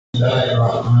Bismillahir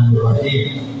Rahmanir Rahim.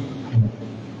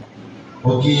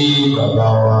 Ó kí bàbá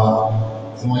wa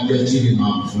tí wọ́n jẹ́ chief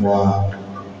imam fún wa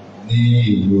ní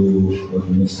ìlú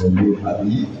Ògbómọ̀ṣọ́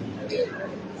àbí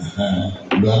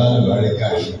ìlú alálùbáríkà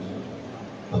yìí.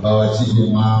 Bàbá wa chief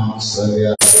imam Sọ́lé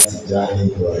Tijani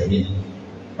Ibrahim.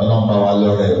 Ọlọ́run bá wa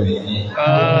lọ́rọ̀ ẹ̀mí ní.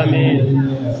 Àmín.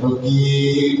 Ó kí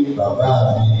bàbá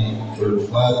mi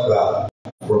olùkọ́ àgbà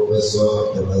Professor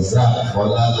Razak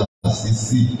Fọlá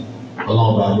Sisi.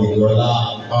 Ọlọ́run bá mi lọ́lá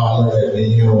bá wa lọ́rọ̀ ẹ̀mí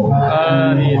ní o.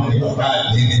 Àmín. Wọ́n ní bàbá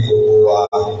àdínní gbogbo wa.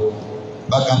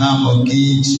 Bákan náà mo kí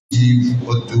Chief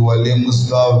Odúwọlé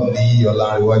Mustapha ní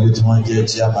Ọlárẹ̀wájú tí wọ́n jẹ́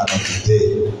chairman of today.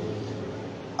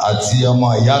 Àti ọmọ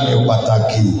ìyá mi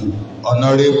pàtàkì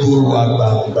Honorable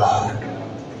àgbààgbà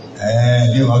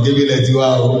ní ọ̀gẹ́bílẹ̀ tí wá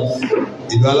o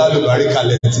ìlú alálùbáríkà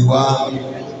lẹ̀ tí wá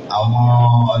àwọn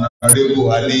Honorable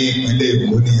wa ní ìpínlẹ̀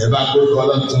Èkó ní ẹ̀bá gbogbo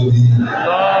ọlọ́tọ́bí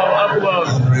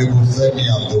Honorable Fẹ́mi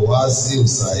Abdulwasiu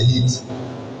Saheed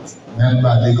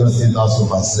member Lagos State House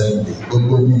of Assembly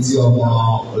gbogbo mi tí ọmọ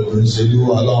olùṣèlú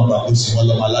ọlọ́run bá kó sí wọn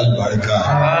lọ́mọ alálùbáríkà.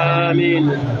 Àmín.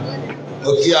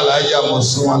 Ó kí Aláàjà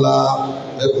Mọ̀súnmọ́lá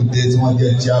lẹ́kùndé tí wọ́n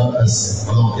jẹ́ chairperson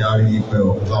ọlọ́run yá rí pẹ́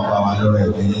o ọlọ́run bá wọn lọ́rọ̀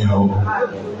ẹ̀mí yín o.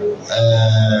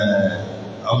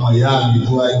 Ọmọ ìyá mi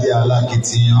tó wá jẹ́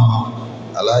alákìtìyàn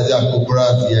Aláàjà Kúbúrà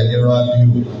fi ẹni rábíù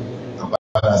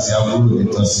àbáradà sí àbúrò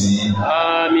nítòsí.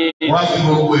 Àmín. Wọ́n fi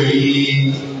gbogbo ẹ̀yin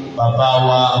bàbá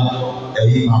wa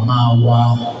ẹ̀yin màmá wa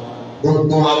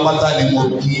gbogbo apáta ni mo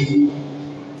kí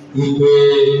wípé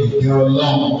ìfẹ́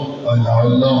ọlọ́run ọ̀nà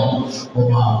ọlọ́run ó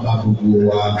máa bá gbogbo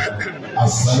wa.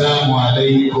 Assalamu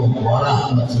alaikum wa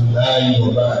rahmatullahi wa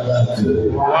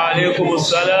barakatuh. Wa alaikum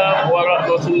assalam wa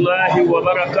rahmatullahi wa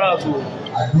barakatuh.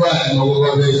 Àdúrà tí mo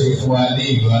wọ́n bẹ́ẹ̀ ṣe fún wa ní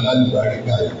ìlú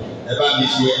alálùbáríkà yìí. Ẹ bá mi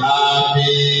ṣe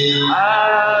àmín.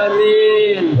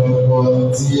 Àmín. Gbogbo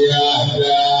tí a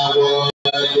dá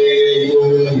wọlé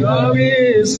Yọrí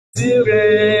sí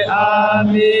rẹ̀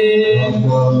àmín.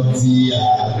 Gbogbo tí a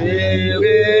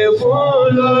béèrè fún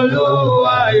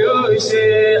l'Olúwa yóò ṣe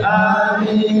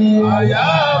àmín. Àyà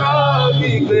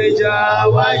Rabbi gbèjà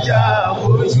wájà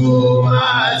ojú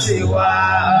máa ti wá.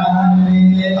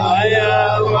 Àyà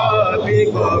Rabbi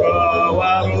gbọ̀rọ̀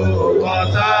wa rò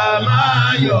kọ́tà máa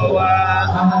yọ̀ wá.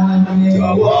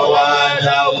 Jọ̀wọ́ wá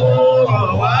dákun ràn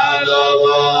wá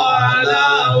lọ́wọ́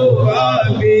Allahu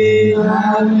Rabbi.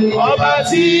 Ọba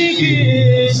tí kì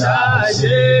í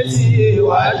ṣàṣe tí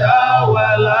wà dá wa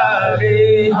láre.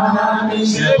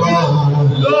 Ṣé bọ́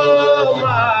ló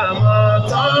máa mọ̀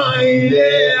tán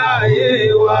ilé ayé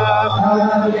wa?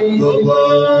 Gbogbo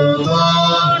tó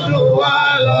dùn wá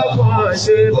lọ́kàn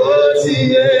ṣe bó ti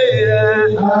yé ẹ.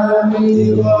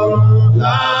 Ìrọ̀rùn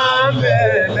là ń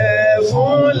bẹ̀bẹ̀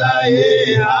fún láyé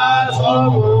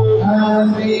àtọ̀run.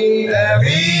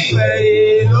 Ẹ̀rí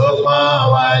ìgbẹ̀yìn ló pọ́n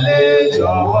wálé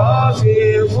jọ̀wọ́ fi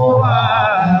fún wa.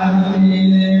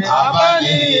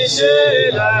 Abániṣe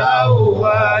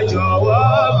làláwùwà jọ̀wọ́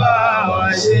bá wa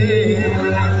ṣe.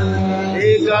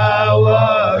 Ìkáwọ́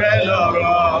rẹ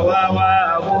lọ̀rọ̀ wá wá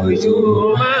ojú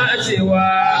má ti wá.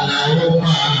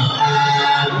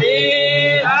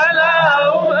 Àmín.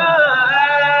 Allahumma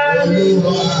àmín.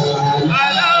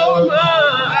 Allahumma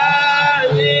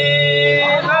àmín.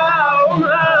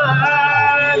 Allahumma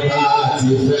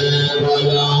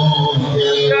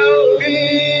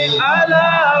àmín.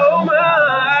 Allahumma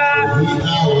àmín.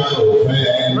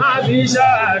 Má fi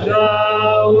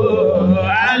ṣàdánwò.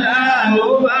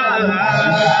 Allahumma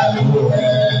àmín.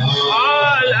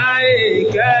 Ọlá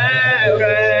ìkẹ́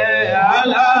rẹ̀.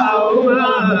 Allahumma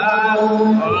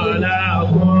àmín. Ọlá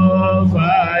kún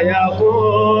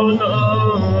fàyàkún.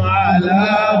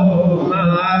 Allahumma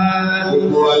àmín.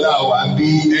 gbogbo ọlá wa bí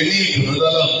ẹni ìdùnnú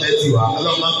lọ́lọ́run tẹ́tì wá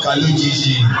ọlọ́run máa ń ka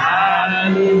lójijì.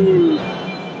 Àmín.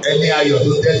 Ẹni ayọ̀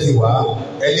tó tẹ́tì wá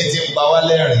ẹni tí ń pa wá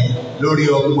lẹ́rìn lórí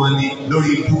ọmọ ni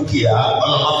lórí dúkìá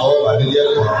ọlọ́run máa fọwọ́ bàdújẹ́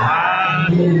kan.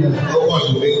 Àmín. Ó pọ̀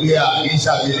tó fi gbé àbí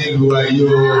ìṣàbí nílùú ayé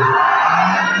o.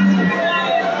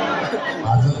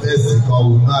 Àtúntẹ̀sí kan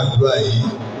wò ní àdúrà yìí.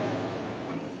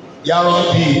 Ya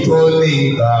Rabbi tó ní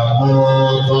ìgbà mọ́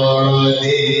tọrọ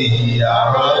ní Ya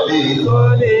Rabbi tó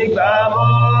ní Nígbà mo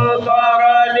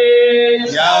tọrọ ní.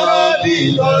 Ya Rabbi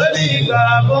tó ní Nígbà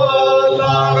mo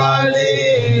tọrọ ní.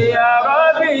 Ya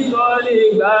Rabbi tó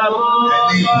nígbà mo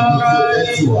ẹni ìdùnnú tó tọrọ ní.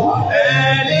 tẹ́tì wá.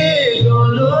 Ẹni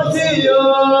ìdùnnú tí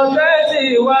yóò tẹ́tí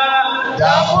wá.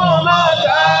 Dákun má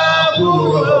ká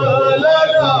kúrò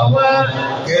lọ́dọ̀ wa.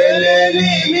 Kélé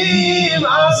ní mi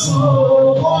máa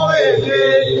sunkún èké.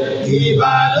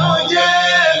 Ìbànújẹ́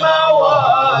máa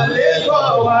wọlé kọ̀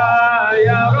wá.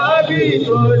 Ya Rabbi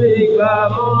tó nígbà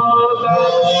mo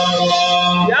tọrọ.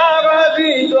 Ya Rabbi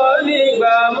tó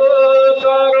nígbà mo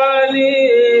tọrọ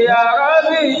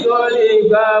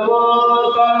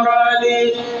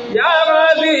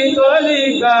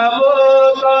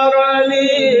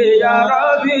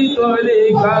lè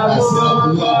gbà mọ́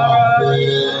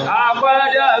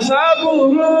àpadà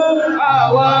sábùrú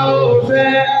àwa ò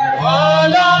fẹ́.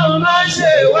 Ọlọ́run má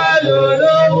ṣe wá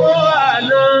lólówó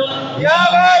àná, Ya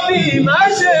Rabbi má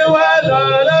ṣe wá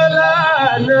lọ́lọ́lá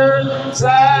àná,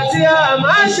 Sàtíà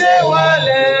má ṣe wá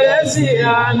lẹ́rẹ̀ẹ́sì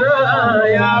àná,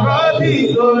 Ya Rabbi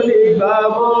tó lè gbà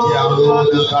mọ́. Jẹ́ àrówó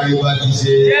náà kárí bá ti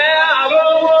ṣe. Jẹ́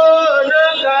àrówó náà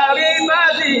kárí bá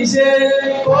ti ṣe.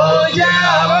 Kò jẹ́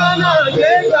àrọ́ náà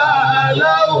gbégbà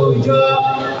láwùjọ.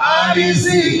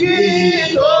 Àrísìkí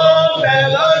tó ń bẹ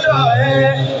lọ́dọ̀ ẹ,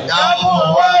 dákun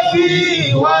wá fi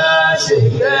wá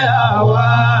ṣèkẹ́ àwa,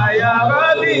 Ya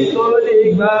Rabbi tó lè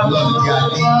gbà mọ́.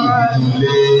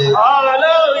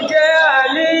 Ọlọ́run jẹ́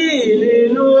àníyì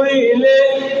nínú ilé,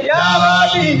 Ya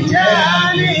Rabbi jẹ́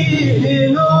àníyì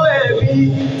nínú ẹbí,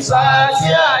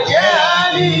 Sàtíà jẹ́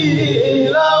àníyì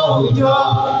láwùjọ,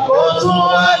 kó tún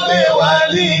wá gbé wá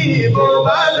ní ìbò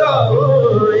bá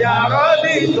dọ̀rùn, Ya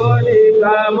Rabbi tó lè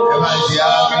gbà mọ́.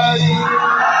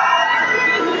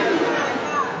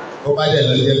 Ó bá jẹ́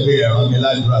lọ jẹ́ pé ẹ̀rọ mi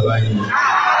ládùúrà báyìí.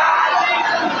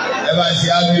 Ẹ bá ṣe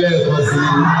ábílẹ̀ ẹ̀kọ́ sí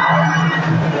i.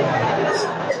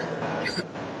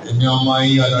 Èmi ọmọ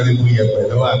yín ọlọ́rìnbó yẹ̀pẹ̀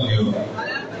ló wà mí o.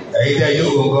 Ẹ̀yin tẹ́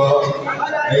yóò kọ́kọ́,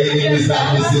 ẹ̀yin ní Mr. and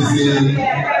Mrs.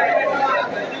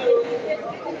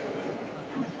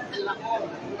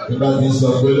 Bí bá ti sọ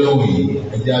pé lóhùn yìí,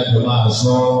 ẹjẹ́ àjọ máa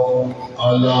sọ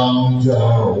Ọlọ́run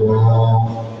jọ̀wọ́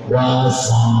wá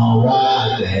san wá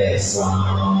lẹ́san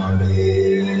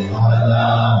rere.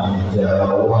 Ọlọ́run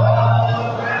jọ̀wọ́ wá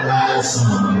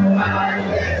san wá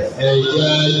lẹ́san.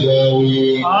 Ẹjẹ́ jọ wí.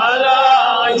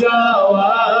 Ọlọ́run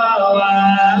jọ̀wọ́ wá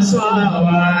san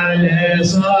wá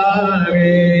lẹ́san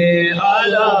rere.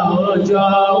 Ọlọ́run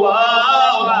jọ̀wọ́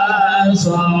wá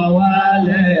san wá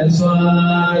lẹ́san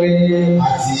rere.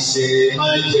 Àti ṣe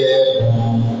májẹ̀mú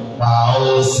pa ó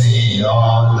sìn ọ́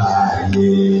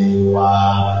láyé wa,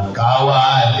 káwa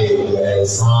lè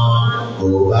gbẹ̀san kó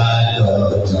bá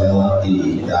dọ̀jọ́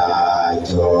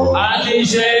ìdájọ́. Àti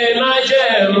ṣe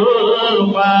májẹ̀mú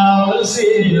pa ó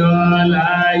sìn ọ́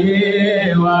láyé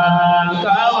wa,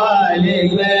 káwa lè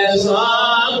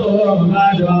gbẹ̀san kó bá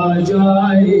dọ̀jọ́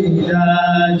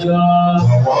ìdájọ́.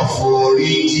 Jọ̀wọ́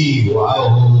foríjì wá o,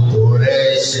 tó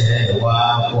rẹ́ṣẹ̀ wá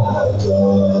pọ̀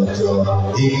jọjọ.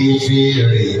 Igi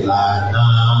fèrè lànà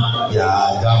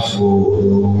yàgá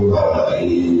fòrò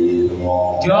ìmọ̀.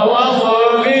 Jọ̀wọ́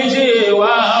foríjì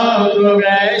wá ọdún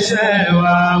rẹ̀ ṣẹ̀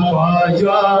wá pọ̀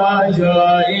jọjọ.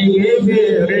 Igi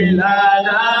fèrè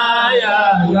lànà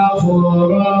yàgá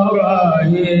fòrò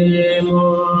ìmọ̀.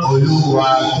 Olúwa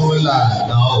tó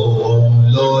lànà òun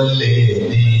ló lè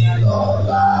ní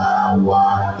lọ́la wa.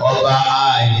 Ọba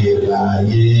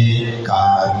ayérayé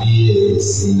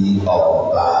kábíyèsí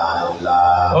ọba ńlá.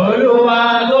 Olúwa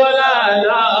tó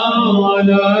lànà òun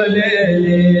ló lè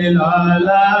ní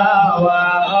lọ́la wa.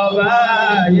 Ọba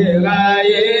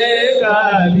ayérayé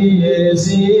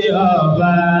kábíyèsí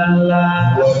ọba ńlá.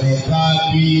 Wọ́n ní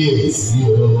kábíyèsí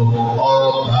o,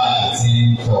 ọba tí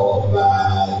fọba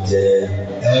jẹ.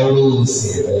 Ẹrú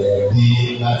sì rẹ̀ bí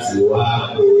láti wá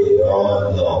pé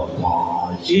ọlọ́pọ̀n.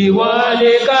 Ìwọ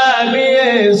ni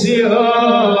kábíyèsí o,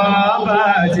 ọba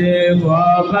tí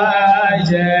fọba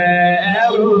jẹ.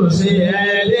 Ẹrú sì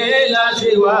ẹni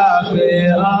láti wá pé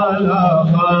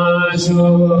ọlọ́pọ̀n ṣo.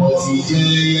 Mo ti jẹ́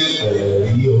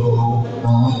ẹ̀rí o,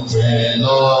 mo ń jẹ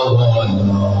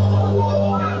lọ́wọ́lọ́wọ́.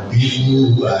 Ikú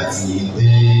àti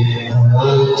dé, mo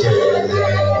jẹ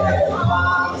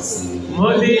lẹ́ẹ̀kan sí. Mo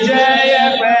ti jẹ́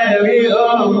yẹ̀pẹ̀ rí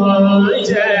ọmọ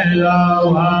jẹ́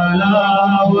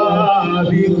lọ́wọ́lọ́wọ́.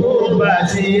 Bí kú bá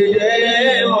ti dé,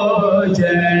 mo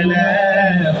jẹ́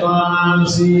lẹ́ẹ̀kan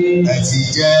sí. Ẹ ti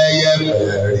jẹ́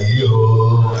yẹ̀pẹ̀ rí o,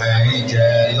 ẹ̀yin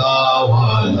jẹ́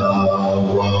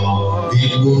lọ́wọ́lọ́wọ́. Bí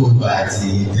kú bá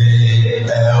ti dé,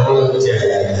 ẹ ó jẹ́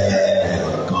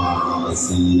lẹ́ẹ̀kan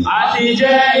sí. A ti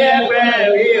jẹ́ yẹ̀pẹ̀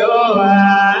rí o, à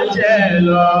ń jẹ́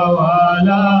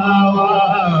lọ́wọ́lọ́wọ́.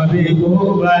 Bí kú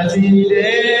bá ti dé,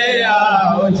 a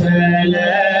ó jẹ́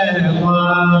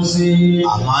lẹ́ẹ̀kan sí.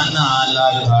 Àmánà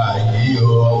alága yìí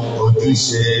o,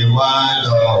 ojúṣe wa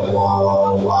lọ́wọ́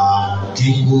wa.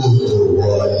 Kíkú tó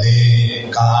wọlé,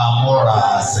 ká múra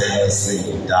ṣẹ̀sìn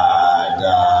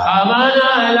dáadáa. Àmánà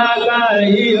alága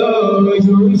yìí o,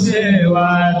 ojúṣe wa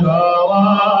lọ́wọ́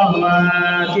wa.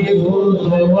 Kíkú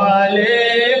tó wọlé,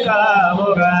 ká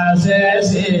múra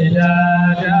ṣẹ̀sìn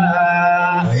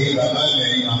dáadáa. Ẹ̀yin bàbá mi,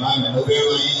 ẹ̀yin màmá mi, mo fẹ́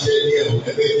rán yín iṣẹ́ ní ẹ̀wọ̀n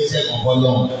ẹgbẹ́ iṣẹ́ kankan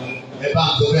lọ́hùn. Ẹ bá ń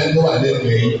sọ bẹ́ẹ̀ ló wà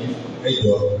lẹ́gbẹ̀ẹ́ yín. Ẹ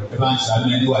jọ, ẹ bá ń ṣàmì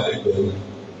ẹni wà lẹ́gbẹ̀ẹ́ yín.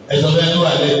 Ẹ sọ bẹ́ẹ̀ ló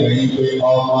wà lẹ́gbẹ̀ẹ́ yín pé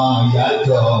ọmọ ìyá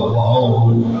jọ̀wọ́ o,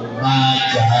 máa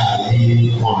jà ní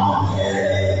kan ẹ̀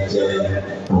jẹ́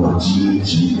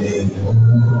òjijì lè kú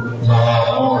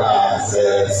lọ́múra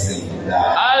sẹ́sìn dá.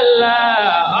 Allah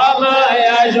ọmọ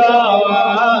ìyájọ́ wa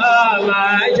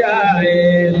máa jà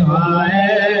ìtàn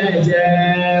ẹ̀jẹ̀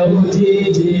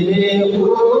òjijì lè kú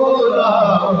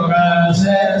lọ́múra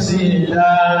sẹ́sìn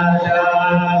dáadáa.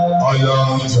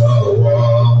 Ọlọ́run jọ̀wọ́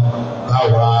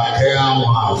báwa kẹ́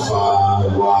àwọn àfà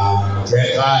wa jẹ́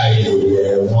ká ìyè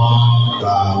wọn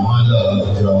bá wọn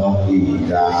lọ́jọ́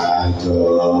ìdájọ́.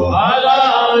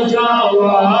 Ọlọ́run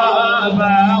jọ̀wọ́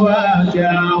báwa kẹ́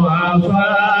àwọn àfà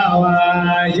wa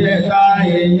jẹ́ ká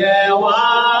ìyè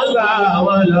wọn bá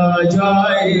wọn lọ́jọ́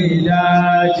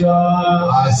ìdájọ́.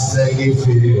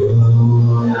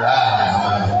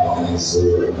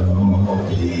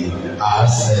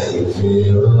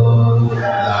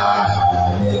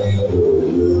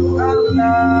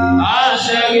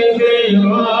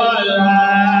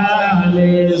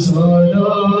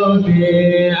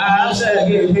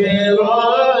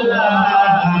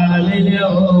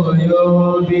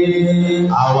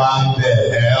 Àwa ń bẹ̀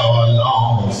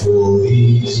Ọlọ́run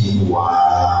foríjì wá,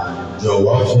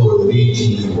 jọ̀wọ́ foríjì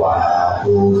wá,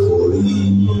 kó forí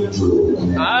jòkó.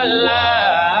 Allah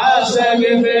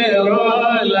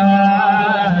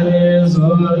astaghfirullah min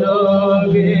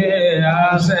zunubi,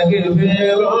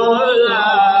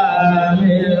 astaghfirullah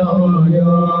min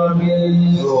uyubi.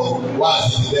 Wá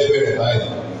sí ilé bẹ̀rẹ̀ báyìí,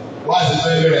 wá sí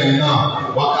ilé bẹ̀rẹ̀ náà,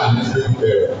 wákàtí ilé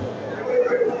bẹ̀rẹ̀.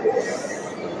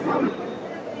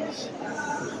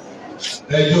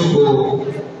 Ẹ jókòó,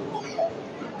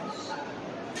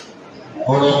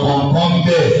 ọ̀rọ̀ kọ̀ọ̀kan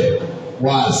bẹ́ẹ̀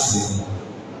wá sí.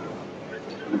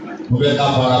 Mo fẹ́ ká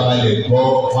farabalẹ̀ gbọ́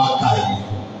wákà yìí.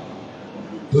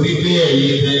 Torí pé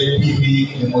ẹ̀yin fẹ́ bí mi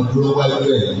ni mo dúró wájú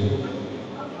ẹ̀yin.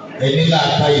 Ẹni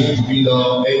làákàyè jù mí lọ,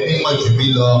 ẹni mọ̀ jù mí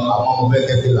lọ, àwọn ọmọ fẹ́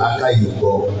kẹ́fẹ́ làákàyè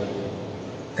gbọ́.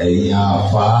 Ẹ̀yin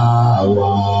àfà wa.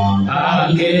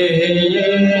 Àgèyè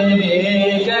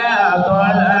kẹ́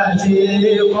àtọ́lá tí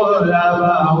kò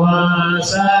lábà wọn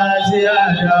sáájú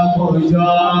àdàkùnjọ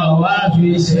wá fi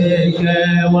ṣe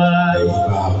kẹwàá. Ẹ̀yin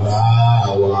bàbá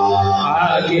wa.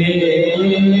 Àgèyè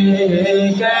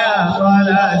kẹ́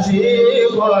àtọ́lá tí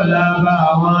kò lábà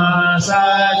wọn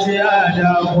sáájú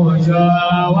àdàkùnjọ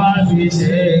wá fi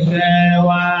ṣe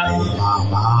kẹwàá. Ẹ̀yin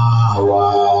màmá wa.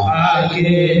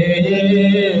 Àgèyè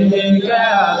kẹ́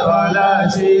àtọ́lá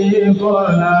tí kò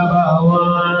lábà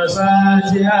wọn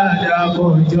sáájú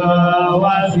àdàkùnjọ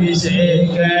wá fi ṣe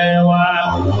kẹwàá.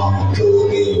 Ọlọ́run tó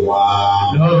rí wa.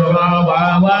 Lọ́rọ̀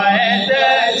wàwá ẹ̀dẹ́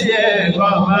tí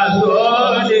ẹ̀kọ́ máa tó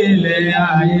nílé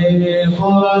ayé kó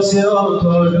sí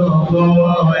òtòlógbò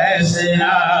ẹ̀sìn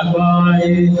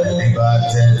àgbọ́yé. Ẹni bá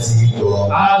tẹ́tí gbọ́.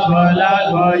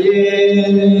 Àgbọ̀lágbọ̀yé.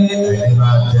 Ẹni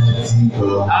bá tẹ́tí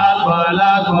gbọ́.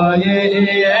 Àgbọ̀lágbọ̀yé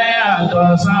ẹ̀ àtọ̀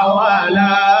sáwọn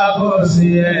alábòsí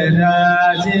ẹ̀dá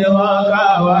tí wọ́n kà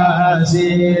wá sí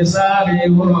sáré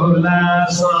wò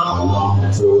lásán. Ọlọ́run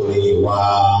tó rí wa.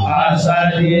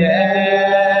 Àṣàdìẹ.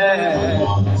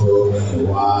 Ọlọ́run tó rí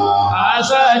wa.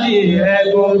 Àṣàdìẹ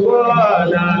gbogbo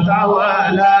ọ̀nà táwọn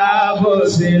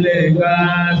alábòsí lè gbà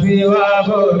fi wá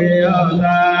borí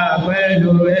ọ̀tá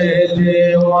pẹ̀lú èdè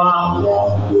wọn. Ọlọ́run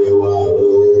gbé wa ró.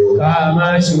 Ká má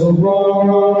ṣubú.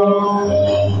 Ọlọ́run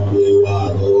gbé wa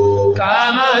ró. Ká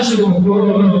má ṣubú,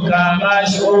 ká má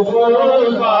ṣubú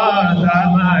kọ́ta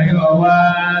máa yọ wá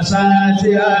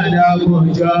sáti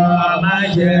àdàkùnjọ má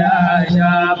jẹ́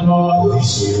àṣàbọ̀.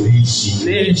 Oríṣiríṣi.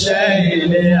 Níṣẹ́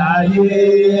ilé ayé.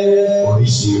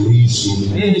 Oríṣiríṣi.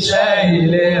 Níṣẹ́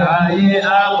ilé ayé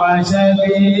apàṣẹ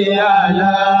bí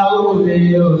aláwùmí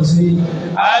òsì.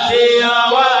 Àti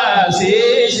ọwọ́ sí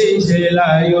ṣíṣe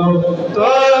láyò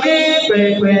torí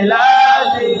pèpè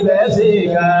láti gbẹ̀sì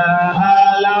ga.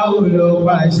 Aláwùlò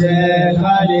pàṣẹ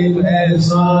káde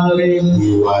gbẹ̀sán rí.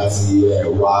 Ìwà tí ẹ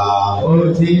wá. Ó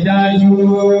ti dájú.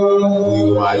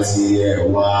 Ìwà tí ẹ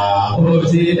wá. Ó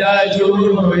ti dájú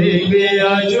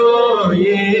ìgbìyànjú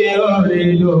yìí orí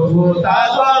lòfò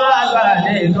tágbọ́ àgbà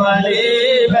nìkan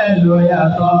níbẹ̀ ló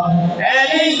yàtọ̀.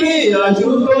 Ẹni gbìyànjú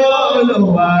tó lò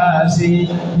wá sí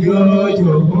yóò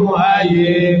jogún ayé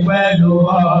pẹ̀lú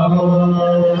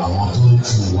ọ̀run. Àwọn tó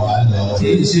jù wá lọ.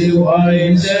 Kì í ṣe wọ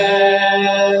iṣẹ́.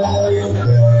 Àwọn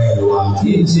ẹgbẹ́ wa.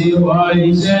 Kì í ṣe wọ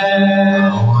iṣẹ́.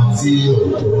 Àwọn tí ò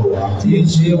tó wa. Kì í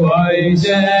ṣe wọ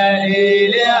iṣẹ́.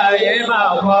 Ilé ayé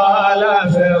máa kọ́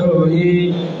láfẹ́ ròyìn.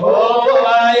 Owó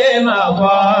ayé máa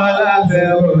kọ́ láfẹ́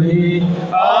ròyìn.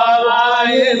 Ọmọ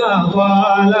ayé máa kọ́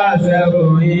láfẹ́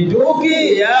ròyìn.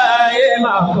 Dúkìá ayé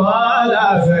máa kọ́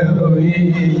láfẹ́ ròyìn.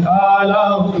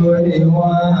 Ọlọ́run tó ní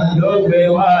wọn ló gbé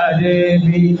wá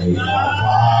débi.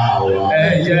 Bàbá wa.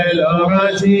 Ẹ̀jẹ̀ lọ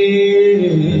rántí.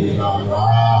 Bàbá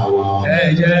wa.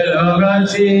 ẹ̀jẹ̀ lọ́rọ̀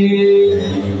tí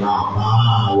màmá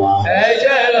wa.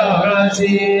 ẹ̀jẹ̀ lọ́rọ̀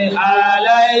tí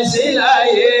aláìsí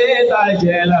láyé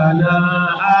tàjẹ̀ lànà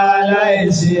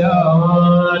aláìsí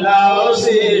ọ̀hún la ó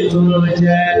sì tún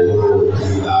jẹ́.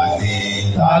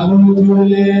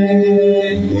 Tagójúlé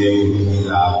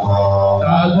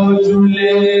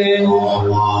tagójúlé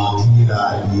ọmọ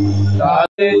kíláàdì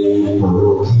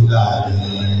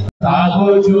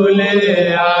tagójúlé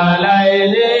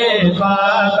aláìní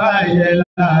kan kájẹ̀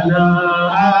lànà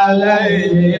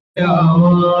aláìní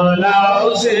ọ̀hún la ó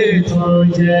sì tún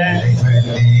jẹ́.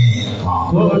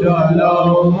 Kódọ̀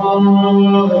lọ́wọ́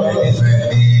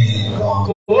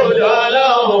kódọ̀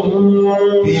lọ́wọ́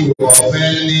ìwọ fẹ́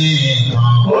ní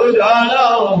nǹkan. kódọ̀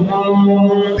lọ́wọ́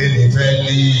Bébí fẹ́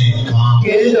ní nǹkan.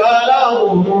 kídọ̀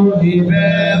lọ́wọ́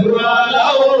ìbẹ̀rù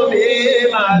ọlọ́wọ́ mi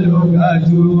máa lò ga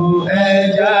jù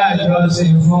ẹja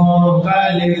jọ́sìn fún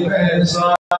kálífẹ́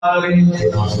sọ́rí.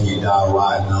 Iná fi dá wa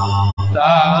náà.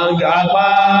 Tàǹgàpá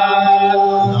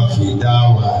Iná fi dá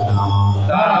wa náà.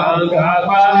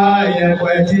 tàǹgàpá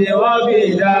yẹ̀pẹ̀ tí wọ́n fi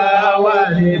dá wà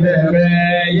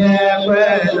níbẹ̀rẹ̀ yẹ̀pẹ̀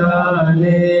náà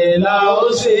ni la ó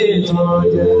sì tún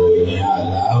jẹ́. Ní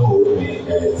aláwọ̀ mi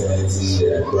ẹ̀tẹ́ ti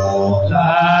ẹ̀gbọ́. La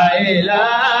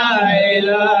ilaha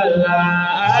illallah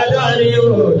adọ́ni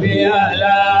òbí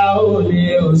aláwọ̀ ni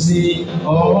ò sí.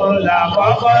 Òun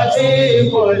làkọ́kọ́ tí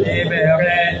kò ní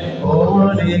bẹ̀rẹ̀, òun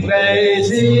nìgbẹ̀yìn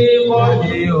tí kò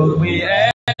ní òpin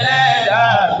ẹlẹ́dàá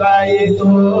àgbáyé tó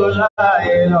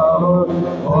láyé lọ́run.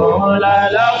 Òun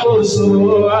lálákòóso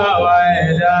àwa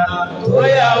ẹ̀dá tó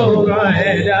yàwòrán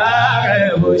ẹ̀dá rẹ̀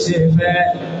bó ṣe fẹ́.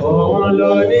 Òun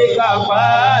ló ní kápá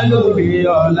lórí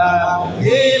ọ̀la,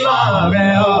 ìmọ̀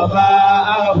rẹ̀ ọba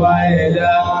àwa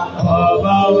ẹ̀dá,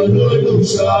 ọba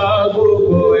olólùṣọ́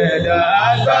gbogbo ẹ̀dá.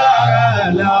 Agbára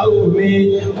aláwọ̀ mi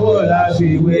kò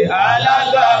láfiwé,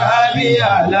 alágbára bí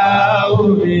aláwọ̀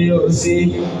mi ò sí.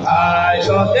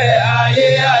 Àjọkẹ́ ayé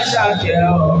àṣàkẹ́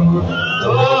ọ̀run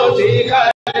tó fi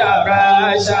kádàrá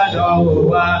ṣàdánwò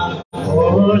wa.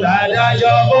 Òun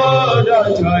ládájọ́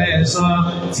bọ́dọ̀jọ́ ẹ̀san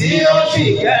tí ó fi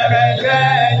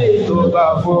kẹ́rẹ́kẹ́ ní tó bá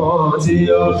fún, tí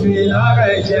ó fi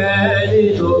lárẹ̀ jẹ́ ní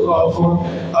tó kọ̀ fún.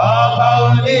 Ọba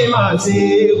onímọ̀ tí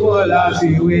kò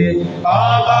láfiwé,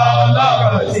 ọba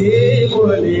ọlọ́rọ̀ tí kò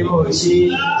ní mọ̀ṣí,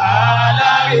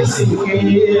 alárísìkí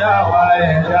àwa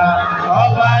ẹ̀dá,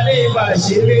 ọba ní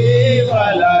bàṣírí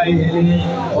fàlàyé ni.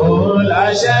 Òun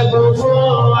láṣẹ́gun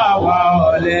fún àwa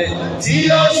ọ̀lẹ tí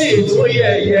ó sì tún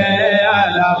yẹ̀yẹ́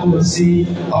alábòsí.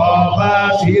 Ọba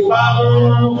fipá mú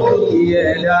òkè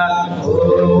ẹ̀dá,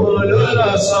 òun ló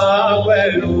lọ́sàn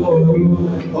pẹ̀lú òru,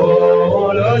 òun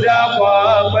ló dàpọ̀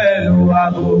pẹ̀lú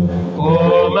abo. Kò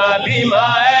má bímọ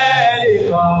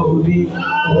ẹnìkan òbí,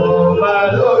 kò má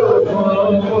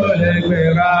lórúkún kò lè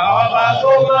gbéra. Ọba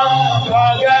tó máa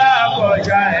kọjá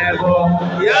kọjá ẹbọ.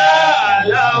 Yá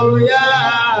Allahu yá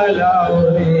Allahu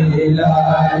ìlà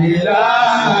ìlà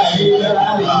ìlà.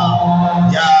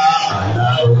 Yá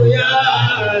aláwọ̀ Yá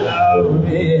Allahu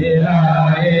ìlà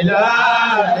ìlà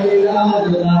ìlà.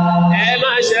 Ẹ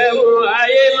má ṣẹ́gun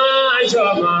ayé máa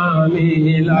ṣọmọ mi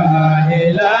ìlà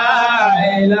ìlà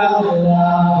ìlà.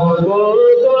 Gbogbo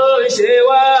tó ṣe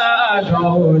wá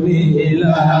àdánwò ní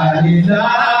ìlà ìlà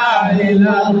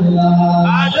ìlà.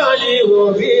 Adọ́ni wo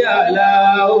bí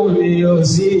aláwọ̀ mi ò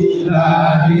sí ìlà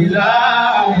ìlà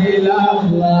ìlà.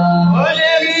 Ó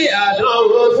lè rí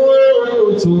àdánwò fún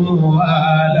tún wà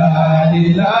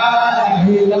láìlà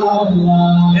ìlà.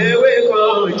 Ewé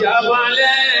kan jábọ́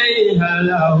lẹ́yìn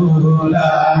aláwọ̀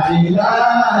láìlà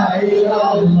ìlà.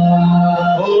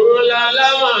 Òun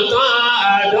lálámọ̀ tán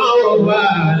àdánwò wà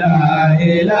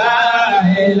láìlà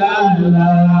ìlà.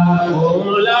 Òun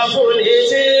láfún ní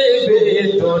tí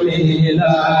bèètò ní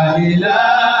láìlà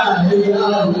ìlà.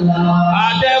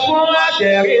 Àtẹ̀kùn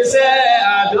àtẹ̀ríṣẹ́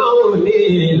àdánwò ní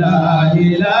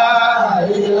láìlà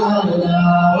ìlà.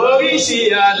 Oríṣi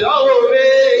àdánwò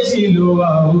méjì ló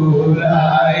wà ó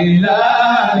láìlà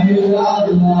ìlà.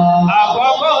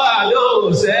 Àkọ́kọ́ àdánwò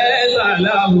sẹ́tà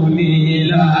láwù ní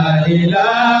láìlà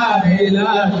ìlà.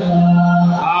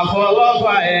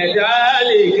 Àfọwọ́fà ẹ̀dá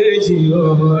lè kejì ó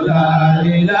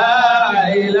láìlà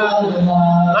ìlà.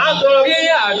 Má torí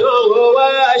àdánwò wá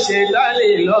ṣètánì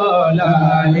lọ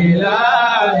láìlà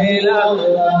ìlà.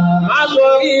 Má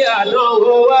torí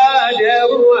àdánwò wá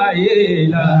dẹrù ayé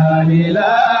láìlà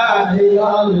ìlà.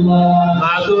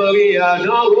 Má torí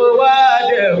àdánwò wá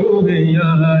dẹrù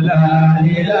èèyàn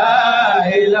láìlà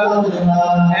ìlà.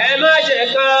 Ẹ má jẹ́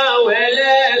káwọn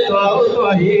ẹlẹ́tọ̀ ó tọ̀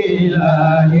yìí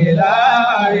láìlà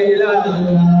ìlà.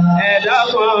 Ẹ̀dá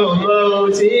kan mọ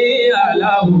tí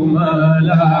aláwù máa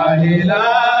láìlà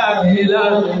ìlà.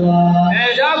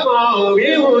 Ẹ̀dá kan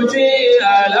ríhun tí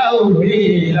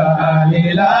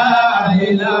ilaha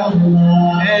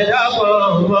illallah. Ẹ̀dá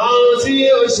kan mọ tí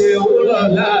ó ṣe wúlò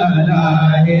la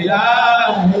ilaha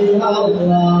illallah.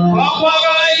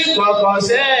 Kọ́kọ́rọ́ ìkọ̀kọ̀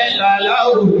sẹ́ẹ̀ta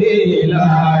láwùjọ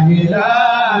ilaha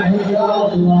illallah.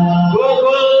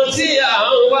 Gbogbo tí à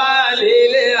ń wá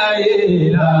nílé ayé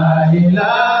ilaha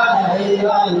illallah.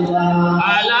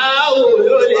 Aláwo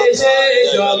ló lè ṣe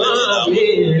ìjọba mi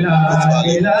ilaha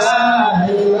illallah.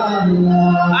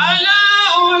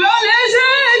 Aláwo ló lè ṣe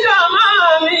ìjọba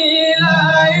mi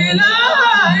ilaha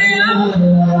illallah.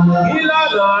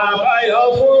 Ìlànà àbáyọ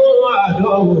fún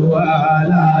àdánwò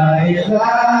la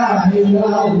ilaha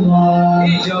illallah.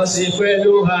 Ìjọsìn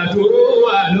pẹ̀lú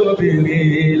àdúrà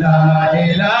lóbìnrin la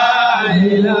ilaha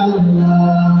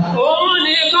illallah. Òun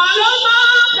nìkan ló máa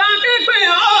ń ká pípé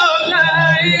ọ̀la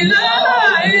ilaha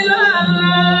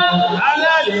illallah.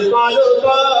 Alánìkan ló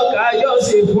tọ́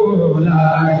kájọ́sìn fún la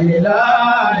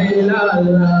ilaha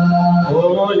illallah.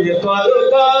 Òun nìkan ló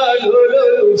tọ́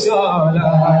lólùṣọ́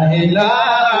la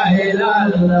ilaha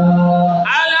illallah.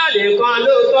 Alánìkan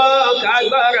ló tọ́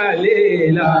kágbára lé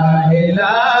la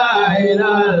ilaha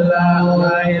illallah.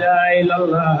 La ilaha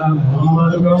illallah.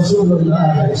 Muhammadur Rasulullah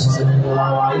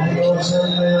sallallahu alaihi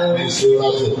wasallam. Ní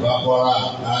Suratul Baqarah,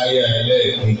 àyá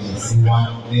ẹlẹ́ẹ̀kejì sí wọn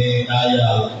ní àyá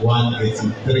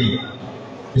 183.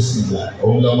 Bismillah,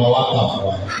 òun lọ́mọ wá kà fún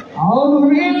wa. أعوذ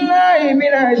بالله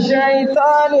من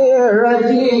الشيطان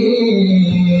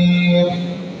الرجيم.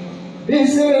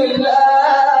 بسم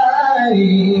الله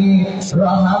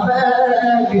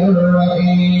الرحمن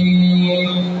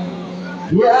الرحيم.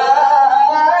 يا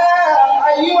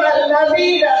أيها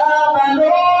الذين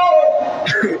آمنوا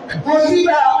كتب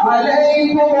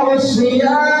عليكم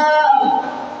الصيام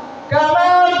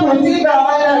كما كتب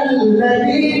على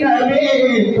الذين من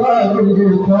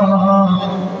قبلكم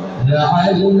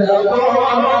لعلكم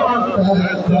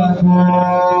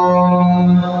تتقون.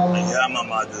 أياما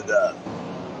معدودات.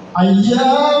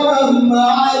 أياما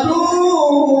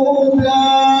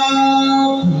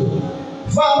معدودات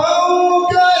فمن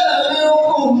كان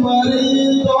منكم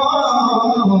مريضا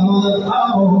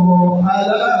أو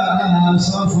على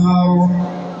سفر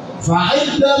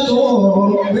فعدة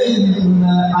من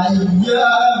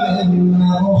أيام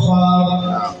أخر.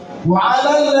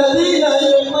 وعلى الذين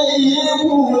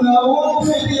يطيقونه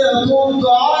فدية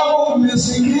طعام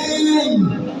مسكين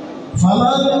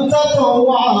فمن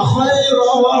تطوع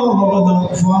خيرا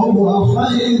فهو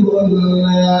خير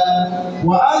له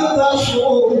وأن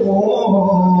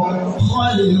تشكروا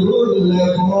خير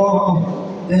لكم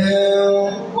إن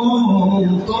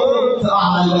كنتم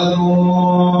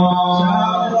تعلمون.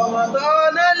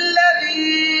 رمضان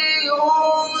الذي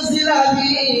أنزل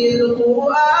فيه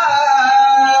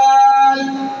القرآن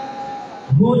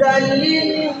هدى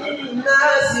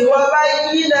للناس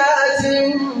وبينات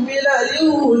من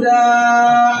الهدى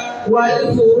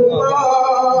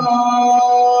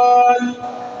والفرقان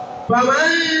فمن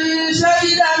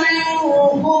شهد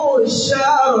منكم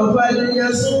الشهر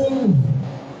فليصم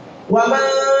ومن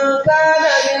كان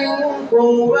منكم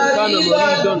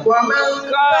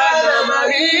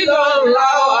مريضا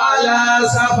أو على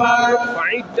سفر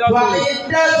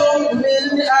فعدة من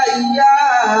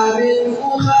أيام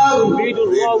أخر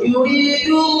يريد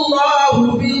الله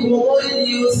بكم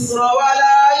اليسر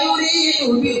ولا يريد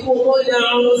بكم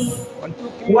العسر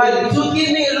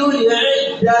ولتكملوا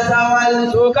العدة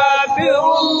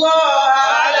ولتكبروا الله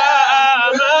على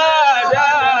ما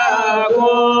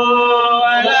هداكم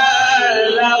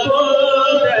ولعلكم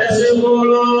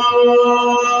تشكرون.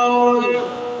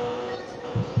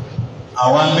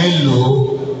 Àwa mélòó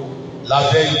la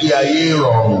fẹ́ gbé ayé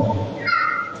ìrọ̀rùn?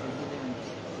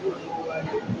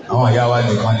 Àwọn ìyá wa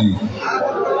nìkan ni.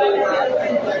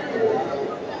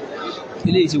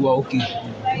 Ilé ti wà òkè.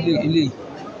 Ilé.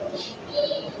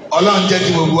 Ọlọ́run jẹ́ kí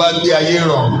gbogbo wa gbé ayé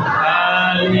ìrọ̀rùn.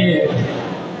 Àmín.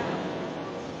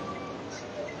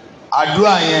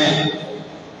 Àdúrà yẹn,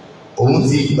 òun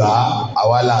ti gbà á,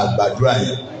 àwa la gbàdúrà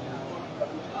yẹn.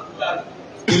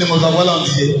 Kí ni mo sọ fọ́lọ́run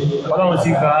ti ṣe? Ọlọ́run ti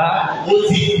gbà á. Ó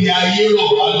ti fi ayé rọ̀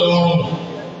wá lọ́rùn.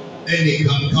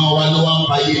 Ẹnìkankan wa ló wá ń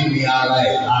fayé ní ara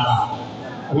ẹ̀ lára.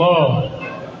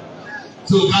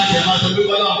 Tó o bá jẹ máa sọ pé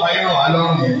bọ́lá ń fayé rọ̀ wá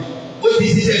lọ́rùn yẹn. Ó ti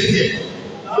ṣiṣẹ́ tiẹ̀.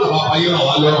 Tó o bá fayé rọ̀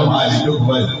wá lọ́rùn máa lè dókòó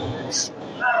báyìí.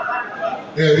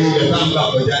 Ẹ̀rí ilẹ̀ tá ń gbà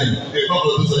kọjá yìí. Ẹ̀kọ́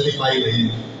kan tó sọ nípa ilẹ̀ yìí.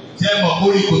 Ṣé ẹ mọ̀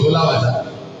orí kòtò láwàdà?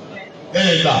 Ẹ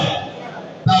gbà.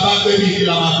 Tá a bá gbé bí kí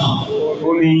la máa kàn.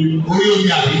 Orí omi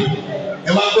àbí. Ẹ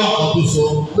wá gbọ́ ọ̀kan tó sọ.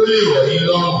 Ó lè rọ̀ yín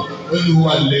lọ́rùn. Ó ní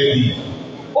wà lẹ́yìn.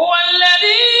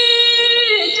 والذي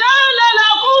جعل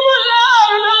لكم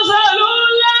الأرض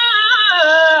ذلولا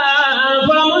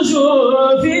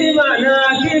فامشوا في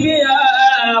مناكبها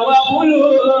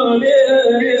وكلوا من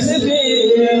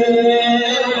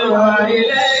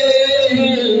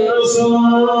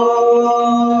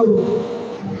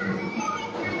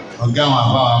kí àwọn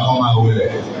àbáwá kan máa wọlé.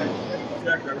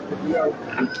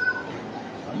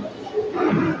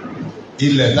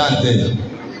 Ilẹ̀ dáńtẹ̀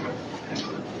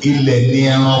ilẹ̀ ní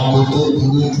ẹranko tó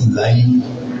burú jù láyé.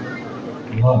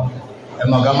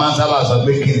 Ẹ̀mọ̀ká máa ń sábà sọ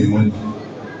pé kìnìún ni.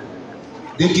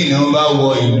 Bí kìnìún bá wọ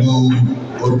ìlú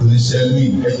odò ìṣẹ́lú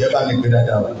ẹ̀jẹ̀ bá mi gbé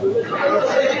dáadáa wá.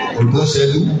 Odò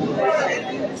ìṣẹ́lú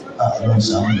lọ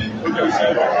sàmì.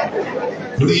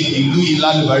 Torí ìlú yìí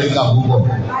lálùbáríkà púpọ̀.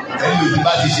 Ẹni ìlú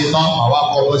bá ti ṣe tán, àwa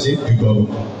kọ́ bó ṣe ń pè gbọ́rọ̀.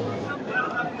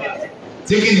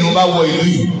 Tí kìnìún bá wọ ìlú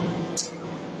yìí,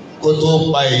 kó tó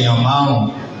pa èèyàn márùn-ún,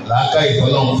 làákà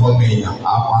ìtọ́lọ́run fọ́mọ èèyàn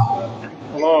á pa.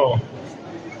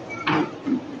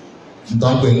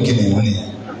 Nítorí pé kìnìún nìyẹn.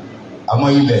 Àmọ́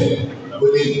ilẹ̀ ó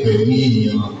lè pè ní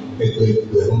èèyàn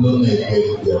ẹgbẹ̀rún lọ́nà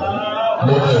ẹgbẹ̀rún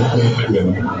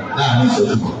láàrin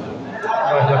ìṣẹ́jú kan.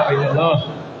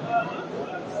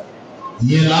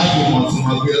 Ìyẹn láàbò mọ̀ tí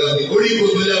wọ́n gbé lọ́ní orí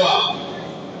gbogbo lẹ́wà.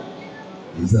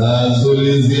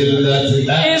 Ìsàsólésí láti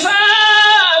láti.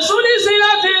 Ìsàsólésí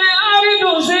láti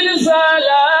àrídùn sí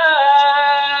ìsàlá.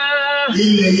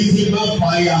 Ilẹ̀ yìí ti bá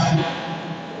fàyà.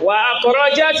 Wà á kọ̀rọ̀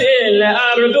jáde ilẹ̀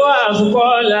àrùdó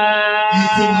àfukọ́lá.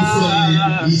 Ìtí mo sọ ní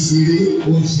ìṣeré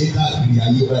ó ń ṣe káàkiri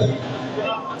ayé báyìí.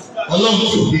 Ọlọ́run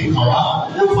tó fi kàn wá,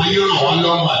 ó fàyè ràn wá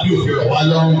lọ́rùn àbí òfin ràn wá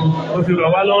lọ́rùn. Ó fi ràn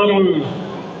wá lọ́rùn.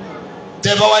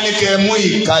 Tẹ́ bá wá ní kẹ́ mú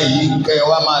ìka yìí kẹ́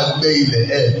wá máa gbé ilẹ̀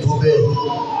tó bẹ́ẹ̀.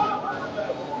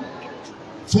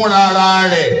 Fúnra ara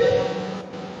rẹ̀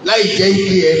láì jẹ́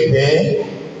ilé ẹ̀bẹ́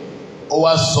ó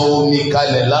wá sọ omi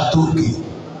kalẹ̀ látòkè.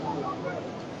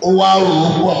 Ó wá rò ó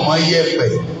pọ̀ mọ́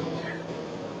yẹ̀pẹ̀.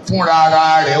 Fúnra ara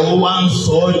rẹ̀ ó wá ń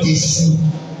sọ ọ́ di iṣu.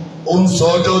 Ó ń sọ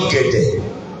ọ́ dọ̀gẹ̀dẹ̀.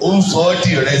 Ó ń sọ ọ́ di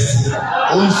ìrẹsì.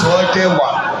 Ó ń sọ ọ́ dẹ̀wà.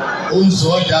 Ó ń sọ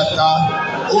ọ́ data.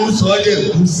 Ó ń sọ ọ́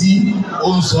dẹ̀gúsí. Ó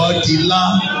ń sọ ọ́ di ilá.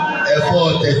 Ẹ̀fọ́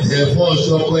tẹ̀tẹ̀, ẹ̀fọ́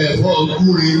ṣọkọ, ẹ̀fọ́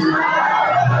gúre.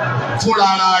 Fúnra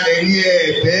ara rẹ̀ ní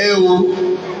ẹ̀bẹ́ o.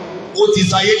 Ó ti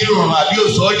sayé dìrọ̀rùn àbí ó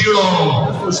sọ ọ́ dìrọ̀rùn?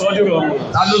 Ó sọ ọ́ dìrọ̀rùn.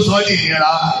 Ta ló sọ ọ́ di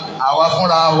ìnira? Àwa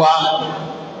fúnra wa.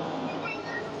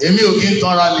 Èmi ò kí ń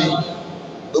tanra mi.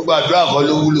 Gbogbo àdúrà kan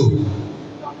ló wúlò.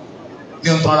 Ní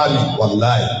ń tanra mi,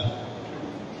 wàláì.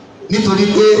 Nítorí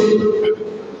pé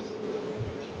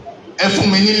ẹ fún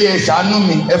mi nílé, ẹ ṣàánú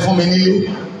mi, ẹ fún mi nílé.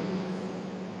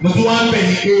 Mo tún wá ń bẹ̀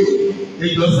ní pé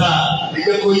ẹjọ́ sáà ẹ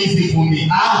jẹ́ kó yí sí fún mi.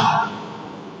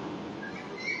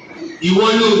 Ìwọ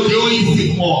ló dé ó yí sí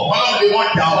fún ọ, ọlọ́run lè wọ́n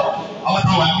dà ọ́, àwọn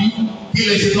táwọn àbí kí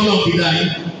ilẹ̀ ṣe tọ́lọ̀ fi dá yín.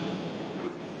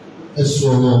 Ẹ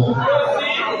sọ̀rọ̀.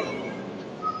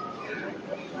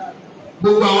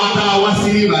 Gbogbo àwọn tá a wá sí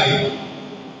ní ìbàyí,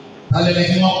 alẹ́ ní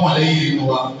kí wọ́n pọ̀ lẹ́yìn nínú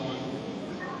wa.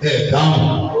 Dáhùn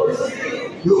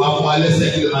yóò wá fún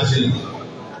alẹ́sẹ̀ kí ló máa ṣẹlẹ̀.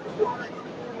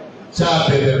 Ṣá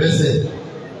bẹ̀rẹ̀ lẹ́sẹ̀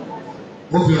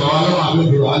ó fi ràn wá lọ́rùn àbí ó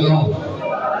fi ràn wá lọ́rùn.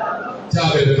 Ṣá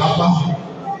bẹ̀rẹ̀ lápá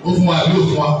ó fún wa àbí ó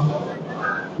fún wa.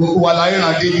 Gbogbo wa la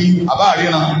ríran débi àbá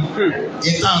ríran.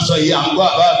 Ìta ń sọ yìí à ń gbọ́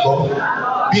àbá gbọ́.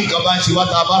 Bí nǹkan bá ń ṣe wá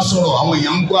tá a bá sọ̀rọ̀ àwọn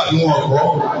èèyàn ń gbọ́ àbí wọn gbọ́.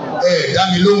 Dá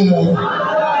mi lóhùn o.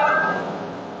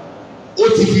 Ó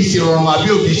ti fi ṣe rọrùn àbí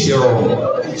ò fi ṣe rọrùn?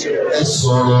 Ẹ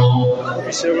sọ̀rọ̀.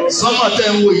 Sọ́mọ̀ tẹ́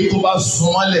ń wo èyí tó bá sun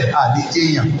mọ́lẹ̀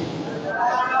àdíjéyàn.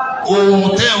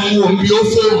 Ohun tẹ́ ń wo bí ó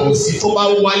fòrùn sí tó bá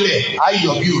wálẹ̀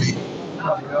ayọ̀ bí òrè.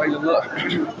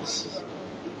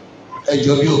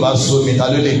 Ẹjọ́ bí ò bá sómi ta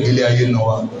ló lè gbélé ayé nù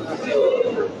wa?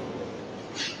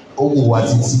 Ó wù wá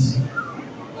títí.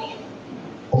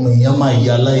 Ọmọ èèyàn máa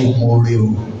yà aláìmoore o.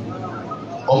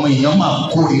 Ọmọ èèyàn máa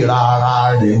kórìíra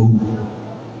ara rẹ̀ o.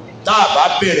 Tá a bá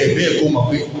bẹ̀rẹ̀ bẹ́ẹ̀ kó mọ̀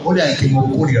pé ó dà kí mo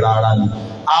kórìíra ara mi.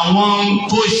 Àwọn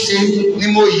tó ṣe ni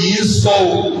mo yìí ń sọ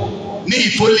o ní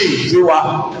ìtó lè yé wa.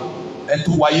 Ẹ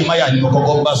tó wáyé máyà ni mo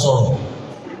kọ́kọ́ bá sọ̀rọ̀.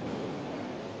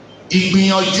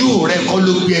 Ìgbìyànjú rẹ kọ́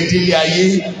ló gbé ẹ délé ayé.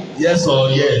 Yes or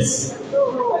yes.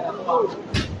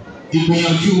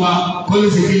 Ìgbìyànjú wa kọ́ ló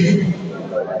ṣe kí ni?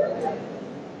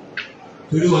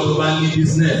 Torí wọn tó bá ní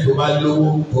business, tó bá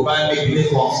lówó, tó bá ní ilé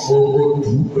kan, ó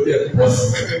dùn, ó dẹ̀ pọ̀ sí.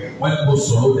 Wọ́n ní kó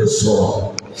sọ̀rọ̀, ó dẹ̀ sọ̀rọ̀.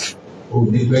 Ó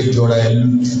ní pẹ́ jọra ẹ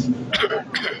lójú.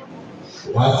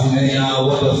 Wá ti ní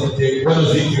what does it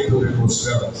take to be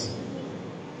prosperous?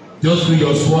 Just do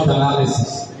your SWOT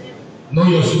analysis. Know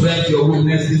your strengths, your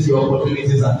weaknesses, your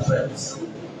opportunities and threats.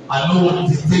 And know what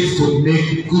it takes to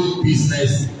make good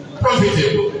business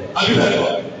profitable. Have you heard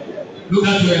of it? Look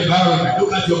at your environment,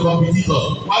 look at your competitors.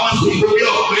 Wá wá sí ìgbóni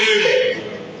ọ̀pẹ rẹ̀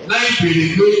láì béèrè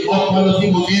pé ọpọlọ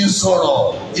tí mo fi ń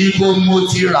sọ̀rọ̀ ibo mo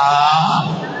ti rà á.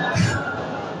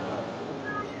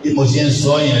 Bí mo ṣe ń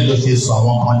sọ yẹn ló ṣe sọ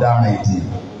àwọn kan dára ìdí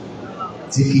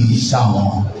tí kì í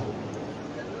ṣàwọn.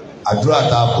 Àdúrà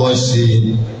tá a kọ́ ṣe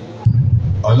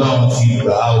Ọlọ́run ti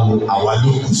gbà á o, àwa ló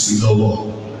kù sí lọ́wọ́.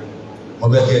 Mo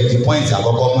fẹ́ kẹ́ di pọ́ìntì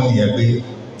àkọ́kọ́ mú nìyẹn pé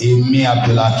èmi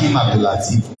Abdulhakeem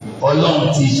Abdulateef Ọlọ́run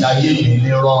ti ṣayé mi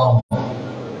ní rọrùn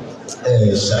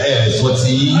sọ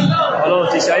ti yín Ọlọ́run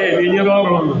ti ṣayé mi ní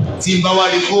rọrùn tí bá wá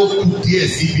rí kó kù díẹ̀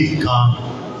síbi kan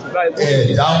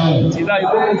dáhùn tí bá rí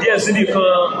kó kù díẹ̀ síbi kan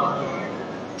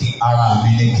ara mi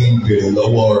ní kí n béèrè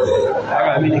lọ́wọ́ rẹ̀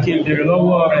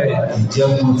ǹjẹ́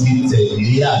mo ti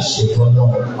tẹ̀lé àṣẹ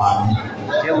tọ́lọ́run pa mí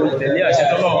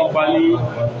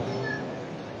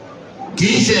kì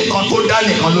í ṣe nǹkan tó dá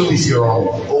nìkan ló fi ṣe rọrùn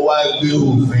ó wá gbé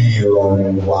òfin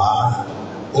ìrọ̀rùn wá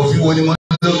òfin wo ni mo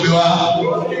ló gbé wá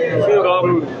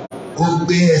ó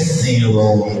gbé ẹ̀sìn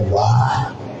ìrọ̀rùn wá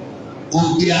ó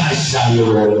gbé àṣà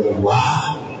ìrọ̀rùn wá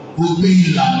ó gbé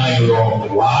ìlànà ìrọ̀rùn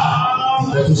wá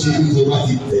nǹkan tó ṣe bí tó bá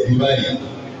ti tẹ̀lé báyìí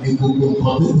ní gbogbo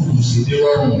nǹkan tó kù ṣe ní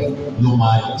rọrùn ló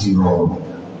máa di rọrùn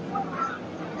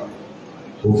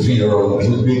òfin ìrọ̀rùn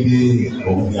tó gbé dé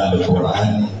òun ni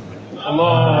Al-Qur'ani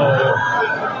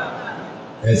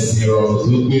ẹ̀sìn ìrọ̀rùn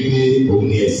tó gbé dé òun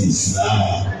ni ẹ̀sìn Islam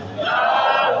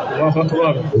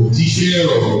òjíṣẹ́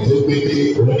ìrọ̀rùn tó gbé dé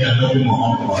òun ni Ànábì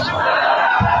Muhammad.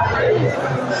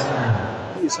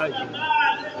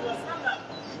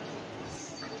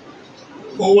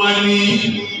 Ó wá ní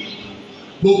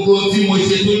gbogbo tí mo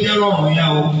ṣe tó jẹ́ rọrùn yẹn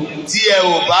o tí ẹ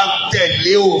ò bá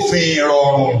tẹ̀lé òfin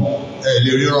ìrọ̀rùn ẹ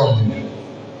lè rí rọrùn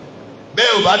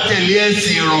bẹ́ẹ̀ ò bá tẹ̀lé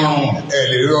ẹ̀sìn ìrọ̀rùn ẹ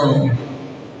lè rí rọrùn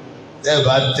bẹ́ẹ̀ ò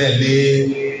bá tẹ̀lé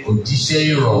òjíṣẹ́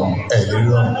ìrọ̀rùn ẹ lè rí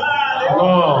rọrùn.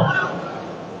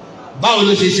 Báwo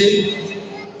ló ṣe ṣe?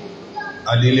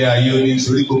 Adélé ayé oní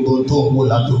sórí gbogbo tó ń wò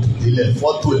látòkè délẹ̀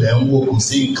fọ́tò lẹ̀ ń wò kò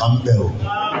sí nǹkan bẹ́ẹ̀ o.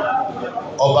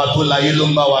 Ọba tó láyé ló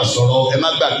ń bá wa sọ̀rọ̀ ẹ má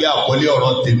gbàgbé àkọlé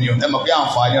ọ̀rọ̀ tèmi o ẹ mọ̀ pé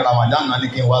àǹfààní Ramadan náà ní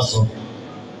kí n wá sọ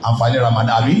àǹfààní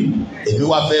Ramadan àbí èmi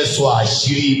wá fẹ́ sọ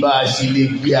àṣírí bá a ṣe lè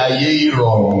gbé ayé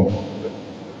ìrọ̀rùn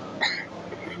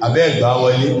abẹ́ ẹ̀gbá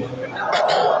wọlé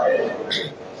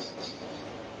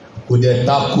kò dẹ̀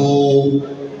tako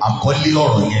àkọlé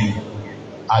ọ̀rọ̀ yẹn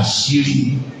àṣírí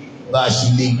bá a ṣe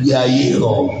lè gbé ayé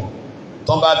ìrọ̀rùn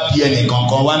tó bá bí ẹnìkan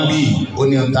kan wá ń bí ó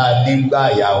ní ta nígbà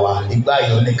àyà wa nígbà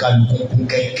àyà oníkálukú kún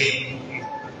kẹ́kẹ́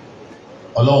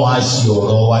Ọlọ́run á ṣe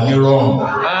ọ̀rọ̀ wa nírọ̀rùn.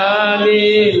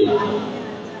 Àmín.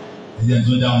 Ẹ̀jẹ̀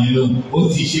tó dá wọn lóhùn ó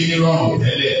ti ṣe nírọ̀rùn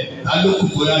tẹ́lẹ̀ lálókù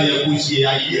tó yẹ kó ṣe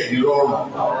ayé ẹ̀ nírọ̀rùn.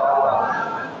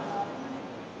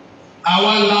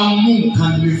 Àwa la mú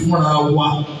nǹkan lè fúnra wa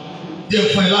jẹ́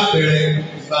fún ẹ lápẹẹrẹ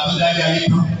ìgbà tó dá ayé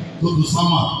tán tó tó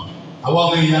sánmà àwa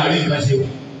ọmọ èèyàn àrí nǹkan ṣe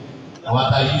àwa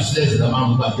ta useless la máa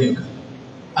ń gba jẹ́ nǹkan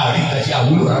àrí nǹkan ṣe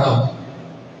àwúlò rárá o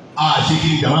àṣe kí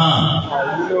n jàmá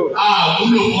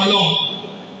àwúlò kọ́lọ́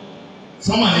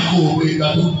sánmà ní kó o gbé ìgbà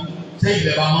tó sẹ́yìn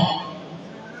lẹ́ba mọ́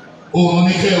òun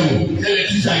ní kẹ́ ẹ̀ wò tẹ́lẹ̀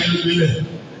tíṣà yẹn ló gbé lẹ̀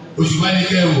òṣùpá ní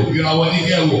kẹ́ ẹ̀ wò ìràwọ̀ ní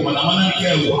kẹ́ ẹ̀ wò mọ̀nàmọ́ná ní kẹ́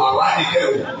ẹ̀ wò àrá ní kẹ́ ẹ̀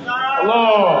wò.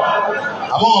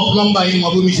 Àbọ̀wọ̀n plọ́mbà yìí mọ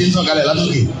bí mi ṣe ń sàn kalẹ̀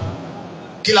látòkè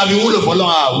kí la fi wúlò fọlọ́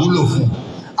àwúlò fún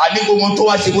àní gbogbo tó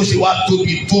wá ṣe bó ṣe wá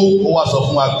tóbi tó ó wá sọ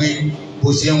fún wa pé bó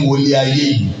ṣe ń wọlé ayé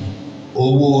yìí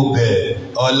owó bẹ̀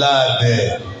ọlá bẹ̀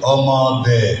ọmọ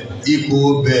bẹ̀ ipò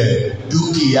bẹ̀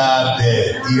dúkìá bẹ̀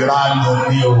ìranu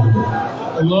ní o.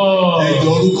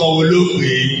 Ẹ̀jọ̀ orúkọ wo ló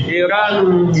pè é?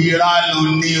 Ìranu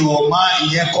ní o má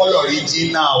ìyẹn kọ́lọ̀ rí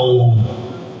jìnnà o.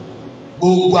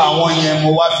 Gbogbo àwọn yẹn mo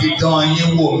wá fi dán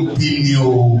yín wò ń bí ni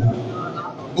o.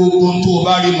 Gbogbo tó o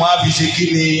bá rí mo á fi ṣe kí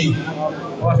ni?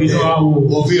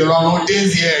 Òfin ìrọ̀rùn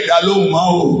déèzì ẹ̀dá ló mọ́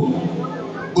o.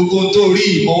 Gbogbo tó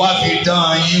rí mo wá fi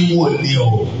dán yín wò ni o.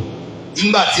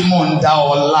 Nígbà tí mò ń dá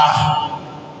ọlá,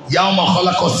 yawma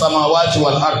khalaqa samawati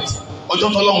wal ard. Ọjọ́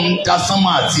tọ́lọ́run ń dá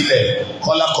sánmà àtilẹ̀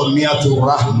khalaqa mi'atu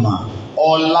rahma.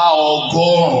 Ọlá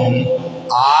 100,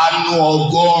 àánú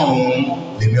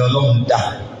 100 lèmi Ọlọ́run dá.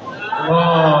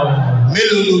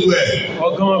 Mélòó gbogbo ẹ̀?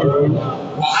 100.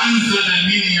 Wa anzala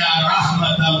minha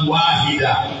rahmatan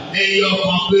wahida. Ẹyọ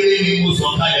kan péré ni mo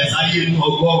sọ̀kalẹ̀ sáyé nínú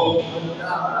 100.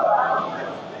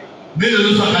 Mélòó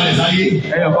ló sọ̀kalẹ̀ sáyé?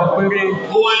 Ẹyọ kan péré.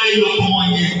 Ó wá lẹ́yìn ọkọ wọn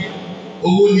yẹn.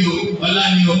 Owó ni o, ọlá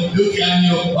ni o, dúkìá ni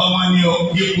o, ọmọ ni o,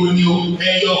 ipò ni o,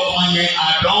 ẹyọ kan yẹn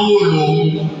àdánwò lòun.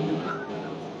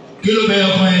 Kí ló bẹ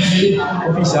ọkọ yẹn ṣe? Ó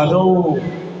fi ṣàdánwò.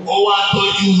 Ó wá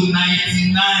tọ́jú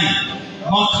 99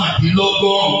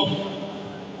 mọ́kàndínlọ́gọ́rùn-ún.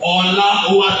 Ọlá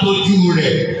ó wá tọ́jú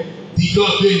rẹ̀. Tíjọ́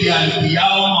gbélé àlùbíyá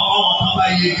ọmọ kan bá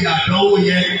yẹ kí àdánwò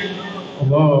yẹn.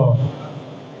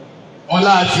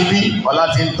 Ọlá àti bí ọlá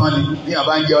ti ń tán ni bí a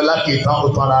bá ń jẹ ọlá kì í tán ó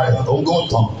tán ara rẹ̀ ogún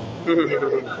tán.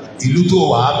 Ìlú tó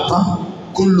wà á tán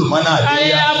kó lò mọ́ náà dé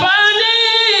yá.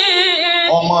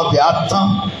 Ọmọ ọbẹ̀ á tán,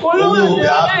 owó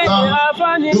ọbẹ̀ á tán,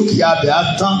 dúkìá ọbẹ̀ á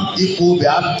tán, ipò ọbẹ̀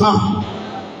á tán.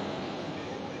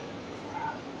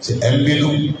 Ṣé ẹ ń bínú?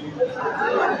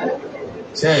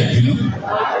 Ṣé ẹ bínú?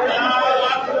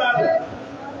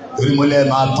 Torí mo lẹ́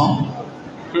máa tán.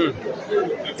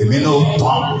 èmi náà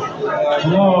tán.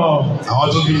 Àwọn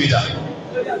tó bí mi dà,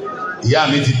 ìyá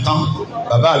mi ti tán,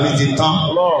 bàbá mi ti tán,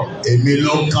 èmi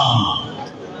ló kàn.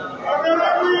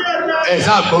 Ẹ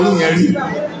sáà gbọ́rú yẹn rí,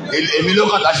 èmi ló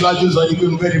kàn táṣíwájú sọ ní pé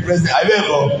mo fẹ́ di president, àbẹ́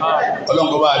ẹ̀kọ́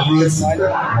ọlọ́nkọ́ bá dúró sí.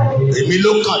 Èmi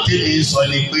ló kàn tèmi sọ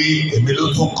ní pé èmi ló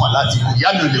tún kàn láti kú. Ìyá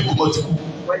mi ò lè kú mọ́ ti kú,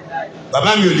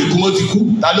 bàbá mi ò lè kú mọ́ ti kú,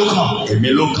 ta ló kàn? Èmi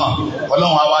ló kàn.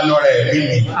 Ọlọ́run á wá lọ́rẹ̀ ẹ̀mí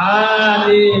mi.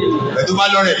 Ẹ̀tọ́ bá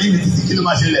lọ́rẹ̀ ẹ̀mí mi títí kí ló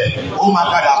máa ṣẹlẹ̀? Ó máa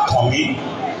padà kàn mí.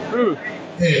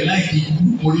 Láì kí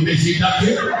ikú orí bẹ́ẹ̀ ṣe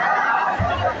dákẹ́.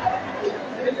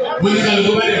 Mo ní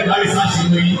kálukú bá dẹ̀ bá rí sáàsì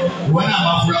lóyún, ìwọ náà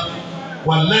máa fura.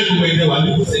 Wà láì gbogbo ẹ̀dẹ̀ wà ní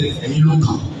kò sẹ́lẹ̀ ẹ̀yìn ló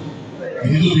kàn.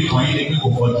 Èyí ló fi kàn yín ní pé kò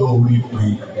fọjọ́ orí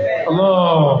pin.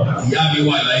 Ìyá mi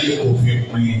wà láyé kò fi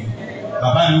pin.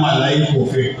 Bàbá mi wà láyé kò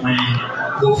fi pin.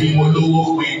 Kò fi mo lówó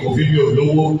pin, kò fi mi ò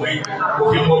lówó pin. Kò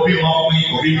fi mo bímọ pin,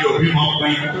 kò fi mi ò bímọ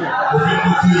pin. Kò fi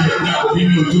mo tú yẹ pin, kò fi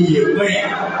mi ò tú yẹ pin.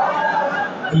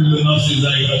 Kullu nafsin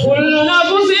za'iqatul maut.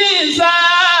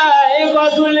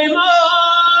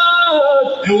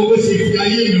 Ẹ wo bó ṣe fi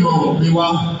ayé mi rọrùn pé wá,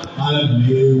 máa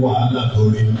lè wàhálà tó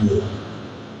rí mi o.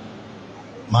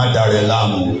 Má darẹ̀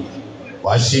láàmú,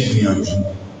 wàá ṣègbìyànjú,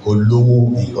 kó lówó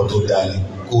nǹkan tó dáa ni,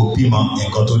 kó bímọ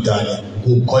nǹkan tó dáa ni,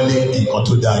 kó kọ́lé nǹkan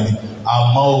tó dáa ni.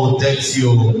 Àmọ́ o tẹ́tí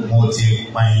o, mo ti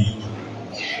pín.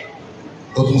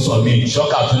 Ó tún sọ mí,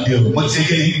 ṣọ́kà tún dé o, mo ti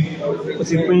kí ni? Mo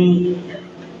ti pín.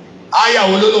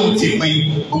 Áyàwó ló lóun ti pín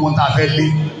gbogbo tá a fẹ́ lé.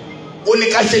 Ó ní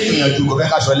ká ṣègbìyànjú, kò fẹ́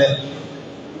ká ṣọlẹ̀,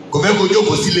 kò fẹ́ kó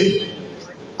jókòó sílé.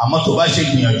 Àmọ́ tó bá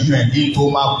ṣègbìyànjú ẹ̀ ní tó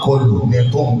máa kọlù ní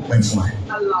tó ń pín fún ẹ.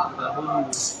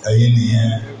 Ẹ̀yin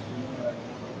nìyẹn.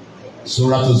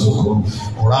 Surah Al-Zukhruf,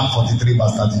 Quran 43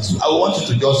 verse 32. I want you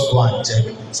to just go and check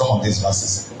some of these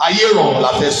verses. Ayé rọrùn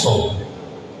la fẹ́ sọ.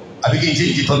 Àbí kí n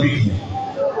change topic yẹn?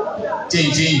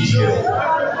 Change rẹ̀.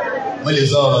 Mo lè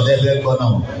sọ ọ̀rọ̀ dẹ́gbẹ́ gbọ́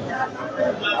náà.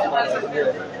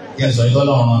 Kí n sọ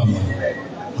ìtọ́lọ́run rán mi.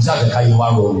 Mo ṣáà fẹ́ káyé wá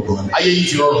rọrùn gan. Ayé yìí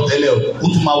ti rọrùn tẹ́lẹ̀ o, ó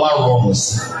tún máa wá rọrùn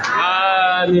sí.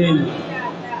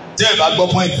 Tẹ́ ẹ bá gbọ́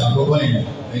pọ́ìntì àkọ́kọ́ yẹn,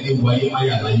 ẹni wo ayé máa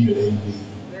yà láyé rẹ̀ ń gbé.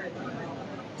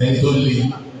 Ẹni tó le.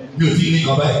 Mi ò tí ní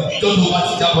kan báyìí tọ́jú wa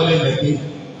ti jábọ́ lẹ́nu ẹ̀ pé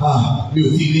mi ò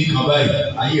tí ní kan báyìí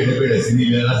ayé rẹ̀ bẹ̀rẹ̀ sí ní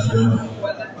ilẹ̀ láti dánwò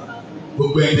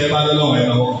gbogbo ẹ̀ńtẹ́ bá lọ́wọ́ ẹ̀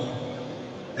lọ́wọ́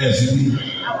ẹ̀ sí ní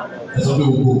ẹ sọ pé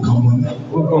gbogbo nǹkan mo ní.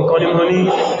 Gbogbo nǹkan ni mo ní.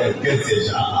 Ẹ̀gẹ́tì ẹ̀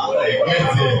ṣá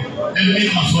ẹ̀gẹ́tì ẹ̀ ẹni ní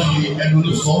kan sọ ni ẹnu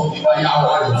ló sọ nípa ya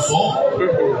wa ló sọ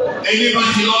ẹni bá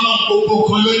ti lọ́nà gbogbo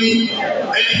kan lóní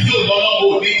ẹni tí ò lọ́nà kò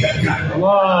ní kẹ̀kẹ́.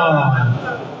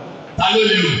 Ta ló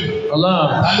léwu? Allah.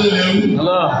 Ta ló léwu?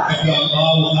 Allah. Ẹgbẹ́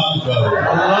Allahu Akbar.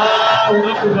 Allahu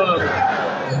Akbar.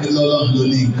 Ẹni lọ́lọ́run ló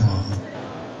ní nǹkan.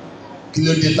 Kí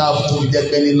ló dé tá a tó jẹ́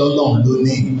pé ní lọ́lọ́run ló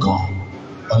ní nǹkan?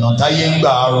 Ọ̀nà táyé ń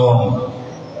gbà rọrùn.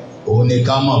 Òun ni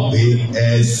ká mọ̀ pé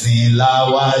ẹ̀sìn la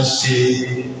wá ṣe.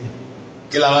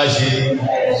 Kí la wá ṣe?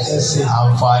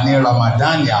 Àǹfààní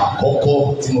Ramadan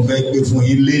àkọ́kọ́ tí mo fẹ́ gbé fún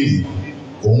yín lénìí.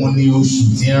 Òun ni oṣù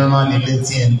tí ń rán ni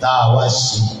létí ń tá a wá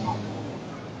ṣe.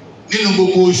 Nínú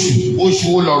gbogbo oṣù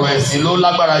wo lọ̀rọ̀ ẹ̀sìn ló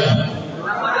lágbára jù?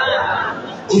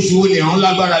 Oṣù wo nìrun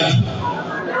lágbára jù?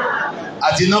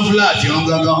 Àti náfúlà àti ìrun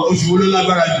gangan, oṣù wo ló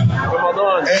lágbára jù?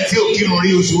 Ẹ tí ò kírun rí,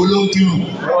 oṣù wo ló ń kírun?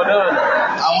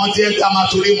 Àwọn tí ẹ ká máa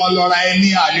torí wọn lọ ra ẹ ní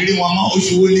àlérí wọn mọ́,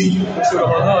 oṣù wo ni?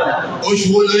 Oṣù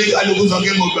wo lórí kálukú sọ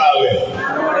pé mo gbà àwẹ̀?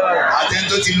 Àtẹni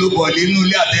tó ti lo bọ̀ọ̀lì inú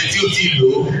ilé àtẹni tí ò tí ì lò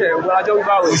ó.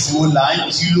 Oṣù wo là ń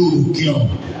jí lóru kírun?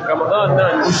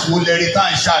 Oṣù wo lẹ́rí tá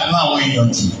à ń ṣàánú àwọn èèyàn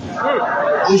jù?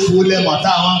 Oṣù wo lẹ́mọ̀ tá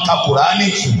a máa ń ka Kùránì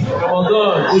jù?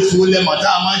 Oṣù wo lẹ́mọ̀ tá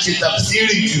a máa ń ṣe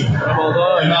tàfsírì jù?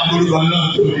 Ẹ máa gbórúkọ náà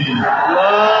tóbi.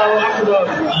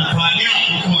 Àǹfààní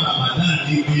àkókò Ramadan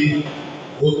ni pé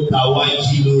ó ta wá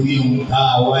jí lórí ohun tá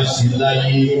a wá ṣe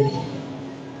láyé.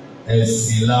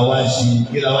 Ẹ̀sìn la wá ṣe,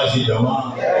 kí la wá ṣe jọ̀wọ́?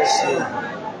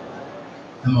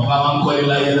 Ẹ̀mọ̀ bá máa ń kọ́lé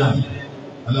láyé náà,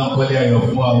 ọlọ́run kọ́lé ayọ̀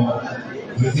fún wa o.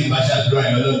 Ìwé tí ìbá ṣàdúrà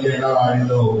yẹn ọlọ́jẹ́ lára rí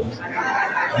lọ o.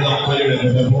 Ọlọ́run kọ́lé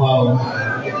rẹpẹtẹ fún wa o.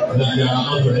 Ọlọ́jẹ́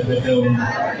arámọ́tò rẹpẹtẹ o.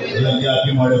 Ọlọ́jẹ́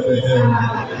abímọ rẹpẹtẹ o.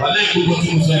 Wàlẹ́ gbogbo tí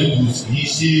mo sọ ìbò kìí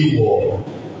ṣe wọ̀.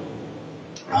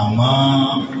 Àmọ́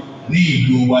ní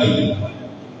ìlú wa yìí,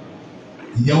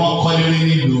 ìyẹn wọ́n kọ́lé rí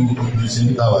nílùú ìgbésẹ̀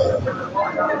níta wa yìí.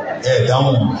 Ẹ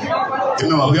dáhùn,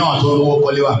 èmi mọ̀ bí àwọn tó rówó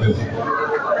kọ́lé wà bẹ́ẹ̀.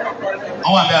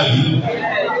 Wọ́n wà bẹ́ẹ̀ àbí?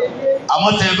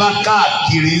 Àmọ́ tẹ bá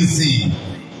káàkiri ń sìn,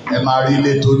 ẹ máa rí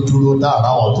ilé tó dúró dára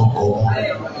àwọn tó kọ́ wọn.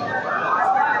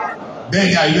 Bẹ́ẹ̀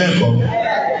ni àyè bẹ́ẹ̀ kọ́.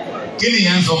 Kí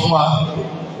nìyẹn ń sọ fún wa?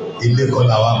 Ilé kọ́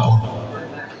làwa kọ́.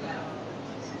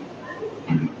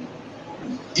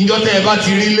 Ìjọ tẹ́ ẹ bá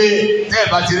ti rí lé, tẹ́ ẹ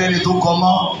bá ti rẹ́ni tó kọ́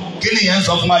mọ́, kí nìyẹn ń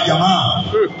sọ fún wa jàmá?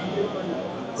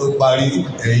 Ó parí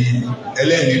ẹ̀yin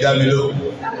ẹlẹ́ẹ̀ni dámi ló.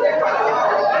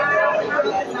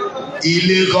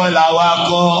 ilé kan làwa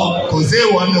kọ́ kò sí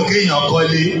ìwọ̀n nù kéèyàn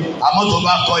kọ́lé àmọ́ tó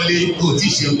bá kọ́lé kò tí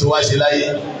ì ṣe tó wá ṣe láyé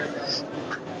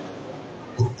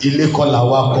ilé kan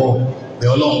làwa kọ́ bẹ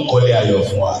Ọlọ́run kọ́lé ayọ̀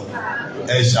fún wa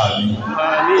ẹ ṣàmì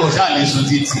kò ṣàní sun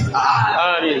títì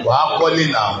wà á kọ́lé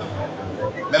náà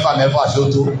mẹ́fà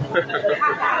ṣótó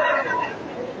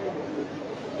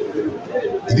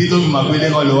ìdí tó fi mọ̀ pé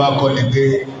lẹ́kọ̀ọ́ ló wá kọ́ ni pé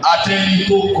atẹ́ni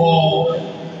tó kọ́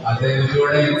atẹ́ni tó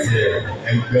rẹ́ǹtì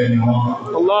ẹgbẹ́ ni wọ́n.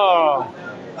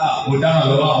 Mo dáhùn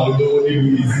lọ́wọ́ àwọn olówó nínú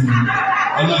ìsìn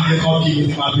ọlọ́dẹ kọ́ kí mi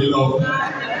ti máa fi lọ.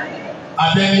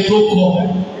 Atẹ́ni tó kọ́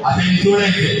atẹ́ni tó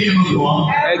rẹ́ǹtì nínú ìlú wọn.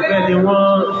 Ẹgbẹ́ ni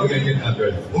wọ́n.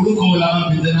 Orúkọ wo la máa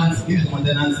fi tẹ́nàtì kí ni wọ́n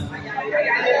tẹ́nàtì?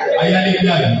 Ayálégbé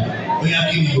àbí bóyá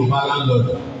kí ni Yorùbá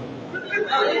láńlọ́ọ̀dù.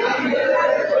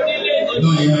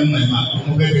 Lórí ẹ̀rọ ìmọ̀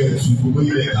mo fẹ́ bẹ̀rẹ̀ tù gbogbo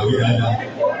ilẹ̀ kàwé dáadáa.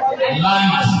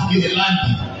 Láǹdì kí ni láǹdì?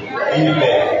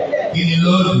 Ilẹ̀ kí ni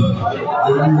lọ́ọ̀dù?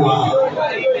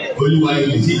 Olúwa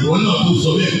ilẹ̀ tí ìwọ náà tó sọ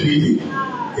bẹ́ẹ̀ pé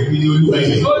èmi ni olúwa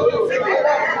ilẹ̀.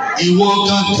 Ìwọ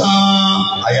kankan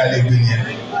ayálégbé ni ẹ.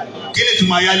 Kí ni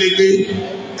túmọ̀ ayálégbé?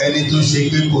 Ẹni tó ṣe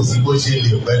pé kò sí bó ṣe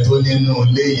lè pẹ́ tó nínú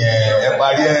ilé yẹn ẹ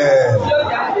parí ẹ̀.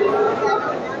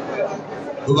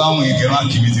 Tó bá wùn ìkẹ́ máa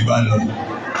kí mi ti bá lọ.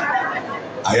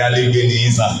 Ayálégbé ni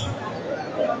ìsà.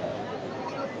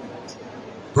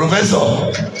 Professor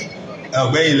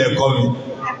ẹgbẹ́ ilẹ̀ kọ́ mi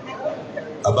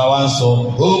bàbá wa ń sọ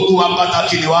ogun wa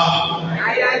pàtàkì ni wá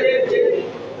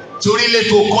torí ilé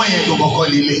tó kọ́ yẹn gbogbo kọ́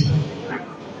lílé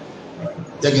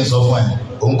jẹ́ kí n sọ fún ẹ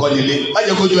òun kọ́ lílé má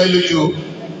jẹ́ kójú ẹ lójú o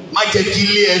má jẹ́ kí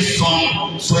ilé ẹ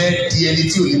sọ ẹ di ẹni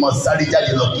tí ò ní mọ sáré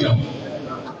jáde lọ kírun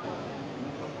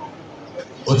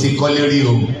o ti kọ́ lérí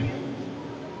o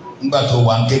nígbà tó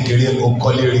wà ń kékeré o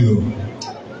kọ́ lérí o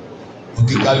o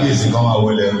kí kábíyèsí kan máa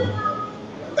wọlé o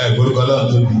ẹ gbórúkọ lọ́wọ́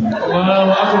tóbi.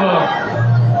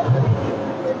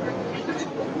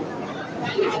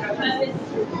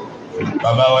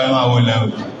 Bàbá wa ẹ máa wọlé o.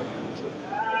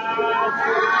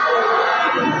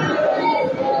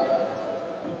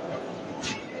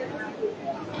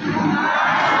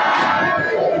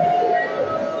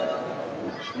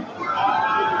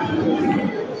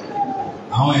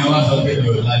 Àwọn èèyàn wá sọ pé mi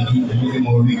ò lajú èmi tí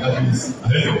mo rí kábíyèsí.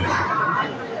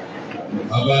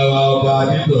 Bàbá wa ọba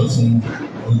Adédọ̀tun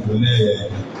Odòlẹ́yẹ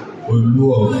Olú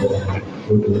Ọ̀fọ̀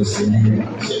Odò Ìsinmi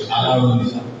ṣe aláró ni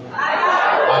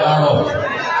aláró.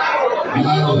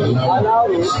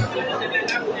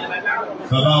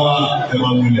 Bàbá wa ẹ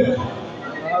máa múlẹ̀.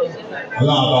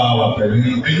 Ọlọ́run bá wà pẹ̀lú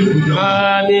ẹjọ́ ìjọ.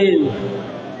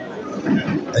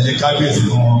 Ẹ ṣe kábíyèsí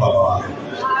fún wọn bàbá wa.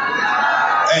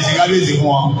 Ẹ ṣe kábíyèsí fún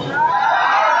wọn.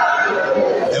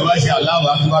 Ẹ wá ṣe Allahu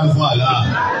Akbar fún Allah.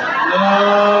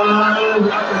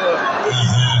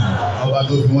 Ọba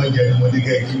tó fi wọ́n jẹ mo ní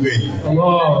kẹ́ kí wẹ̀ yìí.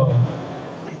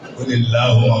 Ó lè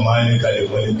láhùn ọmọ ní kalẹ̀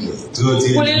mọ́lẹ́kì.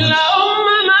 Ó lè láhùn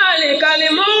malikal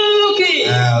mulki.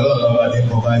 Ọlọ́run ọba ní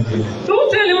kọ́ bá jẹ.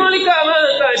 Tu'til mulka man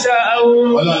tasha'u.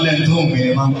 Ọlọ́run lẹ́nu tó ń gbé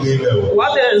máa ń gbé bẹ̀ wọ̀. Wa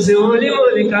tanzi'ul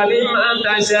mulka mimman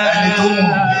tasha'u. Ẹni tó ń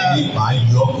gbé máa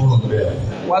yọ kúrò bẹ́ẹ̀.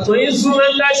 Wa tu'izzu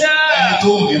man tasha'u. Ẹni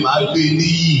tó ń gbé máa gbé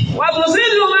níyì. Wa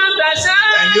tuzillu man tasha'u.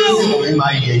 Ẹni ó sì ń gbé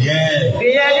máa yẹ̀yẹ́.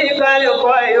 Biyadikal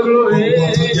khayru. Gbogbo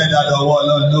tó jẹ́ dáadáa ọwọ́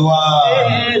Ọlọ́run ló wà.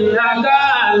 Innaka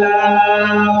ala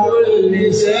kulli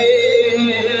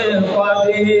shay'in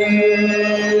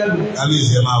qadir.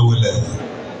 Kábíyèsí ẹ máa wọlé.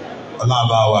 Ọlọ́run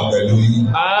bá wà pẹ̀lú yín.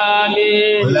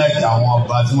 Àmín. Ó lẹ́ẹ̀kì àwọn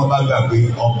ọba tí wọ́n bá gbà pé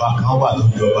ọba kan wà tó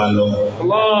jọba lọ.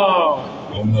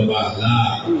 Òun lọ́ba àlá.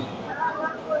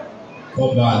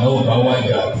 Ọba àlá ò bá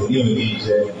wájà torí òní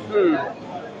jẹ.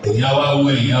 Èyí á wá wọ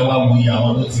èyí á wá wuyì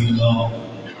àwọn tó ti lọ.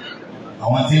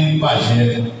 Àwọn tí ń pàṣẹ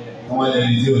wọ́n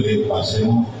lẹ́ni tí ò lè pàṣẹ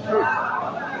wọn.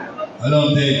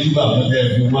 Ọlọ́run tẹ júbà fún tẹ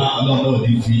fi wá Ọlọ́run ò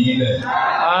ní fi yín lẹ̀.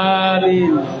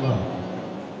 Àmín.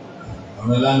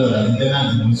 Àwọn lálọ́ọ̀dù àti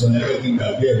tẹ́nàtì ló sọ ẹgbẹ́ kí n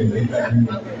gbàgbé ẹ̀rù nígbà tí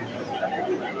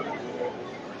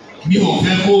mi ò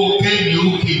fẹ́ kó kẹ́ni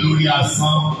òkè lórí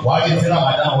asán wàá lè tí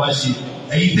Ramadan wá ṣe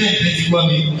ẹ̀yin tẹ́ẹ̀tẹ́ ti gbọ́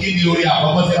mi kí ni orí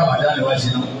àkọ́kọ́ tí Ramadan wá ṣe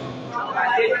náà.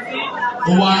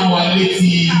 Ó wá rán wa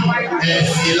létí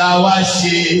ẹ̀sìn la wá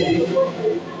ṣe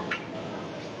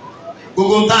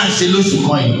gbogbo tá à ń ṣe lóṣù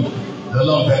kan yìí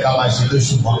lọ́lọ́run fẹ́ ká máa ṣe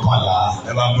lóṣù mọ́kànlá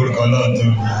ẹ bá ń borúkọ Ọlọ́run tó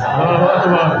bí.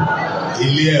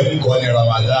 Ilé ẹ̀kọ́ ni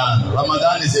Ramadan.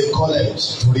 Ramadan is a college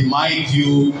to remind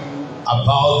you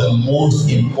about the most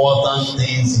important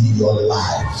things in your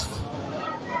life.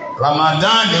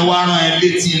 Ramadan ni wá rán ẹ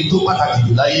létí tó pàtàkì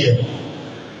jù láyé ẹ̀.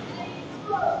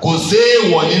 Kò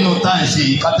séèwọ̀ nínú tá à ń ṣe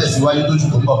yìí ká tẹ̀síwájú lójú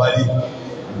tó ń bọ̀ báyìí.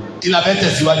 Kí la fẹ́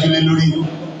tẹ̀síwájú lé lórí?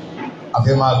 A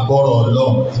fẹ́ máa gbọ́rọ̀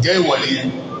Ọlọ́run. Ìjẹ́ ìwọ̀ nìyẹn.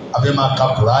 abẹ́ máa ka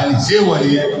Kùránì ṣé ìwọ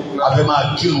nìyẹn abẹ́ máa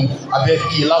kírun abẹ́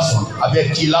kí lásán abẹ́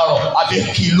kí láàárọ̀ abẹ́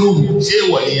kí lóru ṣé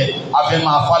ìwọ nìyẹn abẹ́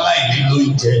máa fáláìní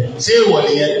lóúnjẹ ṣé ìwọ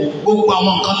nìyẹn gbogbo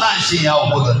àwọn nǹkan tá à ń ṣe yẹn ò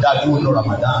gbọdọ̀ dá dúró ní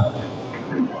Ramadan.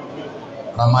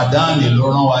 Ramadan ló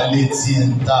rán wa létí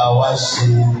ń tá a wá ṣe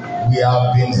we have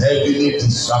been heavily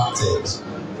distracted.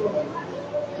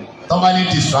 Tọ́ba ní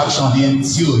distraction ní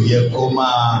tí ò yẹ kó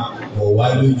máa wọ̀ wá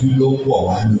lójú ló ń wọ̀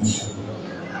wá lójú.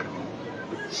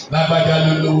 Lágbájá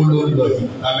ló lówó ló ń lọ yìí,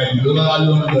 àmẹ̀bí ló lọ́wọ́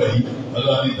ló ń lọ yìí,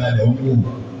 ọlọ́run níta lẹ̀ ń wò.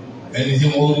 Ẹni tí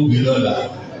wọ́n ń gbé lọ́la,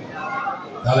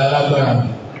 tala lágbára.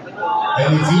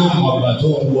 Ẹni tí ó mọ̀ ọ̀gbà tó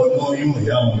ń wọ náà yóò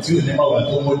yá wọn, tí ò ní mọ̀ ọ̀gbà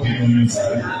tó mọ̀ dínú yóò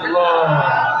sáré.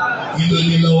 Kí ló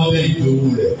ní lọ́wọ́ bẹ́ẹ̀ ìdòwú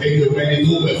rẹ̀? Ẹgbẹ́ òpẹ́ni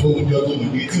tó wẹ̀ fún oúnjẹ tó mú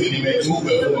ní tí ò ní mẹ́ tó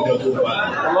wẹ̀ fún oúnjẹ tó wà.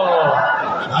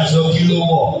 Aṣọ kí ló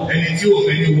wọ̀? Ẹni tí ò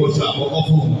mẹ́ni wọṣọ àkọ́kọ́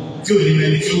fún, tí ò ní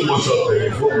mẹ́ni tí ò wọṣọ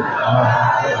bẹ̀rẹ̀ fún.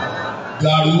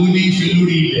 Gàrú ní í ṣe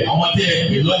lórí ilẹ̀, àwọn tẹ́ ẹ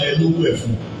pè lọ́lẹ̀ ló wẹ̀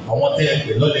fún, àwọn tẹ́ ẹ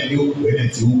pè lọ́lẹ̀ ní òkú ẹni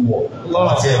tí ó wọ̀,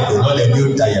 àwọn tẹ́ ẹ pè lọ́lẹ̀ ní ó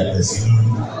da yàtọ̀ sí lórí.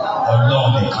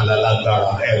 Ọlọ́run nìkan lálágbára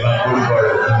ẹ̀ bá gbórúkọ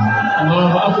rẹ̀ fún mi.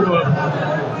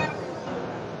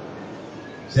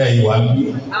 Ṣé ìwà ń bí?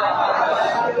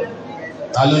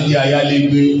 Ta ló jẹ́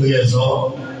ayálégbé tó yẹ sọ?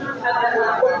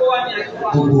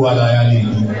 Gbogbo wa la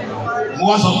ayálégbé. Mo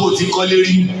wá sọ pé o ti kọ́lé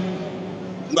rí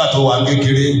nígbà tó wà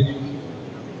kékeré.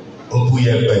 Òkú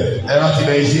yẹ̀pẹ̀ ẹ̀rọ ti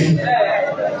bẹ̀ ṣe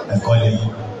ẹ̀kọ́ ni.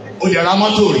 O lè ra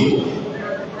mọ́tò rí.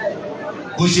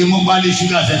 Bó ṣe mú pálí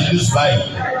ṣúgà sẹ́ńtúlùs báyìí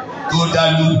tó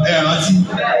dánú ẹ̀rántí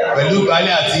pẹ̀lú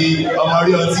gbálẹ̀ àti ọmọ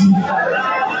rí ọtí.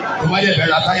 Tó bá dẹ̀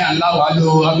bẹ̀rẹ̀ táyà ńlá wà lọ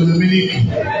agolo mílíkì.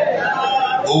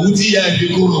 Òwú tí ìyá ẹ̀bí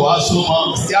kúrò wá so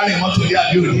mọ́ síárìn mọ́tò lé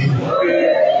àbí òní.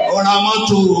 Ó ra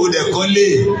mọ́tò òdẹ̀kọ́lé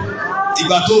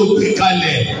ìgbà tó gbé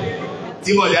kalẹ̀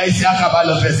tí bọ̀dé àìsí àkàbà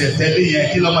lọ fẹsẹ̀ tẹ́lẹ̀ yẹn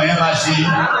kí lọ́mọ yẹn máa ṣe.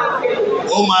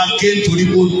 Ó máa ké nítorí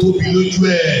kó tóbi lójú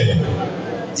ẹ̀.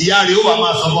 Ìyá rẹ̀ ó wà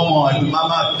máa sọ fọ́mọ ẹ̀lú má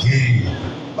má ké.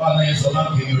 Báwo yẹn sọ má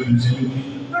ké ní olùsẹ́lú bí?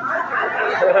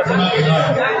 Ṣé má ké náà?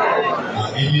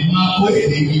 Èmi máa kó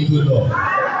èdè yìí tó lọ.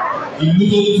 Ìlú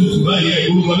tó tutù báyìí ẹ̀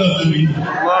orúkọ náà tóbi.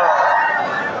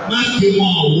 Má ké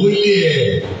wọn òwúlé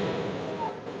ẹ̀.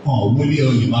 Wọn òwúlé ẹ̀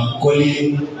òyìnbá kọ́lé.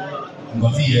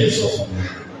 Nǹkan tí ìyá ẹ̀ sọ fún mi.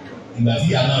 Ìgbà tí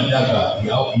ìyá náà dàgbà,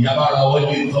 ìyá bá ra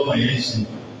wọlé tọ́mọ yẹn ṣe.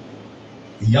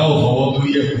 Ìyá ò fọwọ́ tó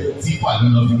yẹ̀pẹ̀ tí pàdé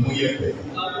lọ fi mú yẹ̀pẹ̀.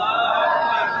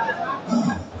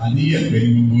 Àní yẹ̀pẹ̀ ní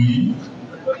gbogbo yìí.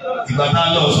 Ìgbà tá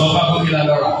a lọ sọ bá kókè la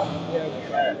lọ́ra.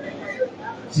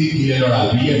 Tí kìí lọ́ra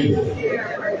àbí yẹ̀pẹ̀.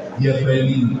 Yẹ̀pẹ̀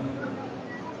ní.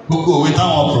 Gbogbo òwe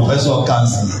táwọn pòfẹ́sọ̀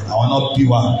kanṣi àwọn náà bí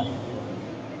wa.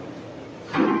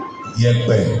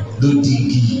 Yẹ̀pẹ̀ ló di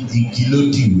igi ló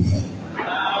di ìwé.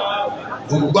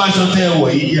 Gbogbo aṣọ tẹ́ ẹ wọ̀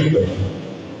yìí yẹ̀pẹ̀.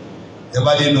 Ẹ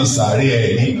bá dénú sàárè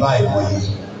ẹ̀ ní báyìí wọ̀nyí.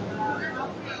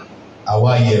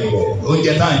 Àwa yẹ̀pẹ̀.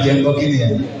 Oúnjẹ tá à ń jẹ ńkọ́ kí ni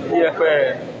ẹ̀? Yẹ̀pẹ̀.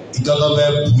 Ìjọba fẹ́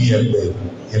bu yẹ̀pẹ̀.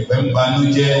 Yẹ̀pẹ̀ ń banú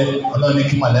jẹ́ ọlọ́ni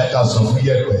kí màláíkà sọ fún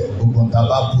yẹ̀pẹ̀. Gbogbo nǹkan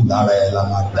bá bù lára ẹ̀ la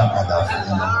máa dá padà fún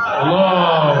un.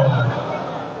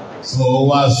 So ó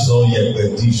wá sọ yẹ̀pẹ̀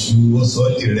di iṣu, ó sọ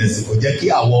di ìrẹsì. Kò jẹ́ kí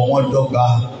àwọ̀ wọn dọ́gba.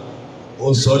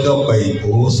 Ó sọ dọ́pẹ̀ ìbò,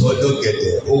 ó sọ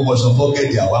dọ́gẹ̀dẹ̀, ó wọṣọ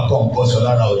fọ́gẹ̀dẹ̀ àwa kàn ń bọ́ṣọ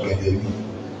lára ọ̀gẹ̀dẹ̀ mi.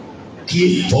 Kí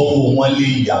ìtọ́wò wọn lè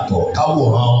yàtọ̀,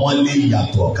 káwòrán wọn lè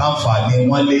yàtọ̀, káǹfààní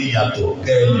wọn lè yàtọ̀,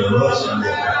 kẹ́ẹ̀lì rọ́ọ̀ṣì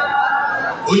lẹ̀.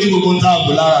 Ó ní gbogbo táàbù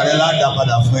lára rẹ̀ ládàá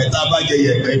padà fún ẹ, tá a bá jẹ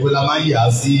yẹ̀pẹ̀ ibo la máa ń yà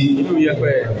á sí. Inú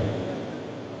yẹ̀pẹ̀.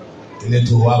 Ilé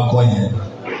tó wá kọ́ yẹn.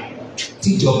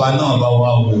 Tíjọba náà bá wá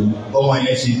wo ọmọ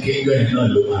yẹn ṣe kéjọ yẹn náà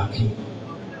ló máa kí.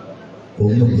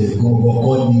 Òun lè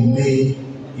kọ́kọ́ ní ilé.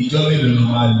 Ìjọ mélòó ló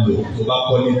máa lò tó bá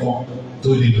kọ́ nìkan tó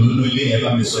lè lò ó ilé yẹn bá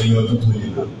mi sọ iye ọdún tó lè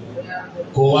lò.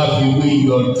 Kó wá fi wé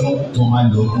iye ọdún tó máa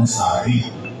lò ó sàárè.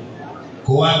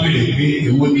 Kó wá béèrè pé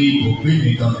èwo ni òpé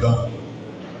mi gangan.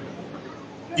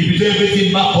 Ibi tó yẹ pé tí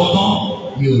n bá kọ tán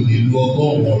mi ò lè lo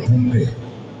 100 ọdún bẹ̀.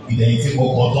 Ìdẹ̀yìn tí mo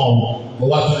kọ tán wọ̀ mo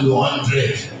wá tún lo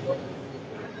 100.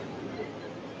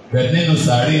 Bẹ̀rẹ̀ nínú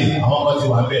sàárè àwọn kan ti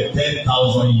wà bẹ́ẹ̀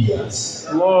 10,000 years.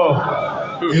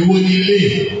 Èwo ni ilé?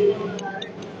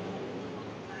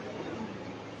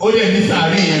 Ó lè ní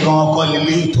sàárè yẹn gan kọ́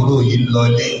nílé ìtòrò yìí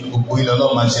lọlé gbogbo ilẹ̀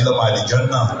ọlọ́run máa ṣe lọ́mọ àlejò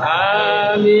náà.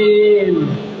 Àmín.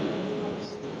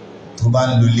 Tó bá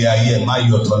ń lo ilé ayé ẹ̀ má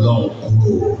yọ̀tọ̀ lọ́run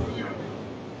kúrò.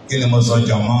 Kí ni mo sọ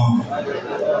jọ̀mọ́?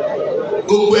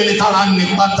 Gbogbo ẹni tára ní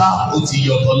pátá ó ti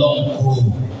yọ̀tọ̀ lọ́run kúrò.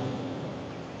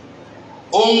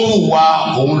 Ó ń hùwà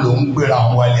òun ló ń gbéra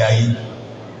òun wálé ayé.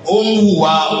 Ó ń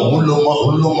hùwà òun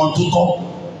ló mọ tó tọ́.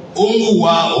 Ó ń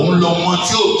hùwà òun ló mọ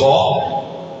tí ò tọ́.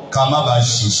 Ká má bàa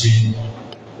ṣiṣẹ́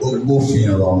ó gbófin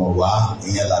rọrùn wá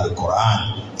ìyẹn l'Al-Qur'an.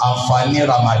 Àǹfààní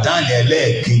Ramadan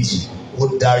ẹlẹ́ẹ̀kejì ó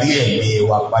darí ẹ̀mí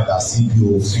wa padà síbi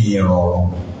òfin rọrùn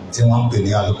tí wọ́n ń pè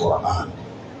ní Al-Qur'an.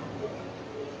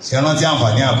 ṣe rántí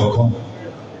àǹfààní àkọ́kọ́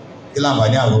kí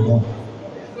láǹfààní àkọ́kọ́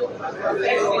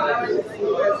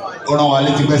ó rán wa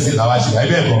létí pẹ́ sí làwa ṣe wáyé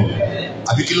bẹ́ẹ̀ kọ́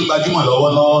àbí kí ló gbajúmọ̀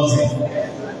lọ́wọ́lọ́wọ́ sí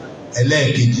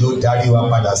ẹlẹ́ẹ̀kejì ó darí wa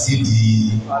padà sí di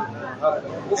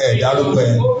dárúkọ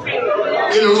ẹ̀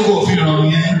kí lórúkọ òfin ìrọ̀rùn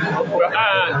yẹn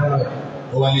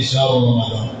ó wá ní ṣáàrù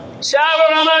Ramadan. ṣáàrù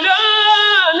Ramadan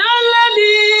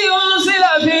alladhi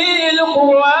unzila fihil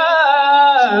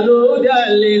Qur'an hudan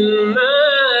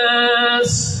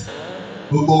linnas.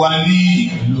 Gbogbo wa ní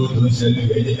ìlú odò ń ṣẹlẹ̀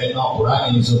ẹ̀jẹ̀ náà Kùránì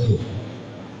ní sókè.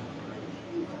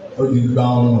 Ó di gbá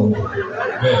ọrùn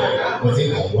bẹ́ẹ̀ wọ́n ti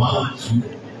kà 1, 2,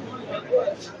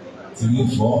 3,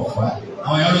 4, 5.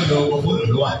 Àwọn yàrá ìjọ owó fóònù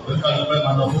ló wà lórí kan ló fẹ́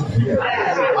máa lọ fóònù sílẹ̀.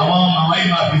 Àwọn màmá yìí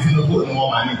máa fi sínú fóònù wọn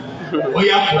màá ní. Ó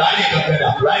yá Kùránì kankan dà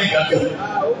Kùránì kankan.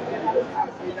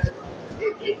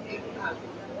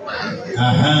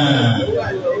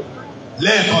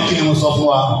 Lẹ́ẹ̀kan kí ni mo sọ fún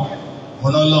wa? Mo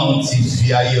náà lọ́run ti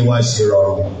fi ayé wa ṣe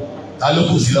rọrùn. Ta ló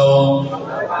kù sí lọ́wọ́?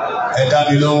 Ẹ dá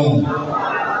mi lóhùn.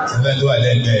 Ẹgbẹ́ tó wà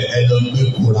lẹ́gbẹ̀ẹ́ ẹ lọ gbé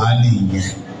Kùránì yẹn.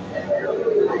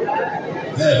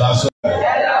 Bẹ́ẹ̀ bá sọ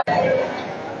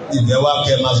ìbẹ̀ wá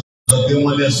kẹ́ máa sọ pé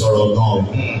wọ́n lè sọ̀rọ̀ gan-an.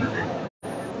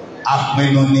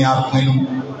 Apinnu ni apinnu.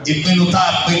 Ìpinnu tá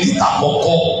a pin níta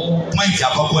àkọ́kọ́, pọ́ìntì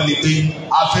àkọ́kọ́ ni pé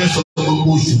a fẹ́ sọ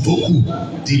gbogbo oṣù tó kù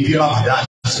di bí Ramadan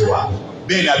ṣe wà.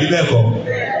 Bẹ́ẹ̀ ni àbí bẹ́ẹ̀ kọ́?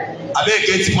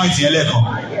 Abẹ́ẹ̀kẹ́ tí pọ́ìntì yẹn lẹ́ẹ̀kan.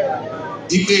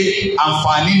 Ipe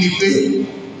àǹfààní ni pé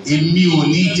èmi ò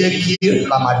ní jẹ́ kí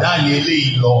Ramadan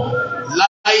eléyìí lọ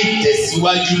láì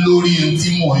tẹ̀síwájú lórí ohun tí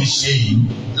mò ń ṣe yìí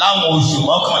láwọn oṣù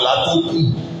mọ́kànlá tó kù.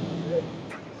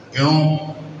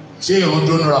 Ṣé ìrun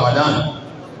dúró ní Ramadan?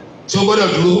 Ṣé ó gbọ́dọ̀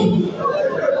dúró?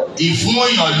 Ìfún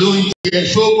èèyàn ló ń jẹ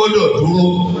ṣé ó gbọ́dọ̀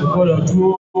dúró?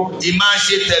 Ìmáa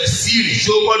ṣe tẹ̀fsírì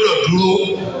ṣé ó gbọ́dọ̀ dúró?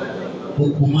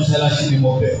 Gbogbo mọ́ṣáláṣí ni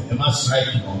mo bẹ̀ ẹ má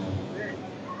ṣáìkì mọ́.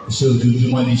 Iṣẹ́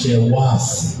ojoojúmọ́ ní iṣẹ́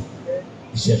wáàsì,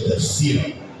 iṣẹ́ tẹ̀fsírì.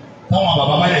 Táwọn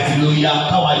bàbá bá dẹ̀ ti ló yá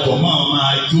káwọn àjọ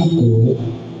máa jókòó.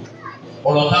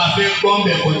 Ọ̀rọ̀ tá a fẹ́ gbọ́ ń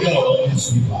bẹ̀ kọjá ọ̀rọ̀ ní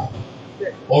sùpà.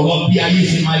 Ọ̀rọ̀ bí ayé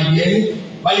ṣe máa yẹ,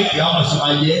 báyìí kí àwọn ṣe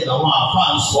máa yẹ làwọn àáfàá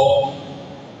ń sọ.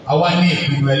 Àwa ní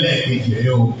ìpinnu ẹlẹ́ẹ̀kejì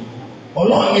rẹ̀ o.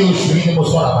 Ọlọ́run ní oṣù yìí ni mo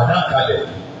sọ Ramadan kalẹ̀.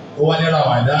 Ó wá ní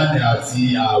Ramadan àti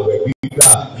ààwẹ̀ gbígbà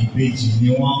ìbejì ni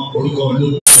wọ́n orúkọ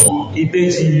olóògbé wọn.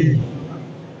 Ìbejì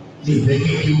lè fẹ́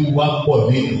kí wá pọ̀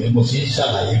lẹ́nu ni mo ṣe ń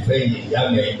ṣàlàyé fẹ́yìn ìyá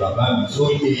mi ẹ̀yìn bàbá mi tó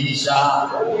yẹ yín ṣá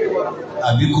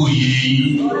àbí kò yẹ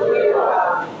yín.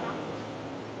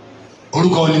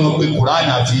 Orúkọ ni mo pe Quran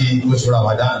àti oṣù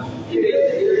Ramadan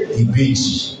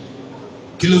ìbejì.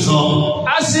 Kí ló sọ?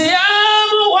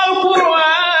 As-siyamu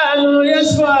wal-Qur'anu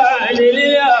yashfa'ani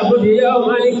lil-'abdi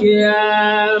yawma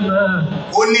al-qiyamah.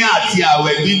 Ó ní àti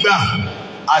àwẹ̀ gbígbà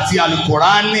àti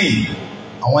Al-Qur'ani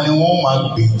àwọn ni wọ́n máa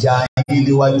gbèjà yín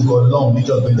níwájú Ọlọ́run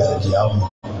níjọ́ gbẹ̀dà ìjìyàwó.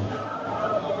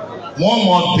 Wọ́n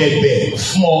mọ bẹ̀bẹ̀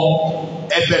fún ọ,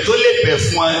 ẹ̀bẹ̀ tó lè bẹ̀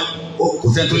fún ẹ, kò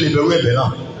sẹ́ni tó lè bẹ̀rù ẹ̀bẹ̀ náà.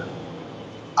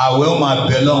 Àwẹ̀ ó máa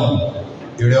bẹ̀ lọ́hùn,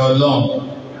 ìrẹ́ Ọlọ́run,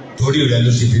 torí rẹ̀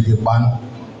ló ṣe fi di panu.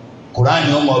 Kùránì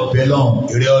ó máa bẹ̀ lọ́hùn,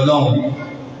 ìrẹ́ Ọlọ́run,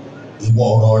 ìwọ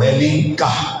ọ̀rọ̀ rẹ ní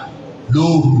kà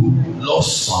lóru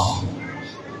lọ́sàn-án.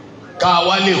 Ká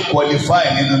wá lè qualify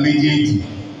nínú méjèèjì.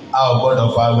 A ò gbọ́dọ̀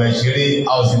fa àwẹ̀ ṣeré,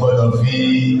 a ò sì gbọ́dọ̀ fi.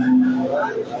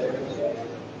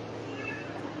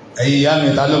 Ẹ̀yin ìyá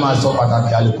mi ta ló máa sọ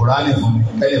pàtàkì Al-Qur'ani fún mi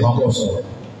kẹ́lẹ̀ kan kò sọ̀rọ̀.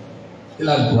 Kí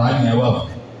ló Al-Qur'ani ẹ wà fún?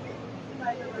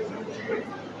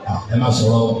 Ẹ máa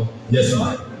sọ̀rọ̀ yẹ́sì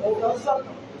máa.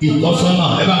 Ìtọ́sọ́nà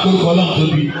ẹ bá kórìkọ Ọlọ́run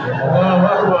tóbi.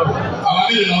 Àwọn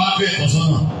mélòó ni wọ́n á fẹ́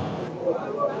ìtọ́sọ́nà?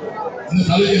 Inú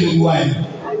ta ló dé gbogbo wa yẹn?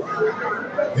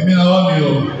 Èmi náà wọ́n mi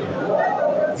o.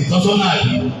 Ìtọ́sọ́nà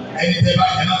àbí ẹni tẹ́ bá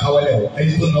ẹ má kàwé lẹ̀ o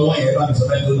ẹni tó náwó yẹn bá mi sọ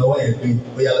ẹni tó náwó yẹn pé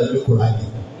ó yà lọ gbé Kùránì.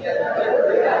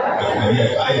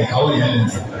 Ayẹ kàwé yẹn lè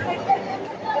sọ.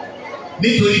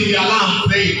 Nítorí pé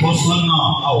aláǹfẹ́ ìtọ́sọ́nà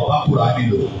a ò bá Kùránì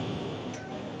lò.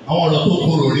 Àwọn ọ̀rọ̀ tó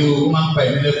kóró rí o máa ń pa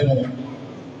ẹ̀mí lẹ́kùn.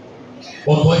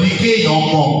 Ọ̀tọ̀ ni kéèyàn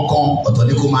mọ nǹkan, ọ̀tọ̀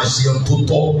ni kó máa ṣe ohun tó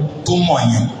tọ́ tó mọ̀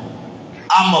yẹn.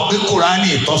 A mọ̀ pé Kùránì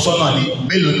ìtọ́sọ́nà ni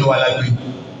mélòó ni wà lágbè.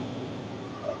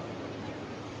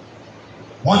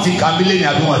 Wọ́n ti ka mílíọ̀nù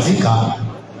àbí wọ́n ti kà á.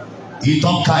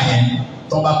 Ìtàn ká yẹn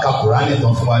tó bá ka Kùránì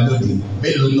tán fún wa lóde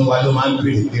mélòó ni wa ló máa ń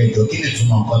béèrè pé ẹjọ́ kí ni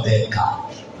túmọ̀ nǹkan tẹ́ ẹ kà.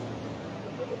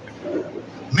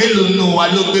 Mélòó ni wa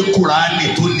ló gbé Kùránì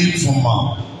tó nítumọ̀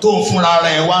tó ń fúnra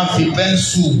rẹ̀ wá ń fi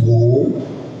pẹ́ńsù wò ó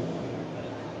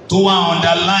tó wá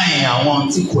underline àwọn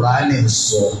tí Kùránì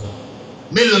sọ.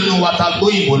 Mélòó ni wa ta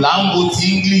gbóyìnbó là ń wo ti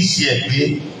English ẹ̀ pé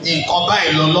nǹkan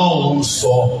báyìí lọ́lọ́run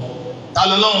sọ. Ta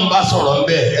lọ́lọ́run bá sọ̀rọ̀ ń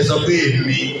bẹ̀ ẹ sọ pé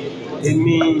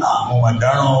èmi àwọn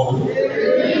àdáràn o.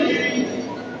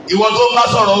 Ìwọ tó ń bá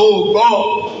sọ̀rọ̀ o gbọ́.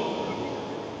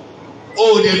 ó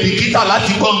dẹ̀ bìkítà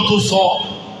láti gbọ́ ohun tó sọ,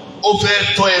 ó fẹ́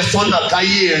tọ́ ẹ sọ́nà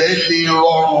káyé rẹ̀ lè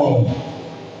rọrùn,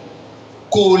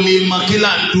 kó o lè mọ kí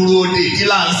là ń dúró de, kí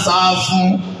là ń sá fún.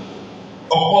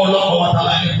 Ọ̀pọ̀ ọlọ́pàá wa ta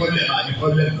la ní pọ́blẹ́mù, àní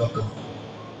pọ́blẹ́mù kankan.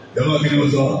 Ìjọba kí ni mo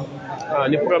sọ?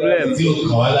 Ní pọ́blẹ́mù tí ó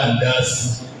kàn wá là ń dá sí.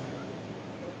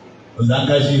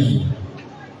 Ọ̀sánkáṣífù.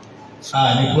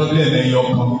 Ní pọ́blẹ́mù ẹyọ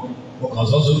kan, mo kàn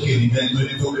sọ sókè ní bẹ́ẹ̀ tó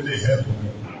ní tó lè hẹ́pù mi.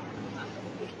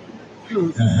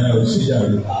 Ò sí ìyàrá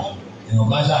èèyàn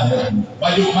bá ṣàhẹ́pù.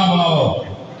 Wájú má bọ̀ ọ̀,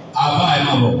 àbá ẹ̀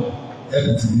má bọ̀,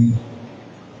 ẹ̀kù ti ní.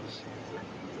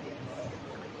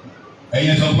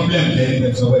 Ẹ̀yin sọ pọ́blẹ́mù lẹ́yìn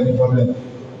ẹ̀ sọ wẹ́n ní pọ́blẹ́mù.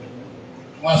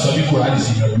 Wọ́n sọ bí Kùránì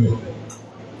sí ìyọ̀dú ẹ̀.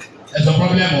 Ẹ sọ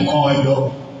pọ́blẹ́mù kan ẹjọ́.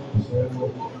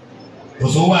 Kò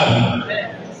sówó àbí.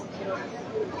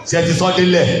 Ṣé ẹ ti sọ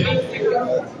délẹ̀?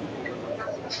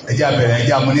 Ẹjẹ́ abẹ̀rẹ̀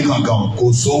ẹjẹ́ amúní kankan kò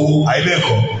sówó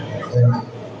àìbẹ̀kọ́.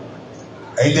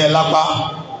 Ẹ̀yin tẹ́ lápá,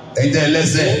 ẹ̀yin tẹ́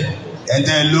lẹ́sẹ̀, ẹ̀yin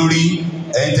tẹ́ lórí,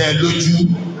 ẹ̀yin tẹ́ lójú,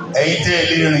 ẹ̀yin tẹ́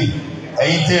lè rìn,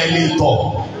 ẹ̀yin tẹ́ lè tọ̀,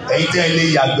 ẹ̀yin tẹ́ lè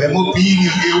yàgbẹ́ mú bí ní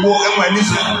ewó ẹ̀wọ̀n ẹni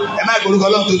sọ ẹ má ìgbòrúkọ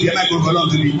Ọlọ́run tóbi, ẹ má ìgbòrúkọ Ọlọ́run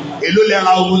tóbi. Èló lẹ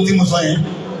ra ogun tí mo sọ yẹn?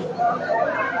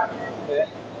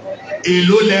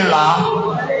 Èló lẹ rà á?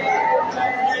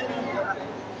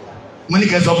 Mo ní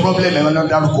kẹ́ sọ problem ẹ̀ náà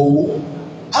dárúkọ owó.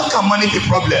 How can money be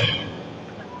problem?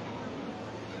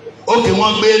 Okay,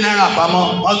 wọ́n gbé náírà pamọ́,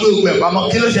 wọ́n gbé ogun ẹ̀ pamọ́,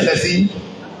 kí ló ṣẹlẹ̀ sí?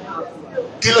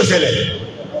 Kí ló ṣẹlẹ̀?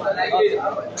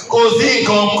 Kò sí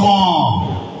nǹkan kan,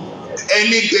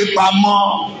 ẹni gbé pamọ́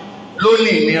ló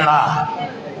ní ìnira.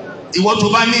 Ìwọ tó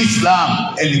bá ní Islam,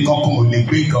 ẹnìkan kan ò lè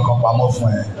gbé nǹkan kan pamọ́ fún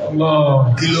ẹ.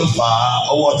 Kí ló fà á?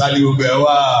 Ọwọ́ ọ̀tá ní gbogbo ẹ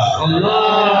wà.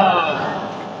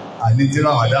 Àní tí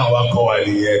Ramadan wa kọ́ wa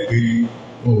nìyẹn pé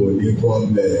mo ò ní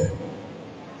problem.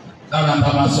 Lára ta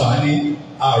máa sọ àní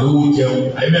àrùn jẹun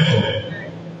àìmẹ́kọ̀ọ́.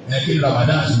 Ẹ kí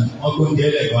Ramadan sùn, wọ́n kó oúnjẹ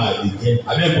lẹ́kọ̀ọ́ àdìjẹ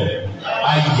àmẹ́kọ̀ọ́.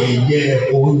 Ayẹyẹ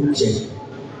oúnjẹ.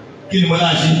 Kí ni mo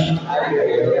náà ṣe?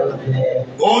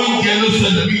 Oúnjẹ ló sọ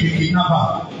ẹ̀dọ̀ bí ìdíkì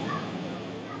náà.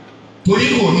 Torí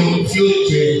kò ní ohun tí ó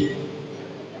jẹ,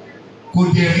 kò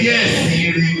dẹ̀ rí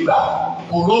ẹ̀sìn rí gbà,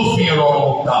 kò rófin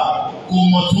rọrùn gbà, kò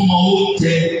mọ̀ tó mọ ó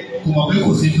jẹ, kò mọ̀ pé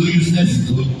kò sí tó useless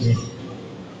tó jẹ.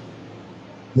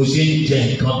 Bó ṣe ń jẹ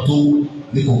nǹkan tó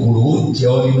ní kòkòrò ó jẹ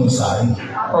ọ́ nínú sàárì.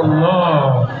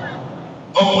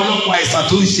 Ọ̀pọ̀lọpọ̀ àìsàn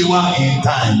tó ń ṣe wá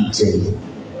ìta ń jẹ.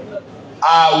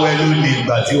 Ààwẹ̀ ló lè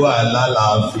gbà tí wà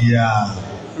lálàáfíà.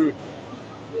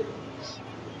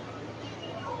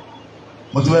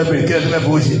 Mo tún fẹ́ bèrè kí lẹ tún fẹ́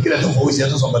fowó ṣe, kí lẹ tún fowó ṣe, ẹ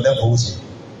tún sọ pẹ̀lẹ́ fowó ṣe.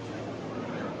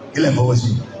 Kí lẹ fowó ṣe?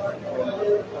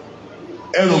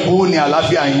 Ẹ rò pé ó ní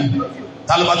àlàáfíà yín.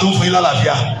 Ta ló bá tó ń fún yín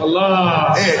lálàáfíà?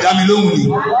 Ẹ dá mi lóhùn ni.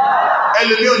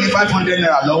 Ẹlòmí ò ní 500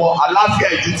 naira lọ́wọ́, àlàáfíà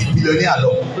ìjú ti bílíọ̀nìyà lọ.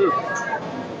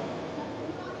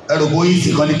 Ẹ rò pé ó yí sí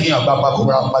kan ní kíyàn bá pákó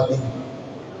bá pàgbé.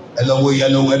 Ẹ lọ́wọ́ ìyá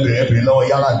lọ́wọ́ ẹbìnrin lọ́wọ́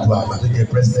yàrá àdúrà àgbà tó jẹ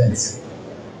president.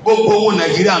 Gbogbo owó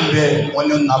Nàìjíríà ń bẹ, wọ́n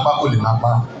ní ó napá kò lè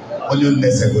napá, wọ́n ní ó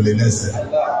nẹsẹ̀ kò lè nẹsẹ̀.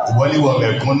 Ìwọ́n ní wọ̀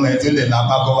mẹ̀kúnnú ẹ tí ó lè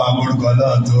napá kọ́ wá gbórúkọ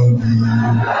náà tó bí.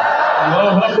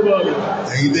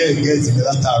 Ẹ̀yin tẹ́ ẹ̀ gẹ́ẹ̀tì mi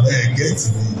látàárọ̀ ẹ̀ gẹ́ẹ̀tì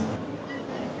mi.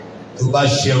 Tó bá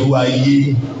ṣerú ayé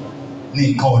ní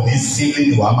nǹkan ò ní sílé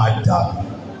ni wàá máa dà.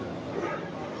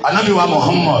 Ànábì wa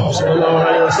Muhammad tí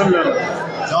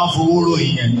wọ́n fowó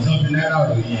ròyìn yẹn, tí wọ́n fi náírà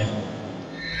ròyìn yẹn.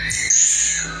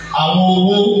 Àwọn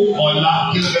owó ọ̀la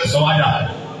kí ló fẹ́ sọ wá dà?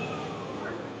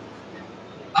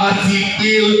 A ti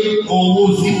gbé owó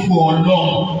sípò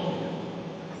Ọlọ́run.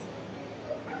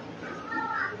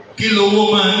 Kí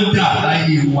lowó máa ń dà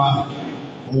láyé wa?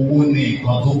 Owó ni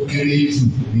nǹkan tó kéré jù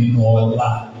nínú ọlá.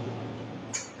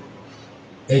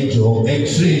 Ẹ jọ̀ọ́ ẹ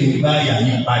tírèèdì báyà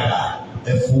yín padà,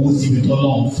 ẹ fowó síbi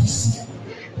tọ́lọ́run fi sí.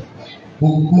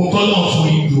 Gbogbo tọ́lọ́run fún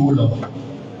yín dúró lọ.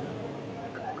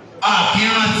 A kì í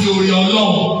rántí orí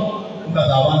Ọlọ́run nígbà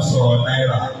tá a wá ń sọ̀rọ̀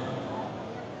náírà.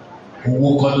 Owó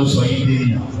kọ́ ló sọ yín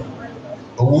déèyàn.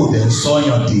 Owó dẹ̀ ń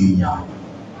sọ̀yàn déèyàn.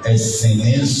 Ẹ̀sìn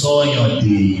ní ń sọ̀yàn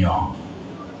déèyàn.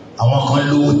 Àwọn kan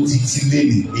lówó títí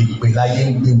lénìí, èpè láyé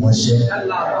ń gbé wọn ṣẹ́.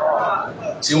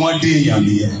 Tí wọ́n déèyàn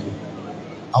nìyẹn.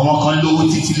 Àwọn kan lówó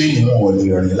títí lénìí wọn ò lè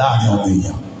rìn láàrin ọmọ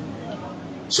èèyàn.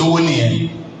 Ṣówó nìyẹn.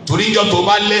 Torí ìjọ tó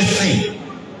bá lẹ́sìn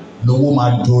lówó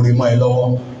máa dorí mọ́ ẹ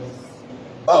lọ́wọ́.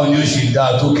 Báwo ni ó ṣe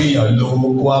dáa tó kéèyàn lówó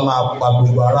kó wá máa pa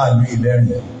gbogbo aráàlú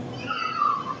ìlẹ́rìn?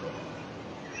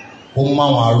 Kó má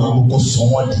wọn arúgbó kó sọ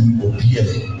wọ́n di òbí ẹ̀,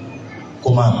 kó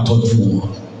máa tọ́jú wọn.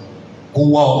 Kó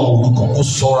wá ọmọ òrukàn kó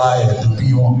sọ́ra ẹ̀ dòbí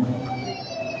wọn.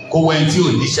 Kó wá ẹni tí ò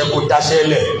níṣẹ́ kó dáṣẹ́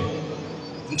lẹ̀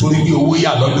nítorí bí owó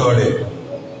yà lọ́dọ̀ rẹ̀.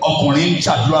 Ọkùnrin ń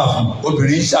ṣàdúrà fún,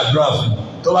 obìnrin ń ṣàdúrà fún.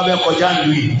 Tó bá fẹ́ kọjá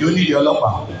ìlú yìí yóò nídìí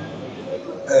ọlọ́pàá.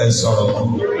 Ẹ sọ̀rọ̀ kan.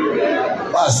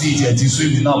 Wá sí ìjẹ́ ti sún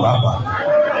èmi náà pàápàá.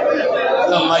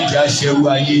 ọlọ́run má jẹ́ aṣẹ́rú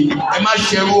ayé ẹ má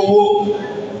ṣẹ́rú owó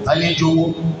àlejò owó.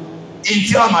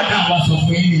 Ìtí Ramadan wá sọ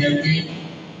fún yín nìyẹn pé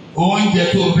oúnjẹ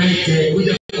tó fẹ́ jẹ ó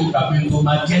jẹ́ kó gbàgbé tó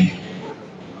máa jẹ́.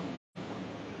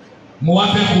 Mo wá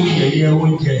fẹ́ kó yẹ̀yẹ́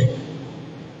oúnjẹ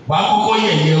wà á kọ́kọ́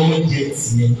yẹ̀yẹ́ oúnjẹ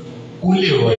tiẹ̀ kó lè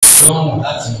rọ̀ ẹ́ lọ́rùn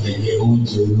láti yẹ̀yẹ́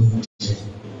oúnjẹ olóúnjẹ.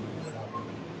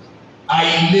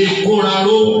 Àìlè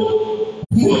kóraró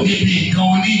kúrò níbi nǹkan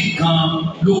oní nǹkan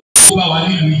ló kó bá wa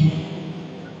nílùú yìí.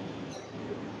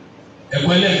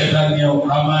 Ẹ̀kọ́ ẹlẹ́kẹta ni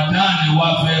Ramadan ni wá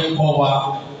fẹ́ kọ́ wa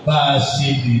bá a ṣe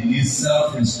lè ní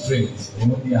self-restraint.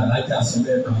 Òun ni alájà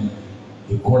sílẹ̀ kan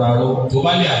ìkóraró tó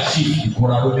bá lè achieve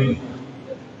ìkóraró lẹ́yìn.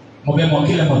 Mo fẹ́ mọ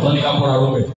kí lẹ́mọ̀ tán ní ká kóraró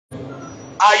bẹ̀.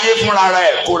 Ayé fúnra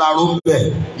rẹ̀ kóraró bẹ̀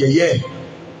yẹ̀yẹ́.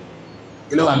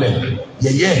 Kí ló wà bẹ̀?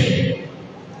 Yẹ̀yẹ́.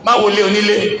 Má wọlé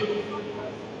onílé.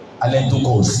 Alẹ́ tó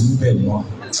kọ̀ sí bẹ̀ mọ́.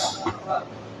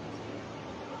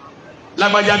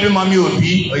 Lágbájá bí mọ́ mi ò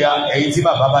bí ọ̀yà ẹ̀yìn tí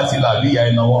bàbá bá ti là bí ìyá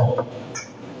ẹ̀nàwọ́.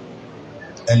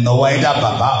 Ẹ̀nàwọ́ ẹ̀dá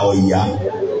bàbá ọ̀yà.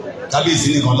 Kábíyèsí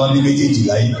nìkan lọ ní méjèèjì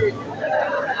láyé.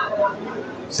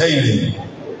 Sẹ́yìn rẹ̀.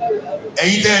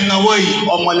 Ẹ̀yin tẹ́ ẹ̀nàwọ́ yìí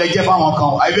ọmọlẹ́jẹ́ fáwọn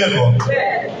kan àìbẹ̀kọ́.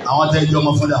 Àwọn tẹ́ ẹjọ́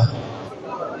ọmọ fúnra.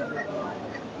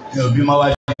 Mi ò bí máa wá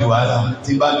di wàhálà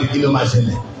tí bá bí kí ló máa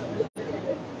ṣẹlẹ̀.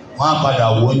 Wọ́n á padà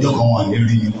wo ọjọ́ kan wọn ní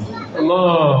rí ni wọn.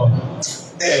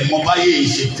 Mo báyé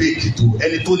ṣe fèkì tó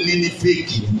ẹni tó ní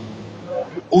fèkì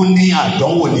ó ní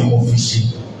àdánwò ni mo fi ṣe.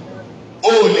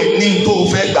 Ó lè ní tó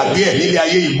fẹ́ gbàgbé ẹ̀ nílé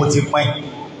ayé yìí mo ti pín.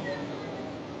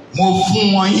 Mo fún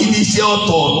wọn yín níṣẹ́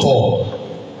ọ̀tọ̀ọ̀tọ̀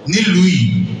nílùú yìí.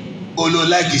 Bolo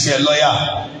láìkì iṣẹ́ lọ́yà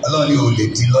ọlọ́run ni ò lè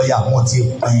di lọ́yà wọ́n ti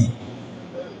pín.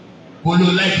 Bolo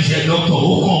láìkì iṣẹ́ dọ́kítọ̀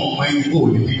ó kàn mọ́ ẹni kò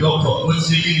lè di dọ́kítọ̀ ó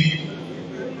ti rí ni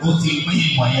ó ti pín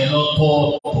ìmọ̀ yẹn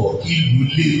lọ́tọ̀ọ̀tọ̀ kí ìlú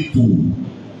lè tò.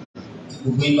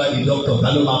 Gbogbo yín bá di dọ́kítọ̀ ta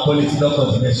ló máa kọ́lé tí dọ́kítọ̀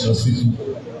ti fẹ́ ṣe hospital?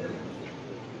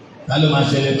 Ta ló máa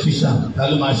ṣe electrician? Ta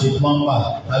ló máa ṣe plumber?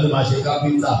 Ta ló máa ṣe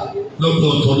carpenter?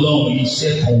 Lọ́dọ̀ọ̀tọ̀ lọ́run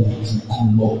iṣẹ́ kan ò ju kan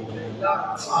lọ.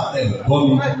 Gbọ́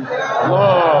mi.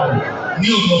 Ní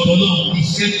ọ̀dọ̀ọ̀tọ̀ lọ́run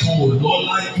iṣẹ́ kan ò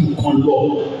lọ́lá ju kan lọ.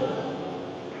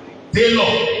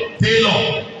 Tailor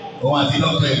òun àti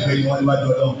dọ́kítọ̀ ẹgbẹ́ ni wọ́n ní wájú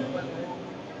ọlọ́run.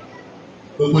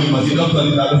 Gbogbo ìmọ̀ sí dọ́kítọ̀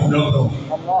nígbà ló fún dọ́kítọ̀.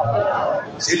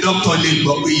 Ṣé dọ́kítọ̀ lè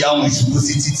gbọ́ pé ìyá àwọn ìṣubú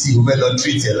sí títì ò fẹ́ lọ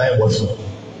treat ẹ̀ láì wọṣọ?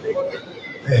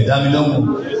 Ẹ dá mi lóhùn.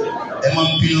 Ẹ máa ń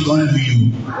bínú gan lu yìí o.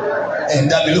 Ẹ ń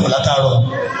dá mi lóhùn látàárọ̀.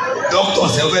 Dọ́kítọ̀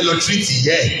ṣe fẹ́ lọ treat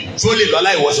ìyá ẹ̀ tí ó lè lọ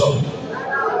láì wọṣọ.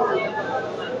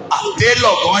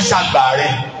 Tailor gan ṣàgbà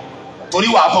rẹ̀ torí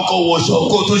wàá kọ́kọ́ wọṣọ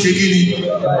kó tó ṣe kí ni.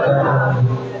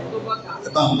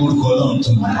 Bá ń gbórúkọ ọlọ́run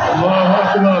tó mọ̀.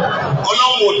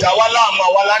 Ọlọ́run ò dá wa láàmú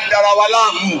àwa la ń dára wa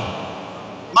láàmú.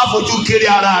 Má fojú kéré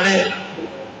ara rẹ̀.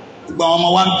 Gbogbo àwọn ọmọ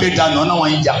wa ń pè dànù náà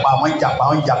wọ́n ń jàpá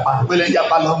Gbọ́lẹ̀ ń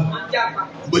jàpá lọ.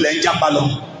 Gbọ́lẹ̀ ń jàpá lọ.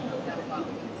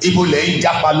 Ibo lẹ̀ ń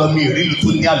jàpá lọ mi ìrìlù tó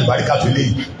ní àlùbáríkà tó lè.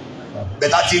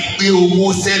 Bẹ̀tà ti gbé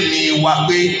owó sẹ́mi wa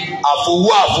pé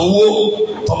àfowó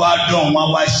tó bá dán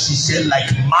wọn wá ṣiṣẹ́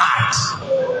like mad.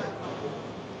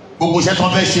 Gbogbo iṣẹ́ tó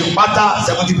ń fẹ́ ṣe pátá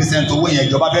 70% owó yẹn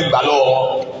ìjọba fẹ́ gbà lọ́wọ́.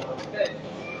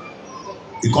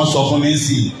 Ìkan sọ fún mi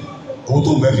sí owó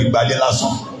tó ń fẹ́ fi gbadé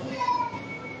lásán.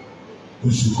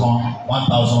 Oṣù kan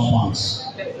 £1,000.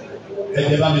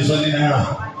 Ẹgbẹ́ bá mi sọ ní náírà.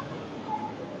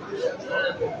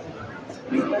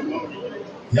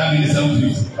 Ìyá mi ní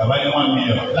 750, bàbá ní 1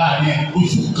 million. Láàárín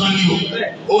oṣù kan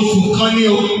ní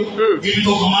o. Ibi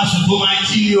tó kàn máa sùn tó máa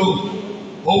jí ní o.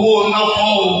 Owó náà kọ́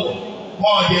o.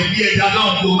 Wọ́n ọ̀dẹ̀ bí ẹja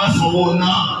náà tó má sanwó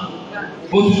náà.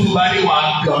 Ó tútù bá rí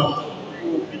wàá gan.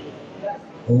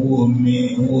 Owó omi,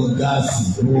 owó gáàsì,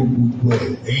 owó gbogbo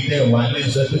ẹ̀. Èyí tẹ̀ wá ní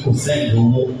ìṣẹ́ pé kò sẹ́yìn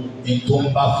owó ní tó ń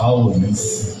bá fa òní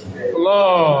sí.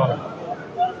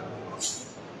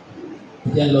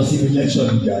 Jẹ́ lọ síbi lẹ́kṣọ̀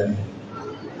nígbà rẹ̀.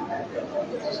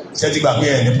 Ṣé ti gbà pé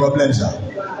ẹ ní problem ṣá?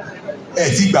 Ẹ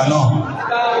ti gbà náà.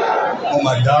 Mo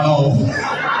mà dáràn o.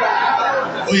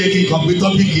 Ó yẹ kí n kàn pé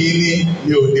tọ́pìkì yìí ní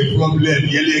mi ò ní problem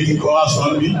yẹn lé kí n kọ́ wá sọ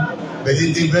mí. Bẹ̀tí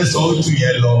tí n fẹ́ sọ ó tù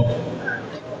yẹn lọ.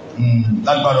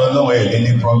 Lágbára Ọlọ́run ẹ̀ lé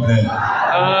ní problem.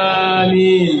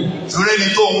 Àmín. Torí ẹni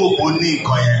tó ń wò kó ní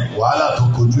nǹkan yẹn wàhálà tó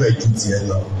kojú ẹ̀ ju tiẹ̀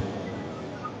lọ.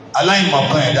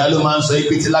 Aláìmọ̀kan ẹ̀dá ló máa ń sọ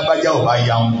pé tí lágbájá ò bá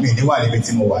ya ohun mi níwà níbi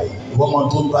tí mo wà yìí. Ìwọ́n mọ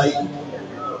tó ń bá yìí.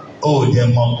 Ó dẹ̀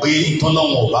mọ̀ pé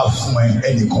tọ́lọ́run ò bá fún ẹ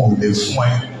ẹnìkan ò lè fún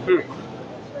ẹ.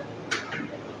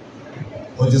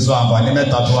 Ó ti sọ àǹfààní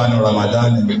mẹ́ta tó wà ní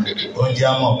Ramadan. Ó ń jẹ́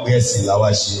àmọ̀ pé ẹ̀sìn làwa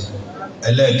ṣe.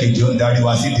 Ẹlẹ́ẹ̀kejì ó ń darí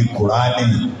wa síbi Kùránì.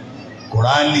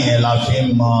 Kùránì yẹn la fi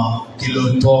ń mọ kí ló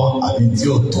tọ́ àbí tí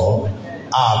ò tọ́.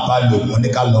 Àbálò mo ní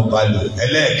ká lọ bálò.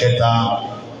 Ẹlẹ́ẹ̀kẹta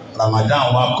Ramadan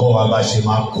wa kọ́ wa bá ṣe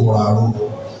máa kóra ró.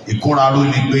 Ìkóra ró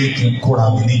ni pé kí n kóra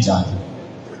mi níjànú.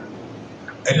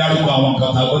 ẹ dárúkọ àwọn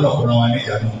nǹkan tá a gbọ́dọ̀ kóra wa ní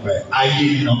ìjánu pẹ̀. Ayé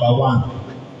ni nọ́mbà 1.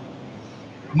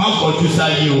 Má kọjú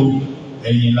sáyé o,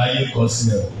 ẹ̀yìn láyé kọ sí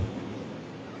ẹ.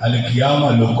 Àlìkìyámà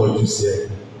ló kọjú sí ẹ.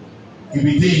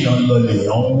 Ibi tí èèyàn lọ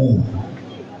lèèyàn wò.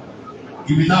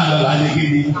 Ibi náà lọ láyé kí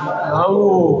ni?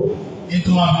 Àwọ̀.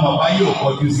 Nítorí wọn fi bàbá yóò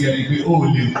kọjú sí ẹni pé ó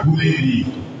lè kú léde.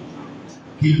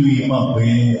 Kí lu yìí mọ̀ pé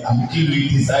àbí kí lu yìí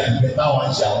ti sáré pé táwọn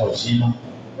ń ṣe àwọn òṣì náà.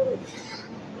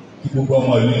 Kí gbogbo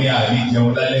ọmọ ìlú ní àárín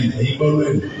jẹun lálẹ́ ìlẹ́yìn gbọ́rọ̀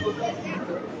èrò.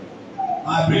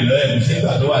 Má bèrè lọ́yẹ̀ mi ṣé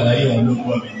ìgbà tó wà láyé òun ló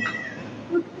gbọ́ mi ní.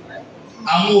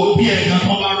 Àwọn òbí ẹ̀kan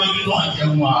tó bá rọ́jú náà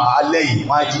jẹun alẹ́ yìí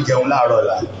máa jí jẹun láàárọ̀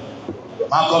la.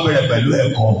 Máa kọ́ bẹ̀rẹ̀ pẹ̀lú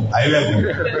ẹ̀kọ́ ayérẹ́gùn.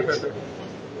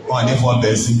 Wọ́n ní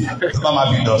fọ́bẹ̀ sí. Tó bá máa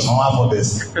fi dọ̀sán wá fọ́bẹ̀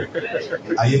sí.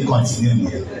 Ayé kọ̀ntínú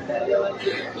nìyẹn.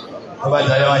 Tó bá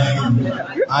jẹ́ ayé kí ni?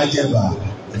 Á jẹ̀bà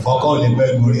ìfọ́kọ́ ò ní pẹ́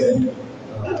gorí ẹ̀.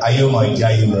 Ayé ò mọ̀ jẹ́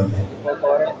ayé lọ.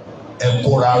 Ẹ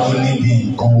kóra ró níbi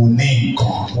nǹkan ò ní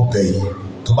nǹkan mo bẹ̀ yìí.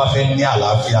 Tó bá fẹ́ ní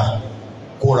àlàáfíà,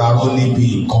 kóra ró níbi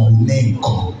nǹkan ò ní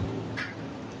nǹkan.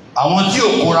 Àwọn tí ò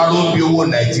kóra ló ń bí owó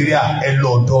Nàìjíríà ẹ lọ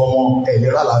ọ̀dọ̀ wọn ẹ lè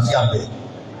rà láfíà bẹ́ẹ̀.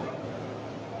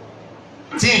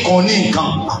 Tí nǹkan ní nǹkan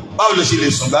báwo ló ṣe lè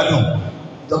sùn gbádùn?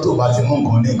 Dókítà bá ti mú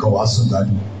nǹkan ní nǹkan wá sùn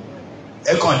gbádùn.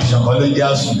 Air condition kan ló ń jẹ́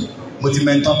àsùn. Mo ti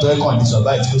mẹ́ntán tó air condition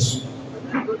báyìí tí ó sùn.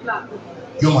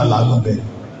 Yóò máa làágùn bẹ́ẹ̀.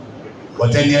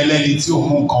 Bọ̀tẹ́ni ẹlẹ́ni tí ò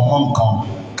mú nǹkan mọ́ nǹkan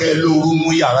kẹ́ lóru mú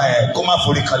yàrá ẹ̀ kó má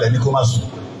forí kalẹ̀ ní kó má sùn.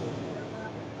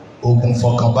 Ogun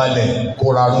fọkànbalẹ̀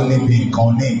kóra ló níbi nǹkan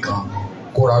ní nǹkan.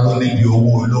 Kóra ló níbi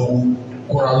owó olówó,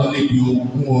 kóra ló níbi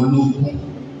ogún ológun,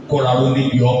 kóra ló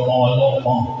níbi ọmọ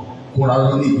ọlọ́mọ, kóra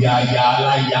ló níbi aya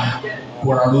aláya,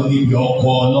 kóra ló níbi ọkọ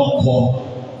ọlọ́kọ,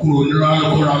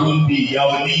 kóra ló níbi ìyá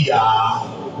oníyà,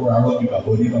 kóra ló níbi bàbá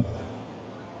oníbàbá.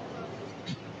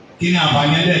 Kí ni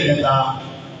àǹfààní ẹlẹ́ẹ̀kẹta?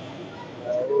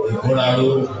 Ìkóra ló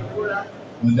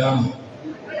mo dáhùn.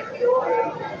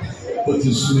 Ó ti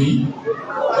sùn yín.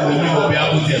 Ẹlòmí wo bí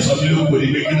abúlé ẹ̀sọ́ mi ló kò ní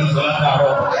pé kí ló sọ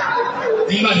látàárọ̀.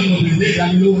 Nígbà tí mo fi dé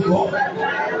ìdánilórúkọ,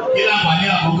 kí láǹfààní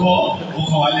àkọ́kọ́ ó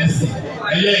kọ́ wa lẹ́sìn.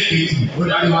 Ẹlẹ́ẹ̀kejì ó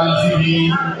darí wa lọ síbi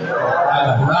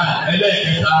àlùkùránì.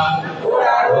 Ẹlẹ́ẹ̀kẹta.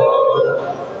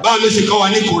 Báwo ló ṣe kọ́ wa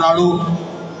ní kóraró?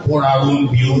 Kóraró ń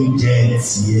bi oúnjẹ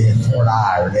tiẹ̀ fúnra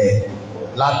rẹ̀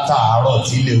látàárọ̀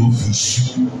tí ilé ó fi ṣú.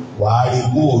 Wàá rí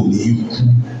bó ò ní kú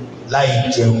láì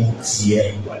jẹun tiẹ̀.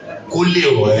 Kó lè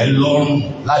rọ̀ ẹ́ lọ́rùn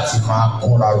láti máa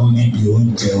kóraró níbi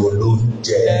oúnjẹ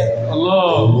olóúnjẹ,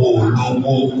 owó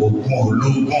olówó, ogún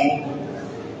ológun.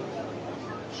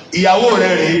 Ìyàwó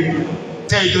rẹ̀ rèé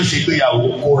tẹ́ ìjọ ṣe gbéyàwó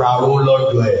kóraró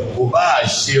lọ́dọ̀ ẹ̀, kò bá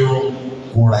ṣerun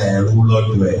kóra ẹ̀rú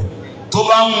lọ́dọ̀ ẹ̀. Tó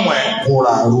bá ń wọ̀ ẹ́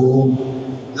kóraró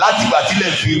láti gbà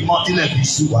tílẹ̀ fi mọ́ tílẹ̀ fi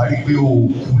ṣú wá rí pé o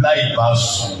kú láì bá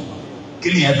sùn. Kí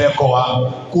ni ẹ fẹ́ kọ́ wa?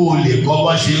 Kó o lè kọ́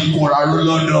bá ṣe ń kóraró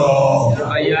lọ́dọ̀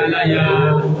Ayáláyá.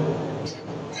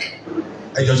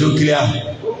 Ẹjọ́ tó kílíà.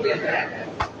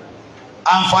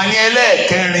 Àǹfààní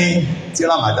ẹlẹ́ẹ̀kẹrin tí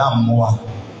Ramadan mú wa.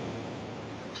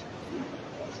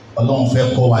 Ọlọ́run fẹ́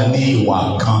kọ́ wa ní ìwà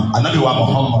kan. Ànábì wa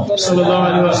Muhammad Sallallahu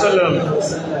alaihi wasallam.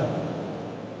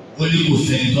 Ó ní kò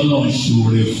sẹ́ni tọ́lọ́run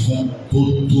ṣoore fún tó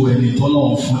tó ẹni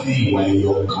tọ́lọ́run fún ní ìwà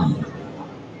ẹ̀yọ kan.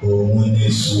 Òun ni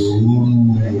sùúrù.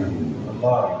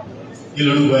 Kí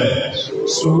lorúkọ ẹ̀?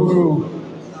 Sùúrù.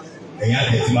 Ẹ̀yin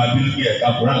àti ẹ̀tí máa bínú bí ẹ̀ka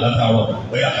Kùrán látàárọ̀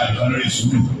bóyá kàbíkan lórí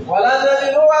sùúrù.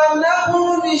 وَلَنَبْلُوَنَّكُم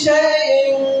بِشَيْءٍ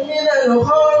مِّنَ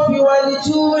الْخَوْفِ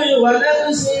وَالْجُوعِ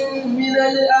وَنَقْصٍ مِّنَ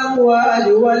الْأَمْوَالِ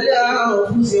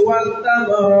وَالْأَنفُسِ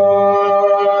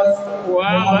وَالثَّمَرَاتِ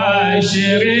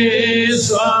وَبَشِّرِ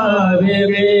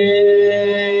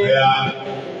الصَّابِرِينَ.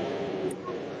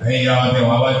 Ẹ̀yin yàrá tẹ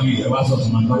wá wájú ẹ wá sọ̀tún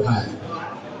máa ń tọ́ka ẹ̀.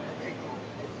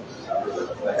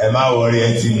 Ẹ má wọrí ẹ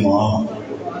ti mọ̀ ọ́.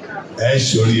 Ẹ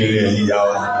ṣoríire ẹ̀yin yá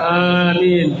wa.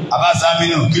 Àmín.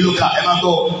 Abáṣámínú kí ló kà ẹ máa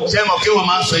gbọ́. Ṣé ẹ mọ̀ kí wọ́n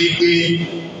máa ń sọ yìí pé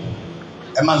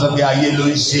ẹ máa ń sọ pé ayé ló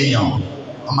ń ṣèyàn.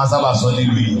 Wọ́n máa sábà sọ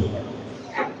nílùú yìí.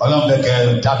 Ọlọ́run fẹ́ kẹ́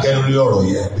dákẹ́ lórí ọ̀rọ̀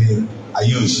yẹn pé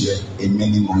ayé ò ṣe ẹ, èmi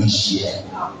ni mò ń ṣe ẹ.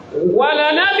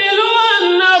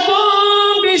 وَلَنَبْلُوَنَّكُم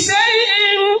بِشَيْءٍ.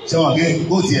 Ṣé wọn kí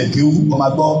bó tiẹ̀ kí wú ọmọ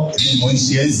gbọ́ èmi ni mò ń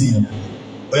ṣe ẹ sí i.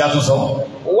 Ó yá tún sọ.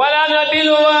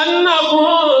 وَلَنَبْلُوَنَّكُم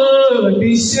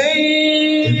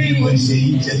بِشَيْءٍ. Èmi ni mò ń ṣe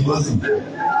yín jẹ́ gbọ́sìn.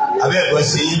 Abẹ́ ẹ̀kọ́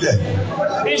ṣe yín bẹ̀.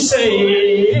 بِشَيْءٍ.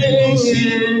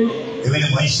 Èmi ni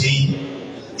mò ń ṣe yín.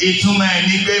 Ìtumọ̀ ẹ̀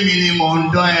ní pé mi ni mò ń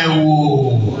dán ẹ wò.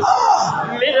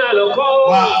 مِنَ الْخَوْفِ.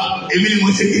 Wá èmi ni mò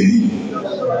ń ṣe kiri.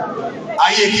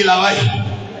 Ayé kí la wáyé?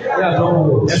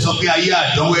 Ẹ sọ pé ayé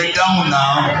àdánwò ẹ dáhùn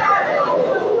náà.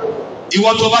 Ìwọ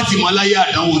tó bá ti mọ̀ láyé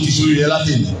àdánwò ti ṣorí rẹ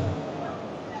láti ní.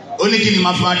 Ó ní kí ni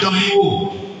máa fi máa dán yín wò?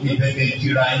 Ìbẹ̀kẹ̀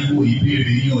kíra yín wò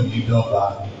ìbéèrè yín ò ní dọ́gba.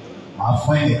 Màá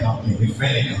fún ẹnìkan, èmi fẹ́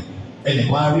ẹnìkan.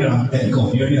 ẹnìkan á ríran ẹnìkan ò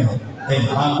ní ríran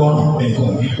ẹnìkan á gbọ́ràn ẹnìkan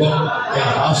ò ní gbọ́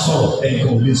ẹnìkan á sọ̀rọ̀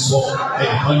ẹnìkan ò lè sọ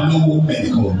ẹnìkan lówó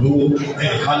ẹnìkan ò lówó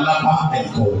ẹnìkan lápá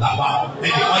ẹnìkan ò lápá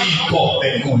ẹnìkan yìí tọ̀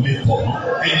ẹnìkan ò lè tọ̀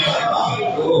ẹnìkan bá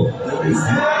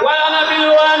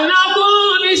وَلَنَبْلُوَنَّكُم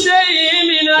بِشَيْءٍ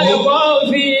مِّنَ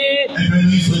الْخَوْفِ. ẹgbẹ́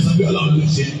ní sọ pé Ọlọ́run ló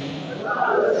ṣe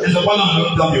ẹsẹ̀ pé Ọlọ́run ló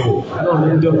dán mi wò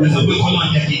ẹsẹ̀ pé Ọlọ́run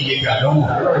jẹ́ kí n yege àdánwò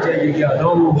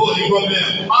ó ní problem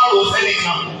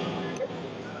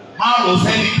márùn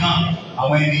sẹ́nìkan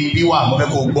àwọn ẹni ibi wà mo fẹ́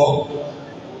kó gbọ́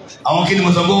àwọn kí ni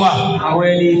mo sọ pé wà àwọn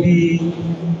ẹni ibi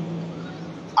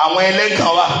àwọn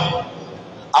ẹlẹ́gàn wà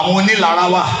àwọn onílára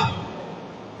wà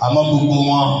àmọ́ gbogbo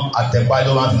wọn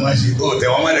àtẹ̀pájọ́ máa fi wọ́n ṣe ó tẹ̀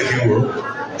wọ́n mọ́lẹ̀ kí n wò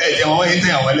ẹ̀ tẹ̀ wọ́n yín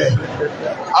tẹ̀ wọ́n lẹ̀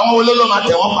àwọn olólò máa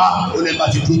tẹ̀ wọ́n pa ó lè bá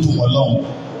ti dúró tù wọ́n lọ́hùn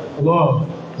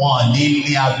wọn ní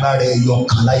agbára ẹyọ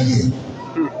kan láyé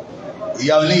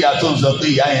ìyá oníyà tó ń sọ pé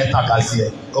ìyá yẹn tàkà sí ẹ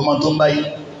ọmọ tó ń báyìí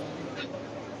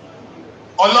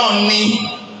Ọlọ́run ní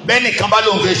bẹ́ẹ̀ nìkan bá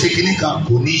lóun fẹ́ ṣe kinní kan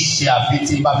kò ní ṣe àfi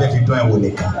tí bá fẹ́ fi dán ẹ̀wò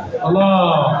nìkan.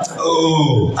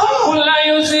 Kúnlá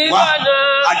yóò sí ìbànú.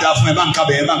 Àdá fún ẹ bá ń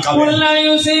kábẹ̀ ẹ bá ń kábẹ̀. Kúnlá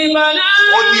yóò sí ìbànú.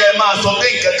 Ó ní ẹ máa sọ pé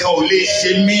nǹkan kan ò lè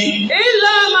ṣe mí.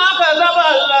 Ilé máa kàzábà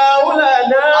làwùlà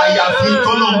náà. Àyàfi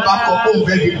tọ́lọ́run bá kọ kó ń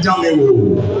fẹ́ fi dán mi wò.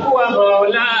 Wà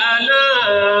mọ̀ọ́lá náà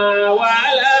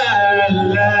wàhálà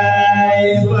láì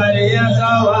fàlẹ́yàká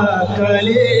wà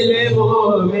kàlẹ́ lé mọ́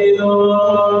mi náà.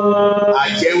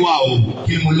 Àjẹwà o,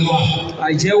 kí mo ló wà?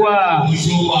 Àjẹwà.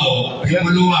 Oṣó wà o, kí mo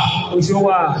ló wà? Oṣó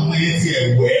wà. Àwọn yẹn ti ẹ̀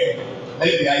wẹ́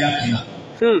lẹ́yìn ayákìlá.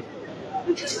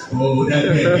 O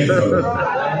dẹ́gbẹ́ ẹ̀ sọ̀rọ̀.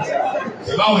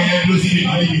 Ìbáwọn yẹn dúró sí ibi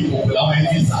kan níbi ìkòkò láwọn yẹn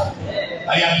ti sà.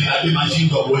 Ayákìlá bí machine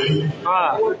gun wọlé.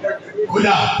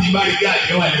 Kódà tí bá rí bí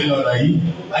àjẹwà lẹ́nu ọ̀rọ̀ yìí,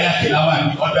 ayákìlá wà ní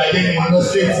ọ̀dọ̀ ajẹ́ ni mo lọ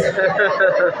straight.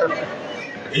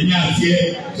 Èmi àti ẹ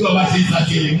tí wọ́n bá ṣe ń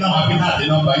ṣàṣeyẹ náà wọ́n fi náà tẹ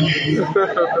nọ́mbà yẹn ní.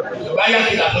 Ìjọba yá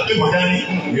kí làtọ́ pé bọ̀dá ní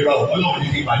ìrọ̀ Ọlọ́run ní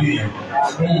ìpàdé yẹn.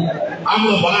 Àwọn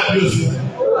ọ̀bọ̀ láti oṣù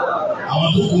àwọn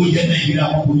tó kó jẹ́ Nàìjíríà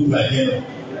wọ́n kó ìgbà jẹ́ lọ.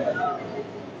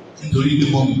 Nítorí pé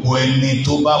gbogbo ẹni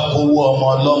tó bá kówó ọmọ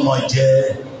ọlọ́mọ jẹ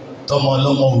tọmọ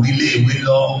ọlọ́mọ orílẹ̀-èwe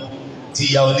lọ tí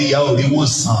ìyá oníyá òríwò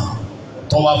sàn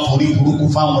tó wá forí burúkú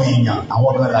fáwọn èèyàn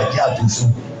àwọn kan làjẹ́ àtúnṣe.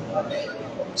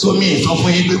 Sómi ìsọ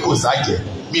fún yín pé kò sájẹ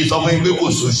mi sọ fún yín pé kò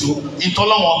ṣoṣo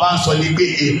ìtọ́lọ́wọ́n bá ń sọ ní pé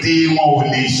ète wọn ò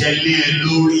lè ṣẹlẹ̀ ẹ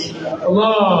lórí.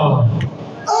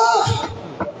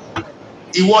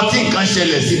 Ìwọ tí nǹkan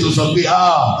ṣẹlẹ̀ sí tó sọ pé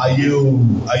ayé o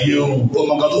ó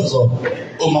mọ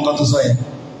nǹkan tó sọ yẹn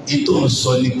ìtò ń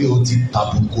sọ ni pé o ti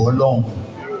tàbùkù Ọlọ́run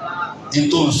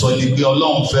ìtò ń sọ ni pé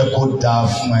Ọlọ́run fẹ́ kó dáa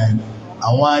fún ẹ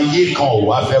àwọn ayé kan ò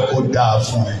wá fẹ́ kó dáa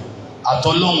fún ẹ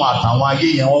àtọlọ́run àtàwọn ayé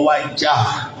yẹn wọ́n wá jà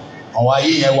àwọn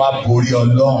ayé yẹn wá borí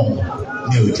Ọlọ́run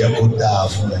ní ò jẹ́ kó dáa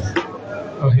fún ẹ.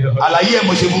 Àlàyé ẹ̀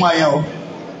mo ṣe fún wa yẹn o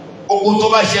ogun tó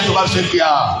bá ṣe tó bá ṣe pé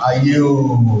ayé o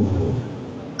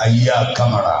ayé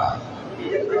àkàmàrà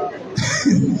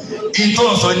ìtò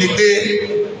ń sọ ni pé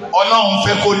Ọlọ́run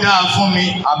fẹ́ kó dáa fún mi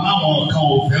àmọ́ àwọn kan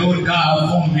ò fẹ́ ó dáa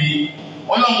fún mi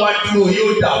Ọlọ́run wá dúró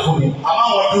yóò dáa fún mi àmọ́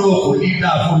àwọn dúró kò ní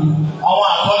dáa fún mi àwọn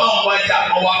àtọ́lọ́run wá jà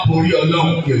wọ́n wá borí Ọlọ́run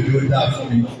kì yóò dáa fún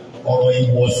mi ọ̀rọ̀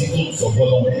ìwọ̀sí tó sọ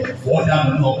fọ́lọ́ wọ́n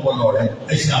dànù ní ọpọlọ rẹ̀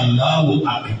ẹ ṣe Allahu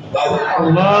Akbar.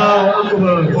 Allahu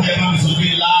Akbar. Ó yẹ ká sọ pé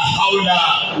la hawla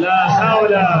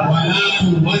wala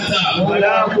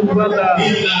quwwata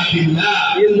illa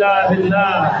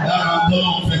billah. Dára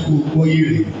tọ́lọ́ fẹ́ kó gbóyè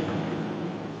rẹ̀.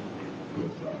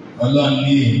 Ọlọ́run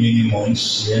ní èmi ni mò ń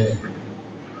ṣe ẹ́.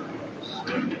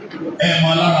 Ẹ mọ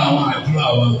lára àwọn àdúrà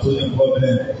wa tó ní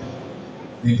pọ́blẹ́mù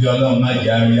níbi Ọlọ́run má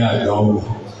jẹ́ àrí àdánwò.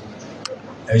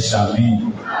 Ẹ ṣàmì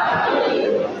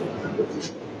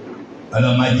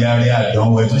ọlọ́mọdé àrí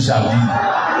àdánwò ẹ tún ṣàmì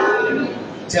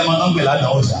tí ẹ máa ń gbè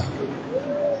ládánwò ṣá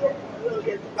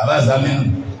àbáṣámínú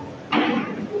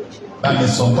bá mi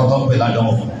sọ nǹkan tó ń gbè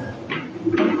ládánwò fún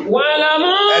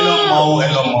ẹ lọ́mọ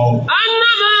o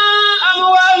annama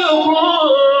amwalukum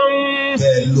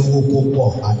bẹ́ẹ̀ lówó kó pọ̀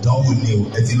àdánwò ni o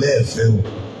ẹ ti lẹ́ẹ̀fẹ́ o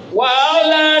wa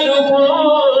auladukum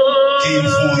kí n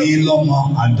fún yín lọ́mọ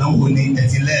àdánwò ni ẹ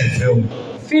ti lẹ́ẹ̀fẹ́ o.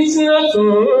 Fitnatun.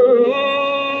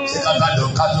 Ṣé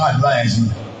kátó àdúrà yẹn sí?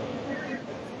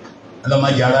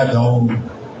 Ọlọ́mọdé ara dán o.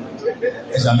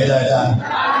 Ẹ ṣàmì dáadáa.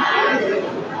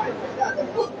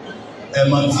 Ẹ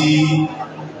mọ tí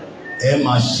ẹ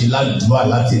máa ṣe ládùúgbà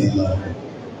láti nìlọ.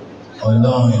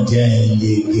 Ọlọ́run jẹ́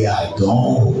yege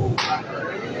àdánwò.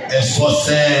 Ẹ sọ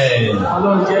sẹ́ẹ̀.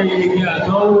 Ọlọ́run jẹ́ yege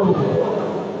àdánwò.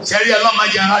 Ṣẹ́rí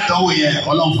ọlọ́mọdé ara dánwò yẹn,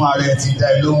 Ọlọ́run fún ara ẹ ti dá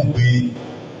ẹ lóhùn pé.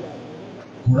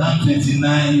 Quran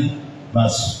 29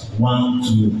 verse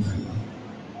 1-3.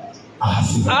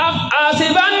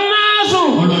 Àṣìbá náàsù.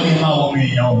 Olórí máa wọ mi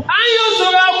èèyàn o. Ayọ̀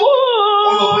sọ̀rọ̀ kú.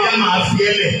 bóyá máa fi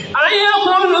ẹlẹ̀.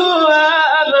 Ayékúlù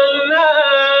àmàlà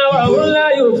wàhùlà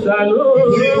yóò sàlù.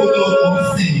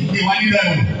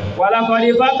 Wàlàkọ̀dì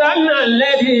fàtánà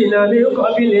lẹ́dí ìnàbí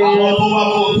kọ́bílẹ̀. Àwọn tó wá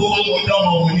kó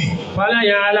dánwò wò ní.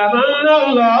 Fàlàyà àlàmánà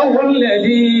lọ́wọ́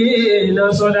lẹ́dí ìnà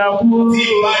sọ́dákú. Tí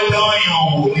bá dányàn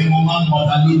wò ni mo máa ń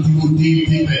mọ̀ta lójú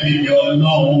déédéé pẹ̀lú ìyá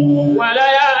Ọlọ́run.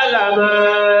 Wàlàyà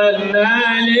àlàmánà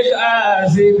lè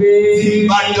kàásìbé. Tí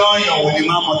bá dányàn wò ni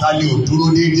máa ń mọ̀ta ní òdúró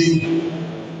déédéé.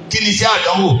 Kí ni iṣẹ́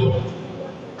àdánwò?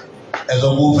 Ẹ̀sọ́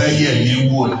bó fẹ́ yẹ̀ mí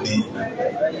wò ní.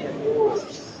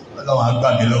 Ọlọ́run á gbà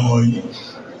mí lọ́wọ́ yìí.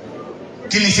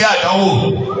 Kí ni iṣẹ́ àdánwò?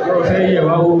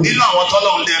 Nínú àwọn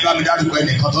tọ́lọ́run lè bá mi dárúkọ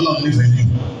ẹnìkan tọ́lọ́run nífẹ̀ẹ́ jù.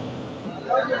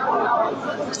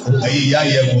 Ẹ̀yin ìyá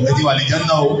ìyẹ̀wò ẹ ti wà ní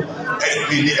jẹ́nà o.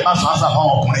 Ẹ má sọ àṣà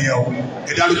fáwọn ọkùnrin yẹn o.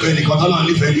 Ẹ dárúkọ ẹnìkan tọ́lọ́run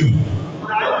nífẹ̀ẹ́ jù.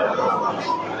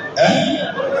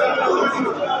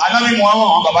 Anábì Muhammad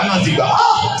àwọn bàbá náà ti gbà.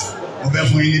 Mo fẹ́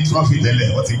fún yín ní trọ́fì tẹ́lẹ̀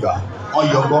wọ́n ti gbà. Wọ́n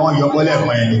yọgbọ́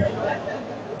lẹ́ẹ̀kan yẹn ni.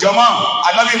 Jọmọ́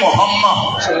Anábì Muhammad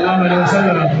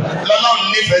lọ́lọ́run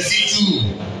nífẹ̀ẹ́ sí jù.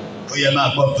 Ó yẹ máa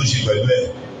gbọ́ tó ṣe pẹ̀lú ẹ̀.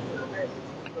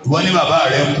 Ìwọ ní bàbá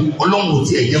rẹ̀ kú, Ọlọ́run ò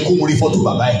tí ẹ̀ jẹ́ kó mú rí fọ́tò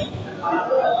bàbá ẹ̀.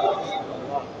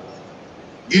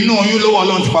 Inú oyún ló wọ́n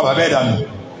Ọlọ́run ti pa bàbá ẹ̀ dànù.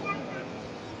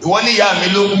 Ìwọ ní ìyá mi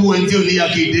ló kú ẹni tí ò ní yá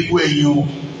kí ìdékú ẹ̀yìn o.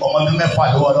 Ọmọ ọdún mẹ́fà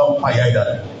ló wọ́n Ọlọ́run pa ìyá ẹ̀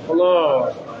dànù.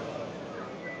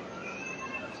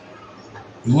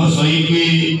 Ìwọ sọ yí pé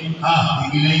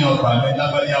igi lẹ́yìn ọgbà mi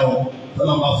lábáyá o.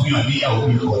 Tọ́lọ́ máa fún yàn níyàwó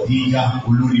mi kọ̀ ní ìyá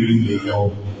olórí ilẹ̀ yẹn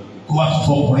o. Kó wá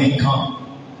fún ọkùnrin kan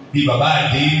bí bàbá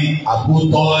àdé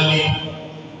àbótọ́ọ́lé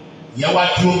ìyá wa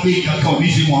tí ó gbé kankan òbí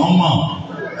ṣe wọ́n mọ̀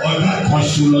ọdún kan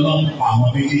ṣe lọ́nà pa àwọn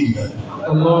méjèèjì rẹ̀.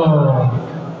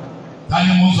 Ta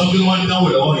ni mo sọ pé wọ́n ń dánwò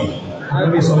lọ́wọ́ yìí?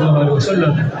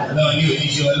 Ọlọ́run ní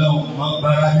òjíṣẹ́ Ọlọ́run wọ́n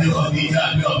gbára lé ọdún ìjà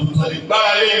àbí ọdún tó lè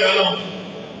gbára lé Ọlọ́run.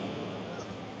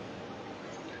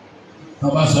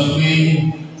 Wọ́n bá sọ pé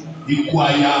ikú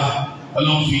aya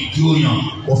Ọlọ́run fi jú òyàn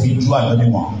ó fi jú àdánù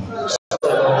wọn.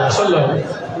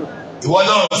 Ìwọ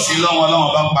lọ́rùn sí lọ́wọ́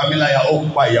Ọlọ́run bá pa mí láyà ó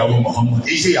pa ìyàwó Muhammad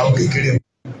kì í ṣe ìyàwó kékeré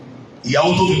ìyàwó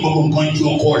tó fi gbogbo nǹkan ju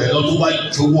ọkọ rẹ̀ lọ tó bá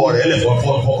jowó rẹ̀ lẹ̀fọ́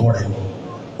fọ́kọ rẹ̀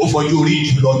ó fọjú orí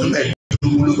jù lọ ọdún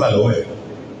mẹ́ẹ̀ẹ́dógún ló gbà lọ́wọ́ ẹ̀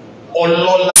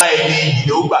ọlọ́lá ẹni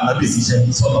ìdílé ó gbà nábì síṣẹ́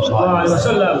sọ́dọ̀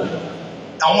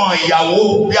àwọn ìyàwó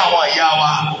bí àwọn ìyá wa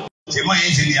ṣe mọ́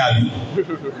yín ṣe ní àbí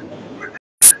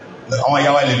àwọn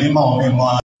ìyá wa lè ní máa wọn mímọ́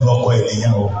ọkọ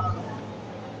ènìyàn o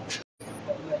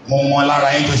mo mọ lára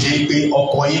yín tó ṣe pé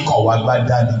ọkọ yín kàn wá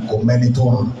gbádá ni kò mẹ́ni tó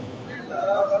rùn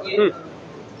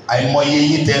àìmọye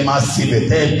yín tẹ́ máa síbẹ̀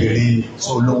tẹ́ bèrè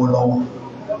tó lówó lọ́wọ́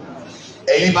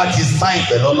ẹ̀yin bá ti sáìn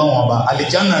pẹ̀lú Ọlọ́run ọba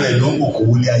àlìjáná rẹ̀ ló ń wò kó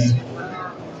wọlé ayé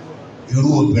irú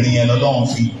obìnrin yẹn lọ́lọ́run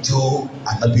fi jó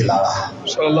ànábì lára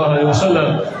sallallahu alaihi wasallam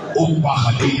ó pa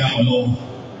àdé ìyá wọn lọ́wọ́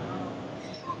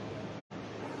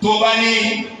tó bá ní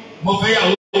mo fẹ́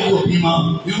yàwó kò bímọ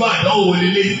irú àdánwò wọlé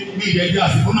ní ìdẹ́jọ́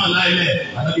àsìkò náà láìlẹ̀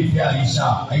ànábì fẹ́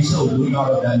Àìṣà olóyún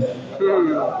ọ̀rọ̀ dalẹ̀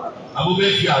abúbẹ́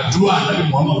fi àdúrà ànábì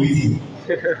Muhammad wíjì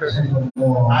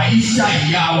Àìṣà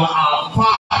ìyá wa àfá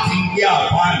àti ilé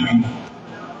àfá mi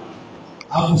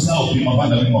Abusa òbí ma bá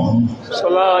dàbí Muhammad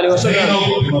sallallahu alaihi wasallam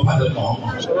òbí ma bá dàbí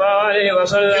Muhammad sallallahu alaihi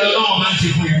wasallam Ọlọ́run máa ń ṣe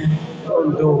fún yẹn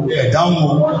ẹ̀dáhùn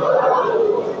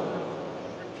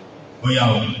ó yà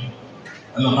ó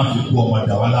Ọlọ́run máa fi kú ọmọ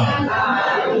ìdàwà láàrín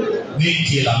ní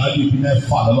kí ìlànàbí bí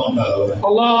mẹ́fà lọ́lọ́run gbà lọ́wọ́ ẹ̀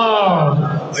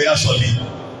ó yà sọ ní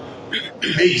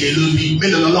méje ló bí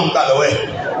mélòó lọ́lọ́run gbà lọ́wọ́ ẹ̀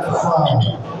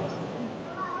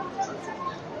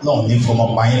lọ́run ní fọmọ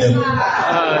pààyín lẹ́kùn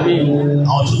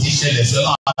àwọn tó ti ṣẹlẹ̀ sí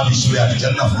Ọlọ́run àbí sórí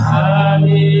àdìjẹ́ náà fún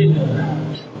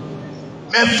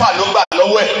mẹ́fà ló gbà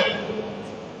lọ́wọ́ ẹ̀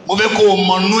mo fẹ́ kó o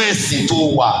mọnú ẹ̀sìn tó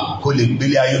wà kó lè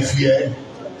gbélé ayé fúyẹ́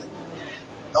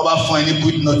wọ́n bá fún ẹ ní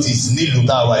put notice nílùú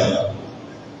tá a wà yìí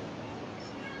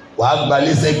wàá gba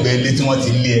lẹ́sẹ̀gbẹ́ ilé tí wọ́n ti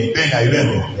lé ẹ bẹ́ẹ̀ ni àyè bẹ́ẹ̀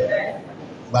lọ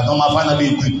gbàtàn máa fáná bí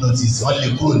put notice wọ́n lè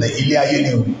kúrò ní ilé ayé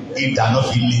ní ìdáná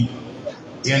fi lé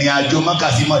ìrìn àjò Mọ́kà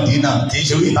sí Mọ̀dínà kì í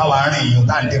ṣe orí ìtawà rìn yìí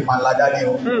tá à ń dé panládá ní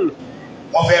o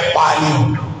wọ́n fẹ́ pa á ní o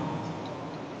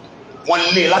wọ́n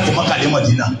lé láti Mọ́kà dé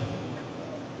Mọ̀dínà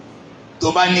tó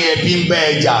bá ní ẹbí ń bẹ́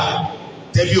ẹjà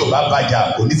tẹ́bí ò bá bàjà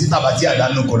kò ní títàbà tí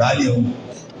àdánù Kùránì o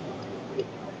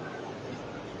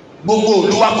gbogbo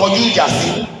olúwa kọjú ìjà sí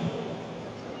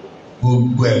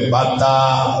gbogbo ẹ̀ pátá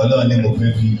Ọlọ́run ní mo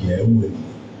fẹ́ fi yẹ̀ ẹ́ wò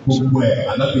gbogbo ẹ̀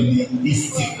alábẹ́ ní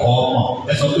ìsìkọ́ọ̀mọ̀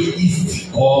ẹ sọ pé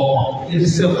ìsìkọ́ọ̀mọ̀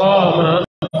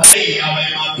ayé ìyàwó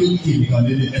ẹ̀ máa tó kì nìkan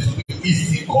lélẹ̀ ẹ sọ pé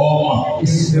ìsìkọ́ọ̀mọ̀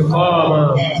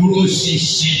ìdúró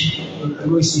ṣinṣin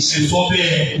ẹ sọ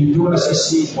bẹ́ẹ̀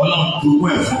Ọlọ́run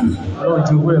jogún ẹ̀ fún mi.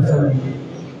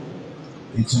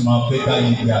 Ìtumọ̀ pé káyé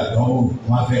ibi àdánwò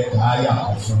wọn fẹ́ káyà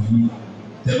kan fún yín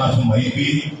tẹ́ bá tún mọ̀ yí pé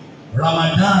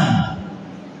Ramadan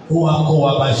ó wá kọ́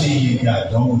wa bá ṣe yege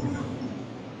àdánwò ni.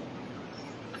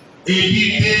 Ebi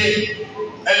dé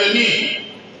ẹlòmíì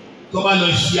tó bá lọ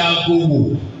ṣe aago wò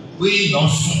pé èèyàn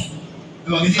sùn.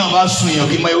 Ìwọ̀n kí èèyàn bá sùn èèyàn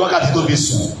kí n mọ wákàtí tó fi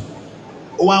sùn.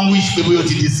 Ó wá ń wish pé bóyá ó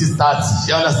ti di 6:30.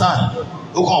 You understand?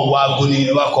 Ó kàn wọ aago ní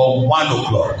ìwà kan 1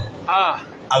 o'clock.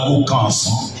 Aago kan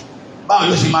ọ̀sán. Báwo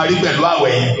ló ṣe máa rí pẹ̀lú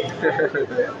àwẹ̀ yẹn?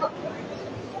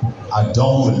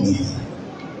 Àdánwò ni.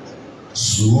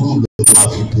 Sùúrù ló máa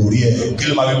fi borí ẹ̀. Kí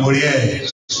ló máa fi borí ẹ̀?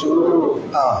 Sùúrù.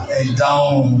 Ẹ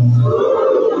dáhùn.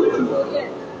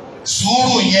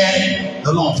 Sùúrù yẹn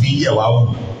lọ́lọ́run fi yẹ̀ wá wò.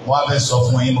 Wọ́n á fẹ́ sọ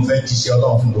fún yín, mo fẹ́ jíṣẹ́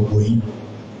Ọlọ́run fún gbogbo yín.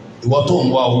 Ìwọ tó ń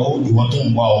wá owó, ìwọ tó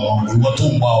ń wá ọmọ, ìwọ tó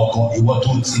ń wá ọkọ, ìwọ tó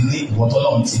ti ní, ìwọ tó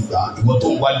Ọlọ́run ti gbà, ìwọ tó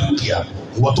ń wá dúkìá,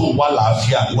 ìwọ tó ń wá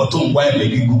làáfíà, ìwọ tó ń wá ẹ̀mí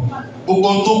gígùn. Gbogbo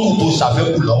ohun tó kù tó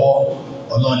ṣàfẹ́kù lọ́wọ́,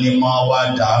 Ọlọ́run ni máa wá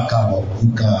dà á kà wọ̀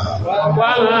kúkà.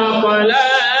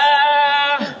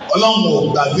 Ọlọ́run ò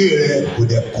gbàgbé rẹ kò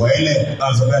dẹ̀ kọ̀ ẹ́ lẹ̀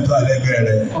láti ọ̀fẹ́ tó àlẹ́gbẹ́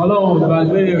rẹ. Ọlọ́run ò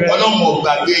gbàgbé rẹ. Ọlọ́run ò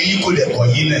gbàgbé yín kò dẹ̀ kọ̀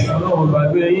yín lẹ̀. Ọlọ́run ò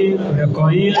gbàgbé yín kò dẹ̀ kọ̀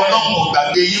yín lẹ̀. Ọlọ́run ò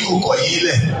gbàgbé yín kò kọ̀ yín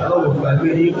lẹ̀. Ọlọ́run ò gbàgbé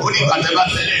yín. Ó ní ìpàtẹ́ bá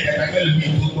tẹ́lẹ̀ ẹ̀ẹ́dẹ́gbẹ́ lómi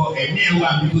tó gbọ́ ẹ̀mí ẹ̀wà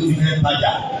mi tó ti fẹ́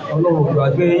tajà. Ọlọ́run ò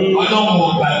gbàgbé yín. Ọlọ́run ò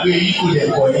gbàgbé yín kò dẹ̀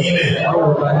kọ̀ yín lẹ̀. Ọlọ́run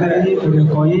ò gbàgbé yín kò dẹ̀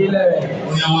kọ̀ yín lẹ̀.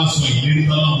 Ó yá wá sọ ìlérí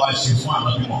tọ́lọ́run bá ṣe fún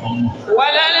ànábì Muhammad.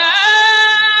 Wàlálà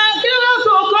kí ló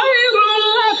tó kọ́ irun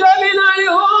lẹ́kọ̀ọ́ nínú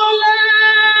ìhòòlẹ́.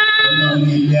 Ọlọ́run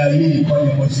ní ilé ayé ìkọ́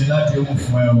ni mo ṣe láti ewu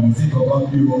fún ẹ òun tí kọ̀ọ̀kan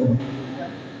bí wọn.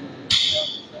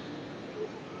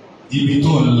 Ibi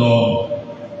tó ń lọ,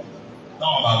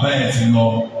 táwọn bàbá ẹ̀ ti lọ,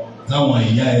 táwọn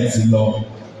ìyá ẹ̀ ti lọ,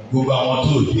 gbogbo àwọn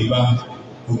tó dé bá,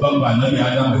 gbogbo àwọn ànábì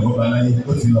Ádámù ìwọ́ba láyé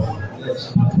ó ti lọ.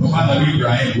 Gbogbo ànábì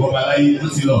Ibrahim ìwọ́ba láyé ó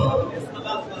ti lọ.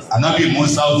 Ànábì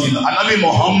Musa ó ti lọ. Ànábì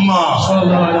Muhammad.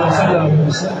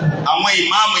 Àwọn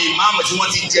ìmáàmù tí wọ́n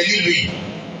ti jẹ nílùú yìí.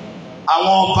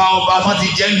 Àwọn ọba tó ti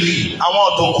jẹ́ ìlú yìí, àwọn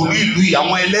ọ̀tọ̀kùnrin ìlú yìí,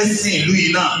 àwọn ẹlẹ́sìn ìlú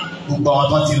yìí náà, gbogbo àwọn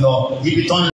tó ti lọ, ibi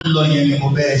tó ń lọ yẹn ni mo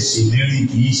bẹ́ẹ̀ ṣèlérí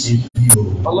kì í ṣe bí o.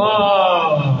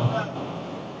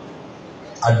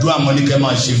 Àdúrà mo ní kẹ́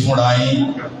máa ṣe fúnra yín,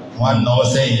 wọ́n á náwó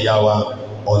sẹ́yìn ìyá wa,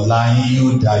 ọ̀la yín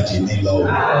yóò dájì ní lọ.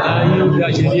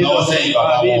 Náwó sẹ́yìn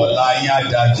bàbá wọn, ọ̀la yín á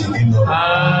dájì ní lọ.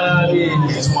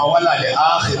 Ìtumọ̀ wà lálẹ́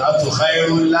akhiratu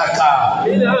khairun laka.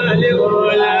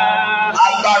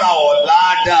 Agbára ọ̀la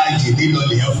dájì nínú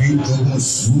lèèyàn fi ń dogun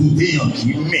sùúrù téèyàn kì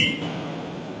í mì.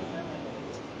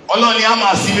 Ọlọ́run ni a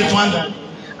máa sí ibi tí wọ́n ń dá.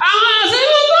 Àwọn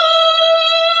àṣírí tó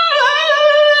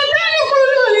dájú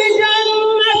kúrò ní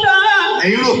jannata.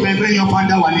 Ẹ̀yin rò pé ẹgbẹ́ yan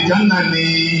padà wà ní Jánnà ni.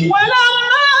 Wàlá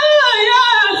máa yá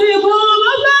àsìkò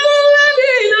mọ́sálẹ́bí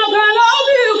ìnàkàlọ́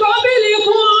bí kọ́bílì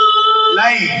kún.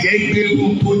 Láì jẹ́ pé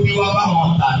gbogbo ní wá bá wọn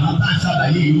tàná tá a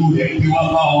ṣàlàyé irú rẹ̀ gbé wá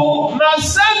bá wọn.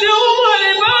 Màsájú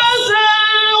mọ̀lẹ́ bá ṣe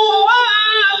wà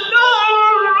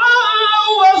lọ́rọ̀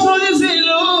wọ́n sórí sí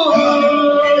lò.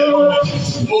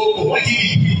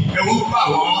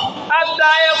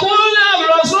 Àtàyẹ̀kún náà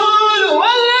rọ̀súlù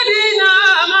wọ́n lédè náà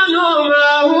mọ́nà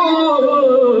máa hù.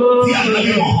 Tí a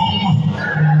lọ́bí wọ̀ hàn mọ̀,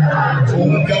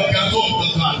 òun gẹ́gẹ́ tó ń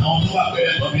gbọ́gbọ́ àtàwọn tó wà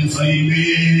pẹ̀lẹ́ tó fi sọ ilé.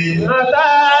 Àtà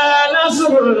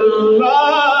nasrullah.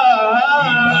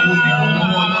 Ìgbàwo ni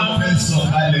ọmọ náà fẹ́ sọ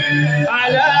kalẹ̀.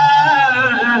 Àlá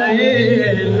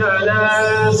inna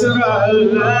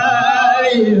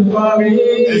nasrallahi qarib.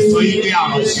 Ẹ sọ ilé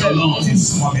àwọn tí Ọlọ́run ti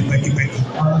súnmọ́ mi pẹ́kípẹ́kí.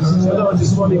 Ọlọ́run ti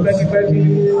súnmọ́ mi pẹ́kípẹ́kí.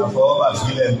 Àfọwọ́bà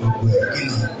sílẹ̀ gbogbo ẹ̀ kí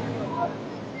ni?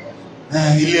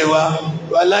 Ilé wa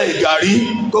láì gàrí,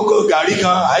 kókó gàrí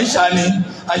kan, àìṣà ni,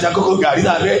 àìṣà kókó gàrí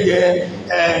tàbí ẹ̀jẹ̀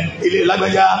ilé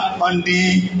lágbájá wọ́n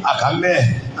dín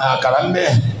àkàrà ń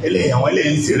bẹ̀, àwọn ilé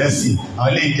ń ṣe rẹ́sì, àwọn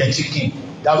ilé ń jẹ chicken,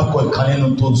 dárúkọ ìkan nínú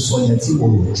tó sọ yẹn tí wò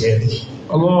ó jẹ́ rí.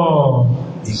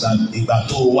 Ìgbà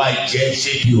tó wá jẹ́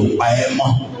ṣé bí ò pa ẹ́ mọ́.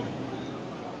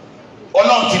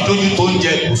 Ọlọ́run ti dójú tó ń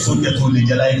jẹ kò sóúnjẹ tó lè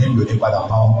jẹ láyé níbi òní padà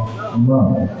pa ọ́.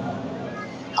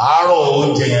 Àárọ̀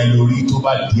oúnjẹ yẹn lórí tó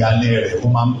bá di alẹ́ rẹ̀ ó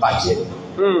máa ń bàjẹ́.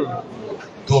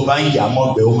 Tó bá ń yà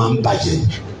mọ́gbẹ́ ó máa ń bàjẹ́.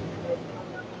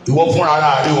 Ìwọ fúnra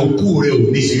rẹ̀ òkú rẹ̀ ò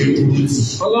ní ṣe é dúró tì.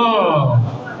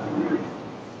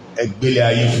 Ẹgbẹ́lẹ̀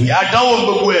ayé fún yà. Àdánwò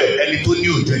gbogbo ẹ̀ ẹni tó ní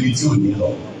òjò ẹni tí ò ní lọ.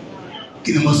 Kí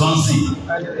ni mo sọ ń sìn?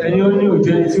 Ẹni ó ní òjò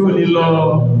ẹni tí ò ní lọ.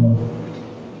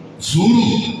 Sùúrù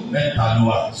mẹ́ta ló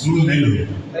wà. Sùúrù mélòó?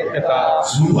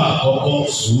 Sùúrù àkọ́kọ́,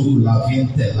 sùúrù la fi ń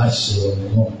tẹ̀ láṣẹ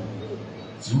Ọlọ́run.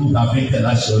 Sùúrù la fi ń tẹ̀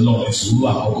láṣẹ Ọlọ́run. Sùúrù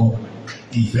àkọ́kọ́.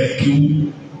 Ìfẹ́ kíwú.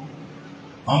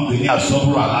 Wọ́n ń pè ní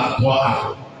àsọ́bùrù àlàkọ́ à.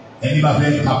 Ẹni bá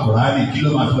fẹ́ ka Kùránì kí ló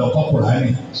máa fi ọkọ́ Kùránì?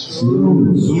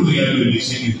 Sùúrù yẹn ló lè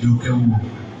ṣe ní ìdókẹ́wù.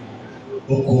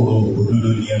 Ó kóró òdodo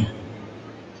nìyẹn.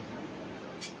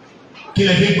 Kí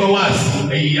lè fi gbọ́ wá sí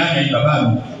ẹ̀yìn ìyá ẹ̀yìn bàbá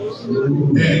mi?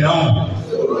 Bẹ́ẹ̀ dáhùn.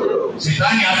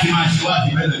 Ṣètánì á fi máa ṣe wá àti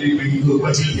mẹ́lẹ̀ ní pé nígbà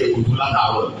ọgbọ́n tí ó jẹ kòtò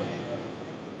látàárọ̀.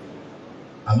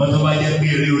 Àmọ́ tó bá jẹ́ pé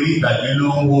eré orí ìtàgé ló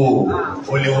ń wo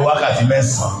ó lè wo wákàtí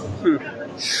 9.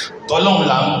 Tọ́lọ́run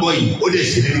là ń gbọ́ yìí, ó lè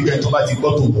ṣèlérí pé tó bá ti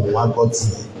gbọ́ tó wò wá gbọ́ tì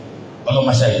í.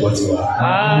 Ọlọ́run ṣe àìgbọ́ ti wá.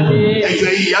 Ẹjọ́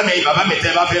yìí ìyá mi bàbá mi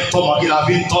tẹ́ bá fẹ́ tọ́mọ kí la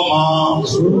fi ń tọ́mọ.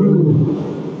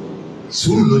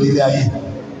 Sùúrù ló nílé ayé.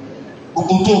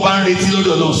 Gbogbo tó bá ń retí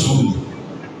lọ́dọ̀ náà sùúrù.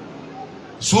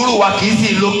 Sùúrù wa kì í sì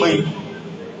lópin.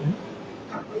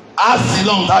 Á sí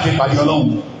lọ́hùn tá a fi pàdé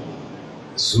Ọlọ́run.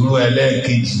 Sùúrù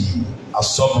ẹlẹ́ẹ̀kejì,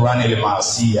 asọ́bùrán ni lè máa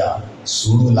sí ya.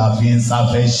 Sùúrù la fi ń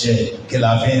sáfẹ́ṣẹ̀. Kí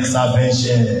la fi ń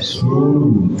sáfẹ́ṣẹ̀?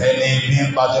 Sùúrù. Ẹni bí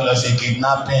ń pa tó lọ ṣe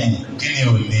kidnapping, kí ni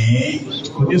ò ní?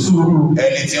 Kò ní sùúrù.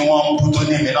 Ẹni tí wọ́n ń bú tó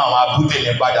ní ìmínà àwọn abúté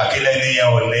ní padà kí lẹ́ni yẹn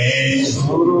ò ní?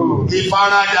 Sùúrù.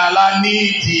 Ìfaradà la ní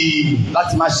ìdí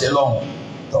láti má ṣe lọ́hùn.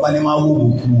 Tó bá ní máa wòwò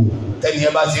kú o. Tẹ́ni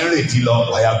ẹ bá ti ń rètí lọ,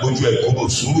 àyà gbójú ẹ̀ kúrò.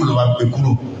 Sùúrù ló máa gbé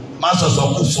kúrò. Má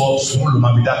sọ̀sọ̀ kú sọ, sùúrù ló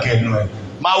máa fi dákẹ́ ẹnu ẹ̀.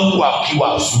 Má wùwà kíwà,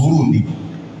 sùúrù ni.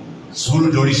 Sùúrù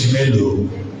lórí sí mélòó?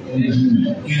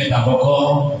 Kí ni àkọ́kọ́?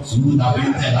 Sùúrù tàbí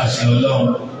tẹ̀ láṣẹ Ọlọ́run.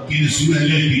 Kí ni sùúrù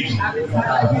ẹlẹ́ẹ̀kejì?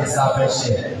 Tàbí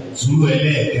sáfẹ́ṣẹ̀. Sùúrù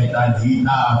ẹlẹ́ẹ̀kẹta ní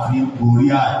náà fi borí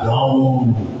àdánwò.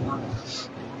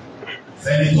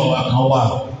 Sẹ́nitọ̀ wa kan wà,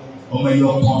 ọmọ ẹyọ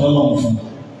kan lọ́lọ́run fún.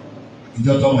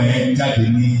 Ìjọ tọmọ yẹn jáde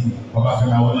ní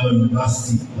Ọbáfẹ́mi Awólọ́wọ̀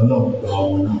yunifásitì lọ́lọ́run gba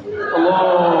ọmọ náà.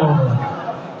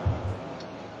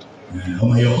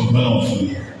 Ọmọ ẹyọ kan lọ́lọ́run fún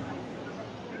mi.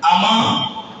 Àmọ́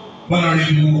wọ́n rí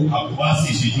mú àbúwá sí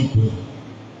ìṣèjókòó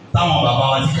táwọn bàbá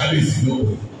wa tí kábíyèsí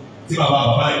lóko tí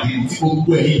bàbá ìdí tí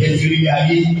gbogbo ẹ̀yìn tẹ́tí rí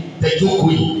ayé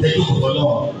tẹ́jókòó tọ́lọ́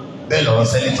bẹ́ẹ̀ lọ́rọ̀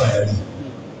sẹ́nitọ̀ yẹn rí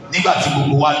nígbà tí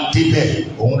gbogbo wa débẹ̀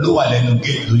òun ló wà lẹ́nu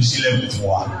géètì ló ń sílẹ̀kùn fún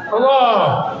wa.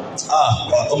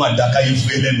 Ó máa dáká yín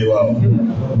fún ẹlẹ́ni wa.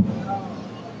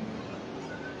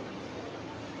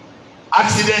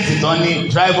 Accident tán ní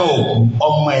driver òkú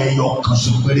ọmọ ẹyọ kan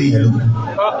ṣùgbẹ́rẹ́ yẹn ló kù.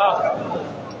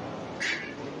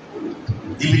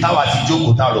 Ibi táwa ti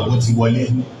jókòó tá rògbò ti wọlé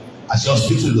àṣẹ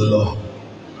hospital ló lọ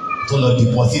tó lọ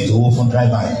deposit owó fún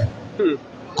driver yẹn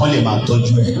kán lè máa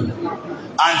tọ́jú ẹ̀.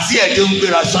 Àǹtí ẹ̀ tó ń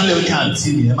gbéra sánlẹ̀ ó ní àǹtí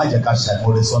mi ẹ má jẹ́ ká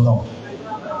ṣàìmọ́re sọ́nà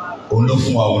òun ló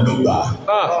fún wa òun ló gbà á.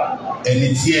 Ẹni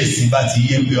tí ẹ̀sìn bá ti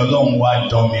yé pé Ọlọ́run wá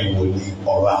dán mi wò ní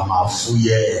ọ̀rọ̀ àmà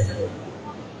fúyẹ́.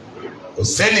 Kò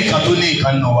sẹ́nìkan tó ní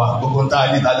nǹkan nù wa gbogbo tá a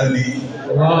níta lónìí.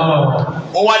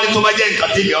 Ó wá ní tó bá jẹ́ nǹkan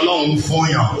tèmi Ọlọ́run fún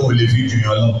yàn ó lè fi jù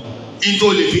yàn lọ. In tó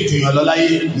lè fi jùyàn lọ láyé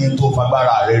ní tó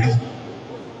fagbára rẹ̀ rí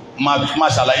má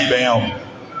ṣàlàyé bẹ̀yàn o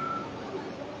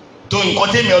tó nǹkan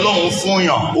tẹ́mi Ọlọ́run fún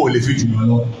yàn ó lè fi jùyàn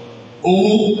lọ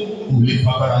owó ò lè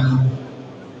fagbára lówó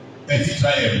ẹ ti tra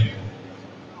ẹ̀rù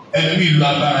ẹlòmí ìlú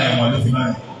agbára ẹ̀wọ̀n ló fi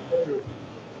máa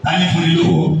tání fún ní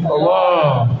lówó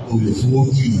ò lè fowó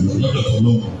jùyàn lọ lọ́dọ̀ tó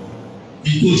lọ́wọ́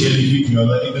in tó ṣe lè fi jùyàn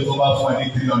lọ nígbà tó bá fún ẹ ní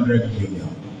 300 million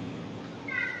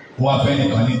wọ́n á fẹ́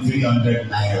nìkan ní 300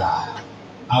 naira.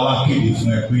 Àwa kéde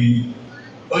fún ẹ pé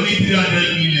ó ní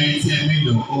 300 million tí ẹ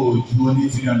nílò kó o ju ó ní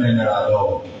 300 naira lọ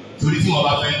torí tí wọ́n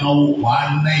bá fẹ́ náwó wà á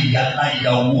ná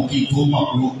ìyá owó kí tó mọ̀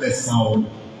pé ó fẹ́ san o.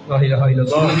 Ó ní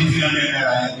 300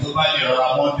 naira yẹn tó bá lè rọra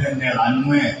 100 naira nú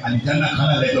ẹ̀ àlìjáná kan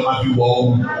náà lẹ́jọ́ máa fi wọ̀ o.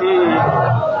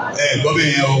 Ẹ gbọ́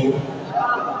bẹ́ẹ̀ yẹn o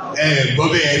ẹ gbọ́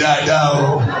bẹ́ẹ̀ yẹn dáadáa o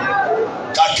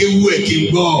kàkéwú ẹ̀ kí n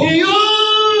gbọ́.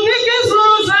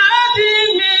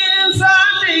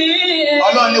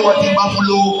 Ọlọ́run ní wọ́n ti bá fún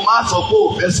lówó má sọ pé ò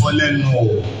fẹ́ sọ lẹ́nu o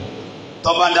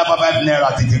tọ́ba ń dá 5 naira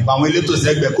tètè pa àwọn elétò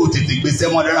sẹ́gbẹ̀ẹ́ kó tètè gbé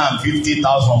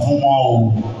 750,000 fún wọn o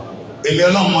èmi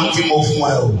ọlọ́mọ tí mo fún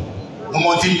ẹ o mo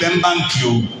ti ń bẹ ń báǹkì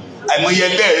o àìmọye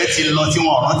ẹgbẹ́ rẹ ti lọ tí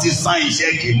wọn rántí sán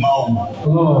iṣẹ́ kì í mọ́ o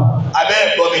abẹ́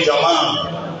ẹ̀gbọ́n mi jọ máa.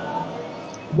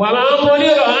 Wàlá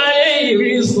mọ́lẹ́rọ̀ ayé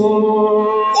ìrísùn.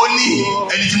 Ó ní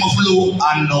ẹni tí mo fún lówó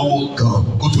ànáwó kan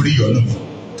kó torí yọ̀nù mi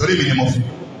torí mi ni mo fún.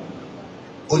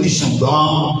 Ó ní ṣùgbọ́n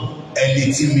ẹni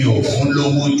tí mi ò fún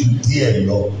lówó ju díẹ̀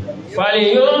lọ.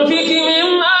 Fàlìyàn fi kí mi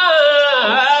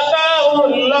máa bá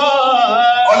òun lọ.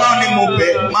 Ọlọ́run ni mo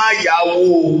bẹ̀ má yáwó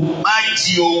má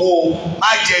jí owó má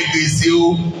jẹ gbèsè o.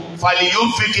 Fàlìyàn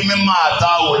fi kí mi máa ta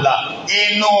òòlà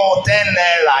inú 10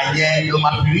 naira yẹn ló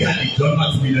máa fi rí àlejò náà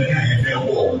tí mi lọ ní àyẹ̀fẹ́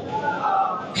wọ̀.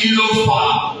 Kí ló fà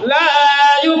á? La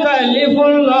yukallifu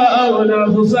Allahu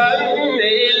nafsan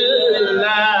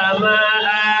illa ma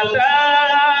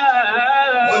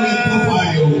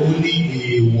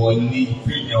ní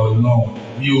fílẹ̀ Ọlọ́run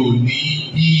mi ò ní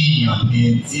bí ìyàn ní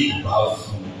tí ìbá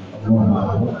fún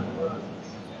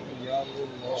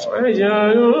ẹ̀yà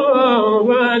yóò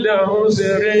bá dáhùn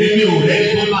sẹ́rẹ̀. Èmi ò rẹ̀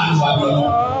tó máa ń wà lọ́nà.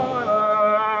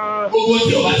 Gbogbo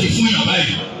tí ọba ti fún ìyàn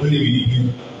báyìí ó lè rí ní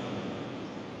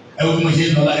ẹ̀wọ̀n tí mo ṣe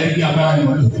lọ́la ẹ̀rí kí agbára ni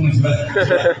wọ́n lò fún ìṣẹ́ bẹ́ẹ̀.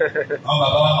 Àwọn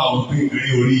bàbá wa máa wò pé eré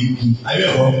orí igi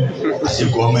ayélujára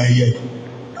àṣekọ ọmọ ẹyẹ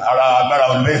ara agbára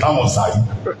olùbẹ́ táwọn sáré.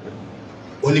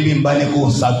 Ó ní bí n bá ní kó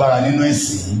sagbára nínú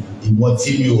ẹ̀sìn ìwọ tí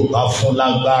mi ò bá fún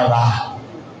lágbára,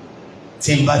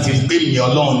 tí n bá ti rí pé mi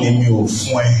Ọlọ́run ni mi ò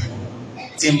fún ẹ,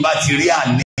 tí n bá ti rí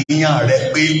àníyàn rẹ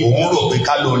pé òun rò pé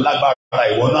ká ló lágbára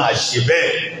ìwọ náà ṣe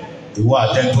bẹ́ẹ̀, ìwọ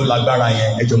àtẹn tó lágbára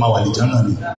yẹn ẹjọ́ máa wà ní jọ́nà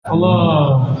ni.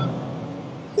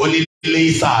 Ó ní ilé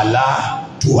ìsàlá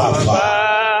tó àfà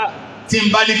tí n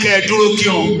bá ní kẹ́ ẹ dúró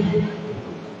kírun,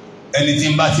 ẹni tí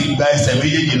n bá ti gba ẹsẹ̀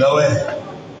méjèèjì lọ́wọ́ ẹ̀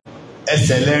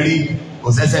ẹsẹ̀ lẹ́rí kò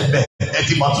sẹ́sẹ̀ bẹ́ẹ̀ ẹ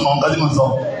ti mọ̀ tún mọ̀ nǹkan tí mo sọ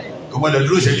kò gbọ́dọ̀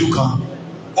dúró ìṣẹ́jú kan.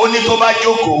 Ó ní tó bá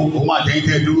jókòó òun àtẹ̀yìn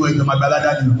tẹ́ dúró ẹgbẹ́ máa gba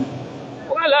aládá ni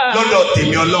lọ́dọ̀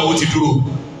tèmi Ọlọ́run ó ti dúró.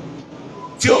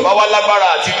 Tí ò bá wá lágbára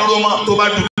àti dúró mọ́ tó bá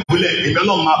dùbúlẹ̀ èmi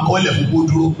Ọlọ́run máa kọ́lẹ̀ fún kó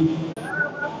dúró.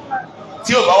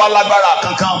 Tí ò bá wá lágbára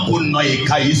kankan kó na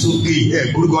ìka yìí sókè ẹ̀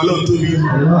gbórúkọ Ọlọ́run tó bí.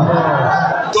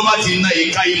 Tó bá ti na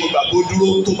ìka yìí mo gbà kó dúró,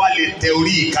 tó bá lè tẹ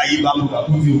orí ìka yìí bá mo gbà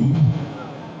kó fi òun.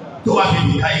 Tó bá fi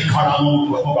ìka yìí kára wọn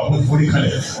mo gbà kó forí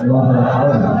kalẹ̀.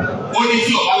 Ó ní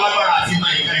tí ò bá lágbára àti na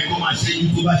ìka yìí kó máa ṣẹ́jú,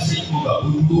 tó bá ṣẹ́jú mo gbà kó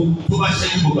dúró, tó bá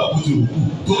ṣẹ́jú mo gbà kó fi òun,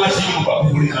 tó bá ṣẹ́jú mo gbà kó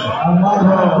forí kalẹ̀.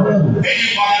 Ẹni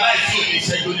paralyze ò ní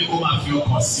ṣẹ́jú ní kó máa fi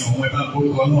ọkàn sí òun ẹ bá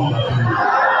gbórúkọ náà.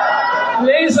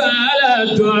 Lẹ́sà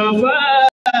àlàtọ̀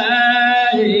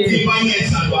àfáàrí. Tí bá yẹ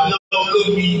ṣàlùwà lọ́wọ́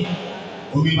lómi,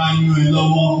 omi máa ń yún ẹ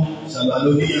lọ́wọ́, ṣàlùwà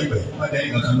lómi yẹ̀pẹ̀, má dẹ́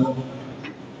ìgbà kan lọ́wọ́.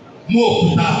 Mú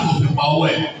òkúta tó fi pa ọwọ́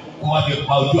ẹ̀, kó wá fi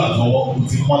pa ojú àtọwọ́, kò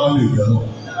ti pọ́n lọ́nà ìjọ náà.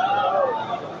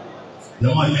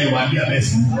 Lọ́mọ ilé ìwà bí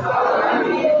abẹ́sí.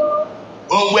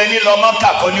 Gbogbo ẹni lọ Mọ́kà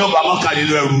kọ́ ní ó bá Mọ́kà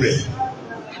nínú ẹrù rẹ̀.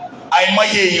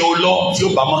 Àìmọye èèyàn ò lọ tí ó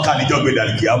bá Mọ́kà níjọ́ gbẹ̀dà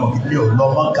kí á mọ̀ kí mi ò lọ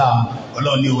Mọ́kà,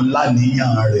 Ọlọ́run ní o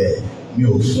láníyàn rẹ̀, mi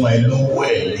ò fún ẹ lówó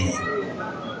ẹ̀ ni.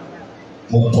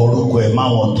 Mo kọ orúkọ ẹ̀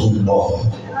máwọn tó gbọ́.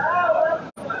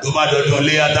 Tó bá dọdún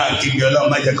lé àtàǹkì bí Ọlọ́run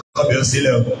má jẹ́ kọ́kọ́ bí ó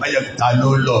sílẹ̀, má jẹ́ ta ló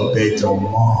lọ bẹjọ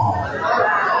mọ́,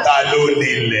 ta ló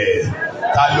nílẹ̀,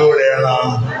 ta ló rẹran,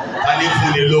 ta ní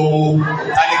fúnni lówó,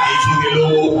 ta ní kìí fúnni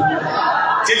lówó.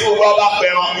 Títí gbogbo ọba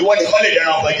pẹran, ìwọ nìkan lè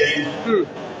dẹran ọkọ jẹ.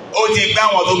 Ó ti gbá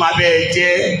àwọn tó máa bẹ́ẹ̀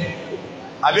jẹ́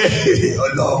abẹ́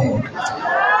Ọlọ́run.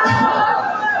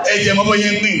 Ẹ jẹ́ mọ́ bóyá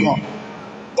ń pín nǹkan.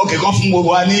 Òkè kan fún gbogbo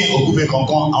wa ní òkúfe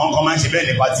kankan, àwọn kan máa ń ṣe bẹ́ẹ̀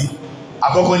ní pátí.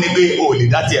 Àkọ́kọ́ ní pé o ò lè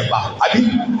dá tiẹ̀ pa, àbí?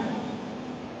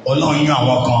 Ọlọ́run yàn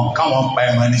àwọn kan káwọn pa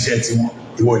ẹran níṣẹ́ tiwọn,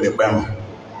 ìwọ ò lè pa ẹran.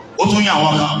 Ó tún yàn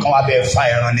àwọn kan wá bẹ́ẹ̀ fa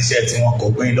ẹran níṣẹ́ tiwọn kò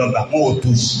gbé dọ́gba, wọn ò tó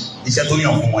iṣẹ́ tó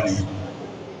yàn fún wọn nìyẹn.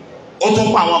 Ó tún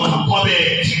pa àwọn kan kọ́ bẹ́ẹ̀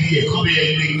kiri ẹ̀ kọ́ bẹ́ẹ̀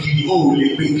gbé kiri, ó ò lè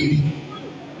gbé kiri.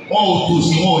 Wọ́n ò tó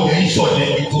sí wọn ò lè ń ṣọ̀lẹ̀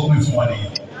ní tó gbé fún wọn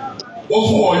nìyẹn. Ó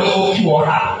fún wọn lọ́wọ́ kí wọ́n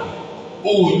rà,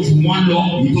 ó jù wọ́n lọ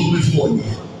èyí tó gbé fún wọn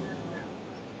nìyẹn.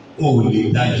 Ó lè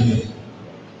dájú ẹ̀.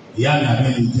 Ìyá mi àbẹ́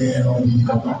lè jẹ́ ẹran yìí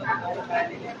kankan.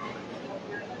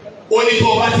 Ó ní tó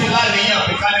o bá ti láníyàn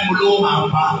pé ká ní mo lówó máa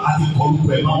ń pa àti kọlùkù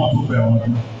ẹ̀ máwọn tó bẹ̀ wọn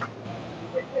dùn.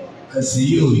 Ẹ̀sìn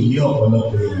yìí ò yí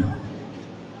ọ̀pọ̀lọpọ̀ èèyàn.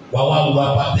 Wà wá wo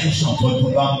hypertension tó tó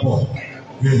bá ń bọ̀.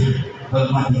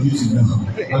 Lọ́dún máa ń dojú sí náà,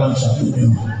 lọ́dún ṣàfihàn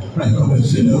náà, láì kọ́ bẹ́ẹ̀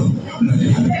ṣe náà.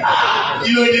 Kí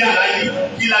ló dé àlàyé?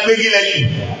 Kí la gbé gílẹ̀ yìí?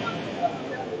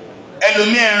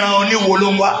 Ẹlòmí ẹran oníwo ló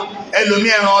ń wá, ẹlòmí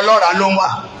ẹran ọlọ́ra ló ń wá.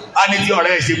 A ní tí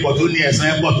ọ̀rẹ́ ẹ̀ ṣe pọ̀ tó ní ẹ̀san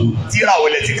ẹ̀ pọ̀ tó, tí ìràwọ̀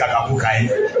lẹ̀ ti kàkàkù kà ẹ́.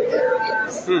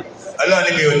 Ọlọ́run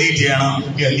ní mi ò ní ìdí ẹran,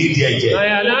 mi ò ní ìdí ẹ̀jẹ̀.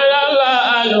 Ọ̀yàdánlọ́lá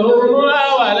àlòmúwá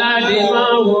wà láti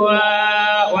máa wà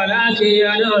wà láti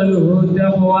yánàlò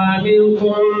dẹ́kọ̀wà ní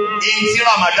kún. Ìyí tí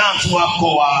Ramadan tún wá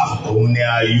kọ́ wa, òun ni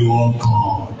ayọ̀ ọkàn.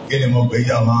 Kí ni mo gbé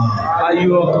jà máa?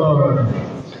 Ayọ̀ ọkàn.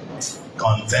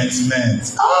 Contentment.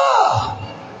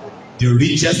 The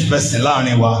richest person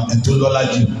láàrin wa, ẹni tó lọ́lá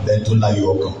jù, ẹni tó láyọ̀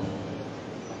ọkàn.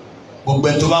 Gbogbo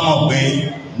ẹni tó bá mọ̀ pé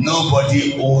nobody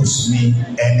owes me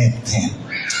anything.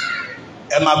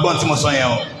 Ẹ máa gbọ́n tí mo sọ yẹn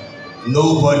o.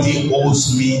 Nobody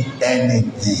owes me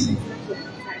anything.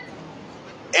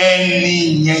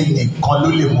 Ẹni yẹn nìkan ló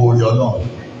lè mọ orí Ọlọ́run.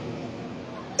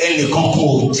 Ẹnìkan kò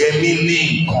jẹ mí ní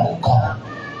nǹkan kan.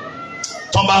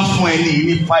 Tọ́ bá fún ẹni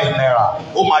ní 5 naira,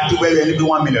 ó máa dúpẹ́ ẹni bí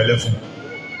 1 million lẹ́fún.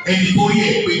 Ẹni tó yẹ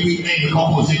pé ẹnìkan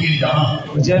kò ṣe kí ni jàmá.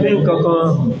 Kò jẹ́ mí nǹkan kan.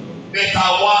 Bẹ́ẹ̀ka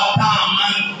wá tá a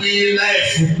máa ń gbé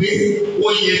láìsí pé ó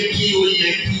yẹ kí wọ́n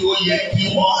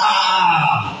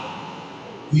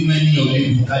wíwẹ́ ní ọ̀lẹ́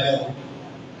ìdúkálẹ̀.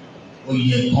 Ó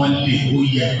yẹ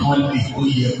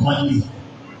kán lè.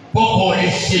 Bọ́kọ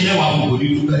rẹ̀ ṣe mẹ́wàá fún òní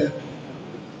dúpẹ́.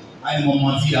 A ní mo mọ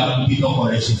tí àwọn ibi tọkọ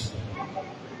rẹ̀ ṣe.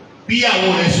 Bí ìyàwó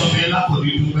rẹ̀ sọ bẹ́ẹ̀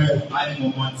lákòóní dúpẹ́, a ní mo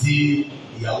mọ tí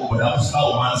ìyàwó bọ̀dá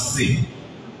Mùsùlùmí máa ń sè.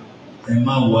 Ẹ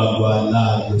má wo àgọ́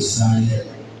aláàbò sáré.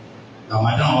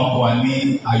 Ramadan ọkọ̀ wa ní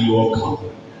ayọ̀ ọkàn.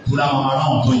 fúra wọn ara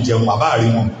wọn tó ń jẹun bàbá rí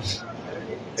wọn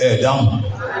dáhùn.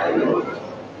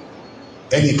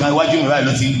 Ẹnìkan iwájú mi báyìí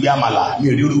ló ti ń gbé àmàlà mi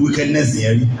ò rí orí wickedness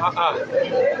yẹn rí.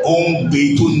 Ó ń gbé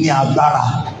tó ní agbára.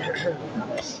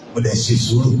 Mo dẹ̀ ṣe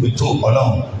sùúrù pé tó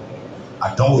Ọlọ́run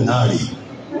àdánwò náà rèé.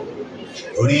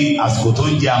 Orí àsìkò tó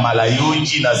ń jẹ àmàlà yóò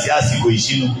jìnnà sí àsìkò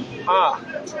ìṣínú.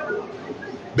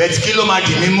 Bẹ́ẹ̀ kí ló máa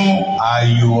dì mímú?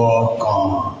 Ayọ̀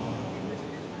ọkàn.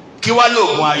 Kí wá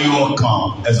lóògùn ayọ̀ ọkàn?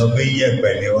 Ẹ sọ pé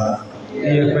yẹ̀pẹ̀ ni wá.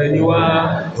 Yẹ̀pẹ̀ ni wá.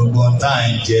 Gbogbo tá à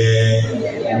ń jẹ.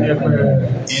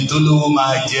 Ìtòlówó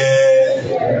máa jẹ.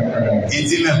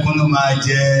 Ìtí mẹ̀kúnnù máa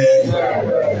jẹ.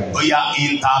 Bóyá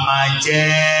ìta máa jẹ.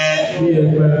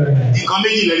 Nǹkan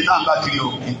méjì lẹ́yìn tá à ń bá kiri o.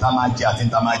 Ìta máa jẹ àti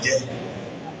ìta máa jẹ.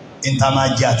 Ìta máa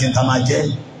jẹ àti ìta máa jẹ.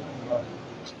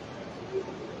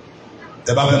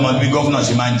 Tẹ́ bá fẹ́ mọ̀ bí gọ́fúnà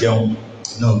ṣe máa ń jẹun.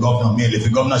 No, gọ́fúnà mi ò lè fi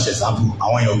gọ́fúnà ṣe sáàpù.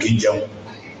 Àwọn èèyàn ò kí ń jẹun.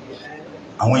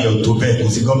 Àwọn èèyàn ò tó bẹ́ẹ̀, kò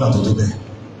sí gọ́fúnà tó tó bẹ́ẹ̀.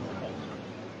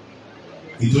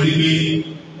 Ìtorí pé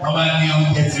wọ́n bá ní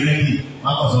oúnjẹ ti rẹ́dì,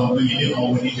 wọ́n kọ̀ sọ pé ilé kan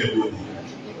wo ní Ìjẹ̀bú Òde.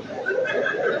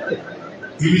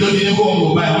 Ibi tó ti ní kó ń wò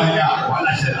báyìí wọ́n yá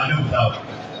wàhálà ṣẹlẹ̀ lábẹ́òkúta o.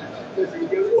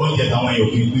 Oúnjẹ táwọn èèyàn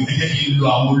kì í gbé ẹ jẹ́ kí n lo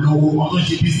àwọn olówó wọn tó ń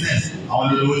ṣe business àwọn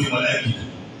olówó tí wọ́n lẹ́kì.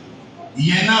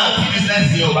 Ìyẹn náà tí business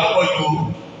yẹn ò bá pọ̀ ju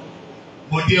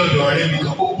mo dé ọ̀dọ̀ ọ̀rẹ́ mi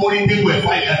kan gbogbo orí tébù ẹ̀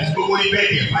fáìlì àti gbogbo orí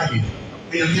bẹ́ẹ̀dì ẹ̀ fáìlì.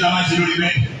 Èèyàn tí wọ́n máa ń ṣe lórí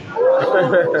bẹ́ẹ̀dì.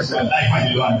 Láì fáìlì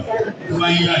lọ́wọ́ àná. Tó bá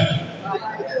yí báyìí,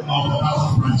 ọmọ ọ̀pọ̀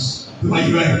thousand branch. Tó bá yí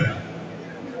báyìí,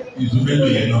 ìtúbẹ́lò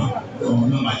yẹn náà, ọmọ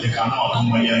náà máa jẹ ká náà tó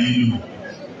mọ ilé ayé nínú.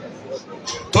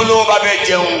 Tó lówó bá bẹ́ẹ̀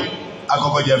jẹun,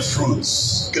 àkọ́kọ́ jẹ fruits.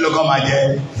 Kí ló kọ́ máa jẹ?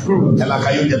 Ẹ máa ka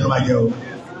yóò jẹ tó máa jẹ o.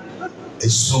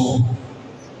 Èso.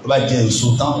 Tó bá jẹ èso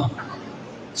tán.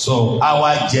 So àwa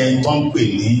jẹ tó ń pè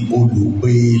ní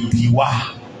olùgbèbíwá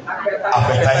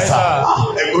appetizer.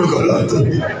 Ẹgbẹ́ olùkọ́ lọ́wọ́ tó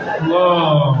bí.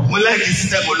 Mo lẹ́yìn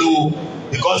system olówó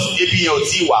because ebi yẹn ò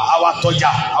tí wà àwa tọ́jà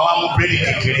àwa mú búrẹ́dì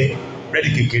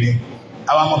kékeré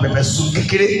àwa mú pẹpẹ soup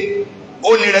kékeré ó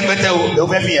ní rẹpẹtẹ o ló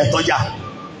fẹ́ fi yẹn tọ́jà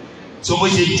so bó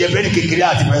ṣe jẹ búrẹ́dì kékeré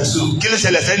àti pẹpẹ soup kí ló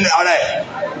ṣẹlẹ̀ sẹ́ni ara ẹ̀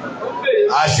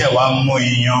á ṣẹ̀ wá mú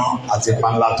iyán àti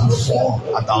panla tó fọ́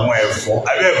àtàwọn ẹ̀fọ́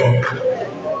abẹ́ẹ̀kọ́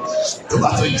tó bá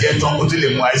tó jẹ tán ó tún lè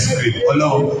mú ice cream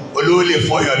ọlọ́run olówó lè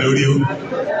fọyàn lórí o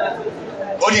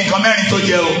ó ní nǹkan mẹ́rin tó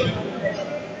jẹ o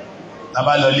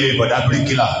tábà lọ lé ìbọ̀dá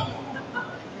bíríkìlà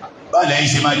báwo lẹ́yìn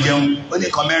ṣe máa jẹun ó ní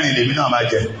nǹkan mẹ́rin lèmi náà máa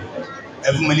jẹ ẹ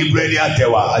fún mi ní búrẹ́dì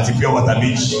àtẹ̀wà àti pure water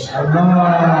méjì.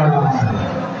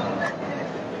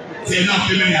 ṣé náà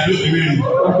fi mẹ́rin àbí òfin mẹ́rin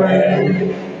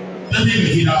lọ́sẹ̀ mi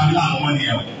ti dára láàmú wọn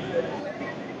nìyẹn o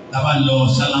tábà lọ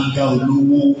ṣáláńgá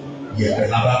olówó yẹ̀pẹ̀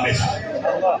lábá mẹ́ta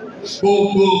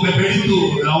gbogbo pẹpẹrito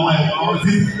làwọn ẹ̀fọn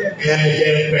sí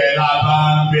yẹ̀pẹ̀ lábá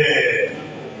bẹ́ẹ̀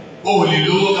o lè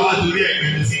lówó káwá torí ẹ̀pẹ̀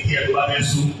ní sí kí ẹ̀rọ bá fẹ́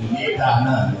sún kò ní í dáa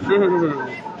náà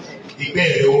ìgbẹ́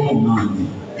rẹ̀ ó mọ̀ náà ni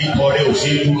ikọ̀ rẹ̀ ò ṣe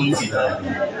é dúró tì náà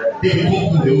débi tó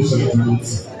kù rẹ̀ ó ṣe é dúró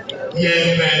tì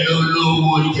yẹ̀pẹ̀ ló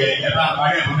lówó jẹ ẹ bá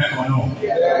parí ẹ̀kọ́ mẹ́kan náà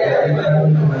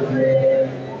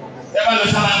ẹ bá lọ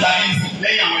sáláńtà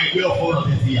lẹ́yìn àwọn ẹgbẹ́ ọ̀fọ́ ọ̀rọ̀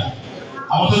tẹ̀sí yà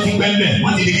àwọn tó ti gbẹ́mbẹ̀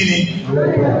wọ́n ti di kí ni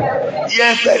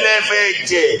yẹ̀pẹ̀ lẹ́fẹ̀ẹ́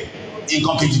jẹ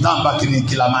nǹkan kejì tá à ń bá kí ni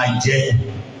kí la máa jẹ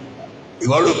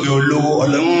ìwọ rò pé olówó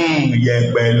ọlọ́run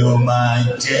yẹ̀pẹ̀ ló máa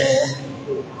jẹ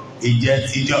ìjẹ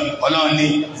tíjọ ọlọ́run ní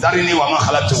sáré ní wàmọ́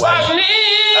àkàlàtò wà ní.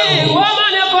 wọ́n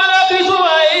máa ní kọ́lá kí tó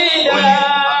wà yìí dá. wọ́n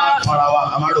ní tọ́ra wa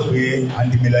a máa rò pé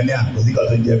àǹdí mílíọ̀nìà kò sí kan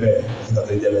tó ń jẹ bẹ́ẹ̀ kò sí kan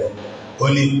tó ń jẹ bẹ́ẹ̀. ó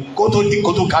ní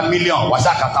kó tó ka mílíọ̀n wá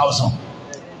sáà ka 1000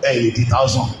 ẹ̀ lè di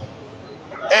 1000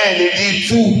 ẹ̀ lè di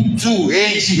 2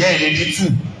 èjì ẹ̀ lè di 2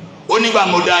 ó nígbà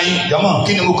mo dá yín jọmọ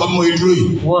kí ni mo kọ́ mọ́ ìdúró yìí.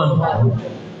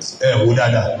 ẹ wo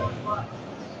dáadáa.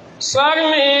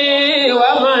 Sọ́rìmí wà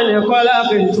máa ní kọ́lá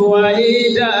pẹ̀tù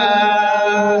àìdá.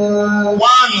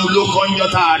 Wáànù ló kọ́ ń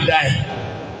jọta àdá ẹ̀.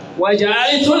 Wàjà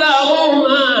ìtúlà ohun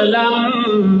máa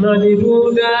lámà ní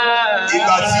dúdá.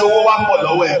 Ìgbà tí owó wá pọ̀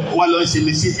lọ́wọ́ ẹ̀, wá lọ ṣe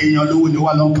mi sí èèyàn lówó ni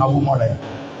wá lọ ń kawó mọ́ rẹ̀.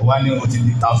 Wá ní o ti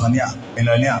di tàùsàníà,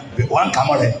 mílíọ̀níà, wá ń kà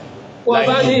mọ́ rẹ̀. Wà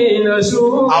bá ní ìnà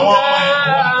ṣúgbà. Àwọn ọmọ ẹ̀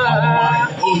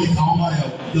ó ní káwọn ọmọ rẹ̀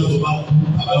yóò tó bá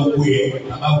bàbá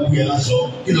wú ẹ lásọ,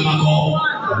 kí ló máa kọ́?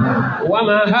 Wà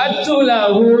máa há túlà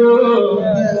hù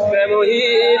fẹ̀mù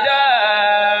ìdá.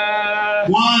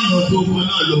 Wáànù tó kọ́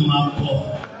náà ló máa kọ́.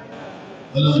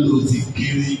 Ọlọ́run ti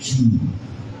kéré jù.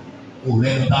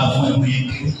 Òrẹ́ ń ta fún ẹ̀mú yẹn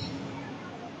kéré.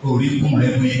 Orí kùn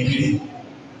rẹ̀ mú yẹn kéré.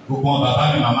 Gbogbo bàbá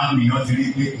mi màmá mi yàn ti rí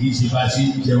pé kì í ṣe bá ṣe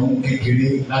ń jẹun kékeré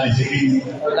lálẹ́ ṣe kéde.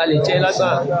 Lálẹ́ jẹ́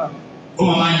lásán. Ó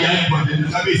máa ń yá ìpọ̀jẹ̀ ní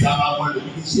kábíyèsí àmà pọ̀lù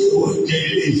kí ṣé oúnjẹ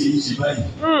ilé ìṣe báyìí.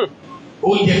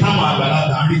 Oúnjẹ táwọn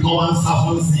àgbàlagbà ń rí kọ́ wá ń sá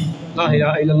fún sí. La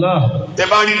ilaha illallah. Tẹ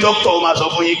bá rí dókítà ó máa sọ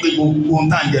fún yín pé gbogbo ohun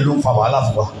tá à ń jẹ ló ń fa wàhálà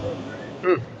fún wa.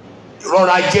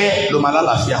 rọra jẹ́ ló máa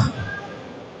lálàáfíà.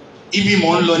 Ibi mò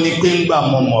ń lọ ni pé ńgbà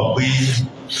mo mọ̀ pé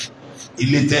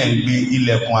ilé tẹ́ ń gbé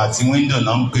ilẹ̀kùn àti wíńdò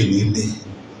náà ń pè nílé,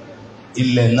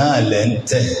 ilẹ̀ náà lẹ́ ń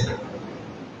tẹ̀,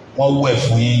 wọ́n wẹ̀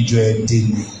fún yín jọ ẹ dé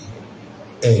ni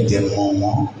ẹ̀ẹ́dẹ̀ mọ̀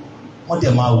wọ́n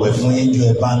dẹ̀ máa wẹ̀ fún yín jọ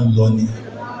ẹ bá ń lọ ni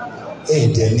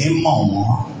ẹ̀ẹ́dẹ̀ ní mọ̀ wọ́n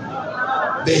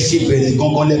bẹ́ẹ̀ ṣe bẹ̀rẹ̀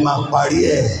gangan lẹ́ máa parí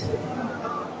ẹ̀.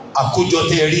 Àkójọ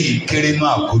tẹ́ rí kéré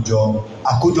náà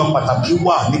àkójọ pàtàkì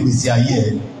wà nígbèsí ayé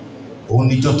ẹ̀, òun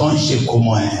níjọ́ tó ń ṣe kó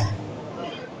mọ ẹ̀.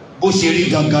 Bó ṣe rí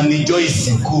gangan níjọ́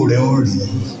ìsìnkú rẹ̀ ó rí.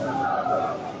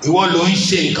 Ìwọ ló ń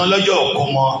ṣe nǹkan lọ́jọ́ kó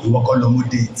mọ, ìwọ kọ́ ló mú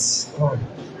déètì,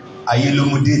 ayé ló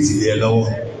mú déètì lé ẹ lọ́wọ́.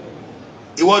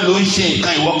 Ìwọ ló ń ṣe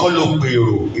nǹkan, ìwọ kọ́ ló pe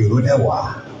èrò dẹ̀ wá.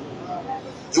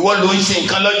 Ìwọ ló ń ṣe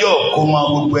nǹkan lọ́jọ́ kó mọ,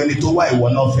 gbogbo ẹni tó wá ìwọ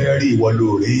náà fẹ́ rí, ìwọ ló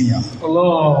rí èèyàn.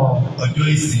 Ọjọ́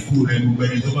ìsìnkú rẹ̀ gbogbo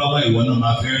ẹni tó bá wá ìwọ náà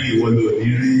máa fẹ́ rí, ìwọ ló ní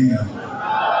rí èèyàn.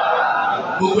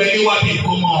 Gbogbo ẹni wá bí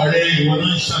ìkómọ rẹ̀ ìwọ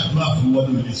náà ń ṣàdúrà fún, ìwọ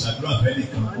ló lè ṣàdúrà fẹ́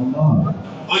nìkan.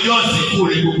 Ọjọ́ ìsìnkú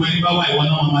rẹ̀ gbogbo ẹni bá wá ìwọ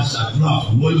náà máa ṣàdúrà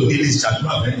fún, ìwọ ló lè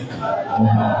ṣàdúrà fẹ́ nìkan.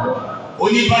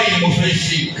 Oníbàyẹ̀ mo fẹ́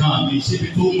ṣe nǹkan mi, ṣébi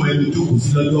tó mọ ẹni jókòó sí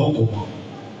lọ́jọ́ ọkọ̀ mọ́,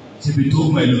 ṣébi tó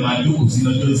mọ ẹni máa jókòó sí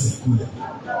lọ́jọ́ ìsìnkú rẹ̀.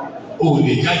 O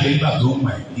lè jáde nígbà tó mọ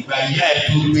ẹ, ìgbà ìyá ẹ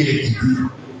tó gbé ẹ dìde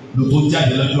ló tó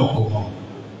jáde lọ́jọ́ ọkọ̀ mọ́,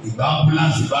 ìgbà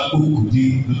ambulance bá gbókùn dé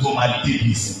ló tó máa débi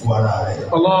ìsìnkú ara rẹ̀.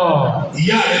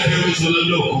 Ìyá rẹ fẹ́ wíṣọ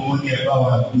lọ́jọ́ ọkọ̀ mọ́ ní ẹ bá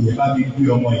wa gbé, ẹ bá mi gbé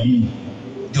ọmọ yìí,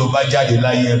 tí o bá jáde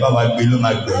láyé ẹ bá wa gbé ló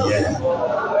máa gbẹ̀yẹ.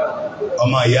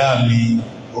 Ọmọ ìyá mi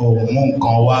ò mú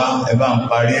nǹkan wá, ẹ bá ń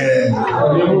parí ẹ̀.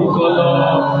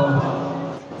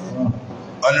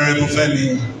 Honorable Fẹ́mi,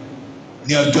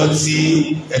 ní ọjọ́ tí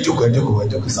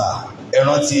ẹjọ́kọ̀ sá, ẹ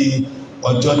rántí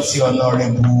ọjọ́ tí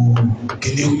Honorable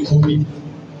Kéde kú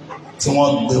tí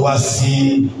wọ́n gbé wá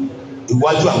sí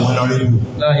iwájú àwọn Honorable.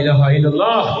 La ilaha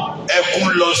illallah. Ẹkún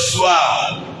lọ ṣúà.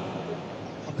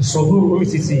 Ìṣọ̀gbọ́n orí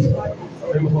títì.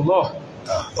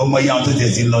 Ọmọ ìyá wọn tó tẹ̀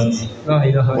sí lọ ní.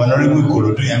 Honorable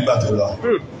Ìkòròdú yẹn gbà tó lọ.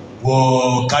 Wo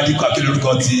kádìkọ̀ kí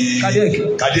lórúkọ ti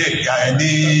kádìk ní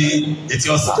etí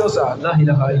ọ̀sà.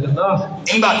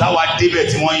 Nígbà táwa débẹ̀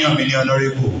tí wọ́n yàn mí ní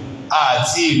Honorable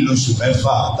àti ìlú oṣù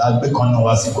mẹ́fà tá a gbé kan náà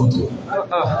wá sí kòtò.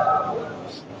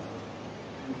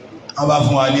 Wọ́n bá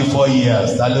fún wa ní 4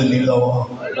 years tá ló ní lọ́wọ́.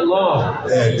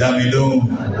 Ẹ dá mi lóhùn.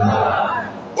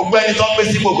 Gbogbo ẹni tó ń pè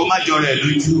sí gbogbo má jọ rẹ̀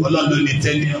lójú, Ọlọ́run ló ní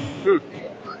tẹ́lẹ̀.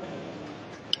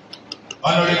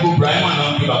 Honorable Ibrahim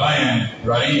náà bí bàbá yẹn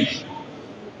Ibrahim.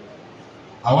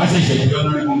 Àwọn ṣẹ̀ṣẹ̀ bí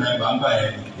Honorable member ń bá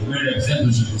yẹn, ìwé represent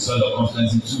Òṣogbo sọ́lọ̀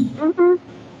constituency 2.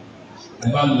 Ẹ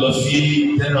bá lọ sí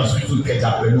General Hospital Kẹjà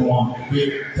pẹ̀lú wọn pé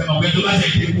tẹ̀mọ̀ pé tó bá ṣe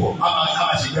dé pọ̀, á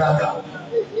máa ṣe gbéraga.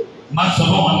 Má sọ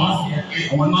fún àwọn nọ́ọ̀sì yẹn pé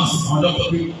àwọn nọ́ọ̀sì àwọn dọ́kítọ̀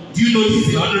pé do you know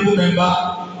this Honorable member?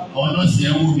 Àwọn nọ́ọ̀sì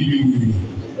yẹn wú mi ní wúri.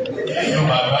 Ẹ̀yọ́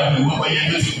bàbá mi wọ́n wọ́n yẹn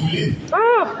ló ti kú lé.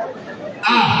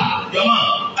 Yọmọ,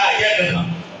 yẹ ẹ̀dọ̀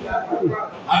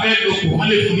abẹ́ lóko wọ́n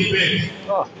lè fún ní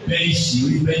bẹ́ẹ̀ṣì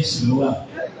orí bẹ́ẹ̀ṣì ló wà.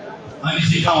 Wọ́n ní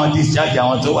sí káwọn discharge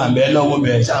àwọn tó wà ń bẹ́ẹ̀ lọ́wọ́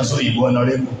bẹ́ẹ̀ ṣàǹsó ìbò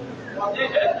Honorable.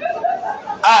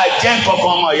 Jẹ́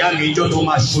nǹkankan ọmọ ìyá mi ìjọ tó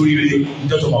máa ṣoríire,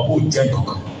 ìjọ tó máa kó jẹ́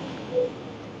nǹkankan.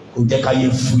 Kò jẹ́ káyé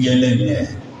fúyẹ́ lẹ́nu ẹ̀.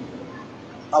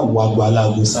 Àwọ̀ àgbà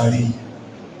aláàgbò sáré.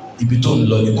 Ibi tó ń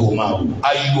lọ ni kò máa wò.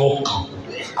 Ayọ̀ ọkàn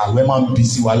àwẹ̀ máa ń bí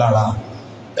sí wa lára.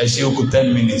 Ẹ ṣe ó kù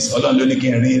 10 minutes. Ọlọ́run ló ní kí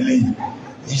n rí ilé yìí.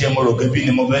 Iṣẹ́ mo rò pé bí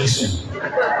ni mo fẹ́ sùn.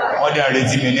 Wọ́n dẹ̀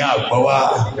retí mi ní àgbọ̀ wá.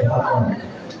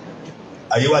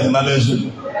 Ayé wà ní má fẹ́ sùn.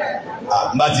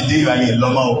 Bá ti dé ìràyè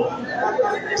lọ́mọ́ o.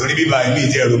 Torí bíbá ìmí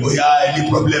ìjẹ́ ẹ̀rọ bóyá ẹni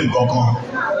problem kankan.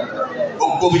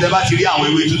 Gbogbo bí tẹ́ bá ti rí àwọn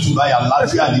ewé tútù báyà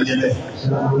láfíà níjẹ́ bẹ́ẹ̀.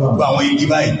 Gbogbo àwọn igi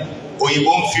báyìí.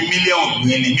 Òyìnbó ń fi mílíọ̀nù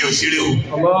gbìn ní mi ò ṣeré o.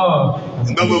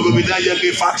 Nígbà gbogbo bí tẹ́ jẹ́ pé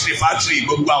factory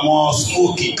gbogbo àwọn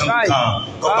smoke kankan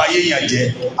kọ́ba yéèyàn jẹ́.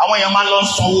 Àwọn èèyàn máa ń lọ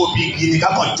sanwó bí igi ní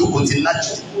kákan jókòó ti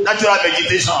natural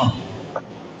vegetation.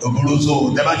 Òbúrò tó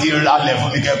tẹ́ bá ti rí alẹ̀ fún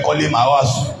mi kẹ́ kọ́lé màá wà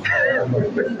sùn.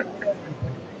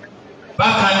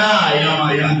 Bákan náà èèyàn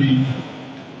máa yá mi.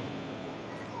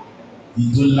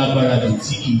 Ìjọ lágbára bíi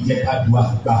tí kì í jẹ́ kádùá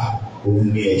gbà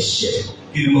òun ní ẹ̀ṣẹ̀.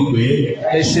 Kí ni mo pè é?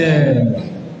 Ẹ̀ṣẹ̀.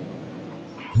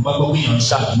 Tó bá gbọ́ pé èèyàn ń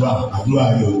ṣàdúrà, àdúrà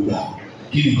rẹ̀ ò gbà.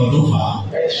 Kí ni nǹkan tó fà á?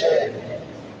 Ẹ̀ṣẹ̀.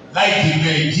 Láì kí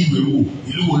bẹ́ẹ̀ jí ìwé wò,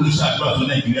 ìlú wo ló ṣàdúrà tó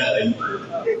Nàìjíríà lẹ́yìn?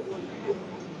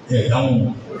 Ẹ̀ dáhùn.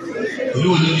 Ìlú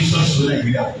wo ló ní ṣọ́ọ̀ṣì tó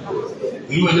Nàìjíríà?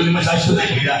 Ìlú wo ló ní mọ́ṣáláṣí tó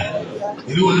Nàìjíríà?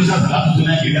 Ìlú wo ló ṣàtàlá tó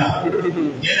Nàìjíríà?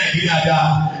 Ìyẹn Nàìjíríà dáa.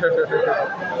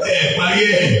 Parí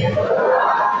ẹ̀.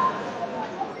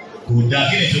 Kò dá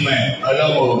kí ni túmọ̀ ẹ̀?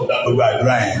 Ọlọ́wọ́ gbogbo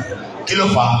àdúrà ẹ̀. Kí ló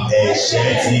fà? Ẹ̀ṣẹ̀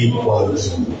ti pọ̀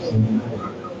jù.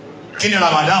 Kí ni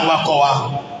Ramadan wá kọ́ wa?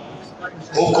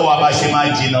 Ó kọ́ wa bá ṣe máa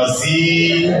jìnnà sí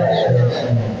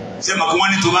ṣé màá kí wọ́n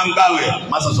ní tó bá ń gbàwẹ̀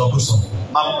má sọ̀sọ̀ kó sọ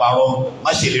má parọ́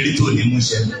má ṣèlérí tó ní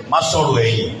múṣẹ má sọ̀rọ̀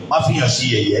ẹ̀yìn má fìyàn sí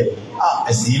yẹ̀yẹ́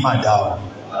ẹ̀sìn yìí máa dá o.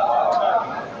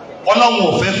 Ọlọ́run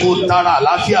ò fẹ́ kó tara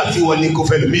àlàáfíà tí wọ́n ní kó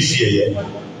fẹ́ lómi sí yẹ̀yẹ́.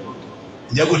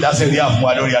 Ǹjẹ́ kò dáṣẹ́ rí àfún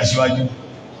wa lórí aṣíwájú?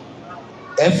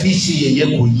 Ẹ fi sí yẹ̀yẹ́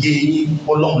kò yé yín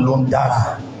Ọlọ́run ló ń dára.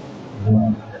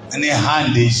 Ní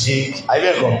hand dey shake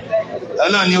ayébẹ̀kọ́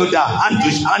Ọlọ́run ni ó dá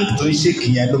hand tó ń shake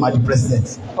yẹn ló máa di president.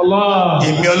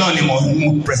 Èmi Ọlọ́run ni mo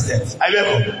mú president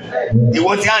ayébẹ̀kọ́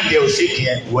ìwọ tí hand ò shake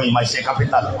yẹn ìwọ yìí máa ṣe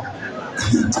capital.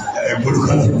 Burúkú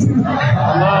lọ.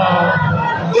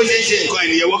 Bó ṣe ń ṣe nǹkan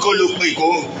ènìyàn wọ́n kọ́ ló pé ìkó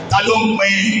ta ló ń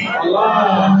pín.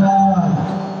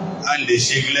 Hand dey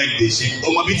shake leg dey shake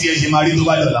ọmọ bí tiẹ̀ ṣe máa rí tó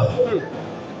bá dọ̀la.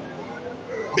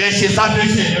 Bẹ́ẹ̀ ṣe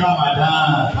sáfẹ́ṣẹ̀ ní Ramadan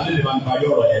alẹ́ lè máa ń parí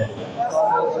ọ̀rọ̀ yẹn.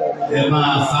 Ẹ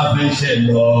máa sáfẹ́ṣẹ̀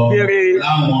lọ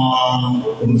láwọn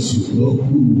oṣù tó kù.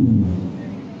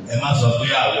 Ẹ má sọ pé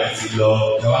ààwẹ̀ ti lọ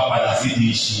ẹ wá padà sí di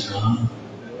ìṣìnà.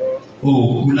 O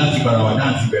kú láti gba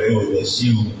Ramadan ti bẹ̀rẹ̀ òwẹ̀ sí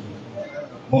o.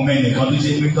 Mo mẹ́nìkan tó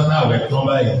ṣe pé tọ́lá àwẹ̀ tán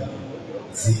báyìí.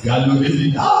 Sìgá ló lé ní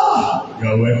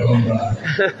you're welcome back.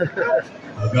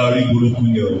 Ọ̀gá orí burúkú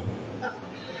ni o.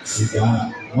 Sìgá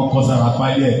wọ́n kọ́ sára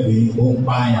pálí ẹ̀ pé ó ń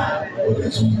pààyàn ó dẹ̀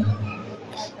tún mú.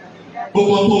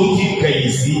 Gbogbo tó o ti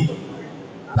kẹ̀yìn sí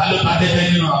ta ló ta tẹ́tẹ́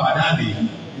nínú Ramadan yìí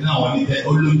nínú àwọn onítẹ̀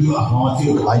olójú àwọn tí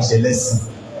ò bá ṣe lẹ́sìn.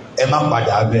 Ẹ má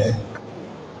padà bẹ́ẹ̀.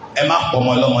 Ẹ má pọ̀ ọmọ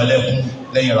ọlọ́mọ lẹ́kún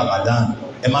lẹ́yìn Ramadan.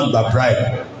 Ẹ má gba bribe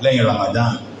lẹ́yìn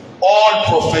Ramadan. All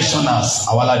professionals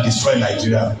àwa la destroy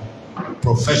Nigeria.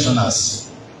 Professionals.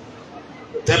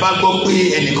 Tẹ́ bá gbọ́ pé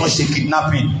ẹnìkan ṣe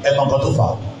kidnapping ẹ mọ nǹkan tó fà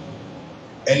á.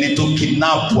 Ẹni tó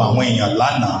kidnap àwọn èèyàn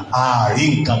lánàá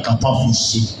àárín nǹkan kan tán fi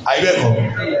ṣe àìbẹ́ẹ̀kọ́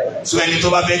so ẹni tó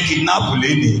bá fẹ́ kidnap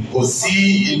lénìí kò sí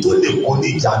tó lè kó ní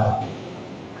ìjánu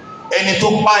ẹni tó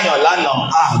pààyàn lánàá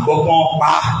àgbọ́gbọ́n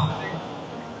pa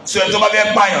so ẹni tó bá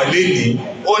fẹ́ pààyàn lénìí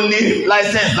ó ní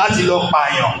license láti lọ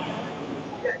pààyàn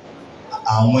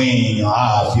àwọn èèyàn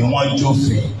àfi wọ́n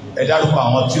jófin ẹ dárúkọ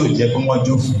àwọn tí ò jẹ́ pé wọ́n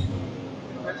jófin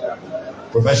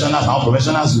professionals àwọn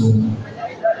professionals o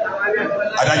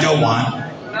adájọ́ 1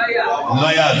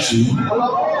 lawyer 2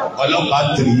 ọlọ́pàá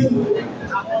 3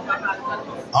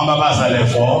 àwọn bàbá àṣàlẹ̀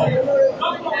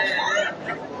 4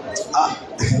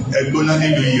 ẹgbóná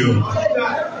nílùú yìí o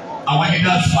àwọn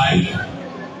leaders 5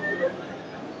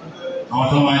 àwọn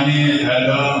tó máa ní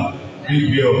ẹ̀lọ́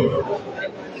bíbíò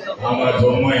àwọn tó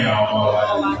mú èèyàn ọmọ wa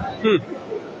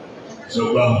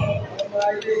ṣùgbọ́n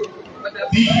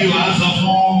bíbíò á sọ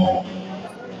fún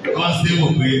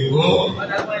constable pé ó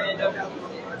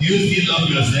do you still love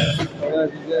yourself?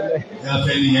 Ẹ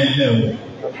fẹ́ ni ẹ lẹ̀ o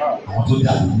àwọn tó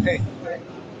dà ní.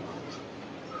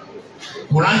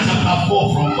 Quran chapter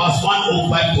 4 from verse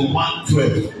 105 to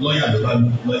 112 lawyer ló bá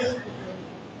lawyer.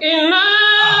 Iná.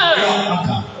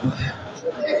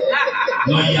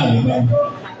 Lawyer ló bá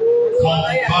from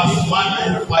verse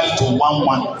 105 to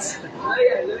 11.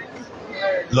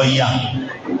 Lawyer.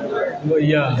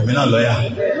 Èmi náà lawyer.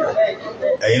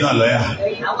 Ẹ̀yin náà lawyer.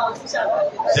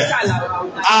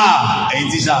 Ẹ̀yin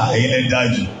tíṣà ẹ̀yin lẹ́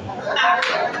dájú.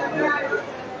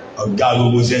 Ọ̀gá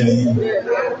gbogbo iṣẹ́ ni.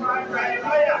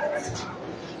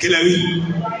 Kí lẹ rí?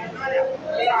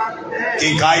 Kí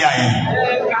n ká àyà yẹn.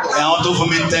 Ẹ̀wọ̀n tó fún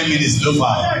mi 10 minutes ló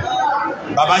fà.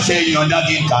 Bàbá ṣe ìyọ̀ǹda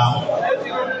kí n ká.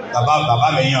 Bàbá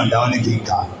mi yọ̀ǹda wọn ní kí n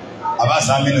ká. Bàbá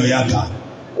Sàmínú yá ká.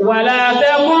 Wàlá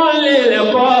tẹ́kùn lè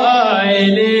lẹ́kọ́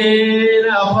èdè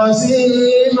àkọsí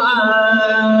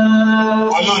máa.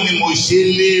 Ọlọ́run ni mo ṣe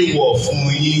léèwọ̀ fún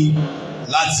yín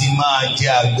láti máa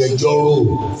jẹ́ agbẹjọ́rò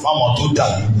fáwọn tó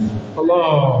dàbí.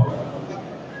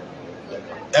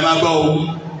 Ẹ máa gbọ́ o,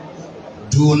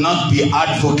 do not be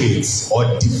advocates or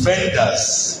defenders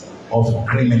of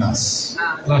criminals.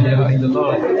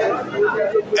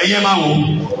 Ẹ̀yẹ́ máa wò.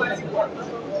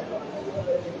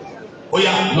 Ó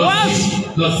yá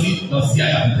lọ sí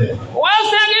àyà tẹ̀. Wọ́n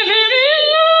ṣẹ́gi fi rí.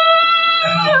 Ẹ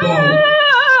máa gbọ́ o.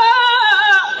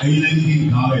 Ẹ̀yin lẹ́yìn kí n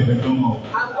kàn án ẹ̀fẹ̀ tó mọ̀.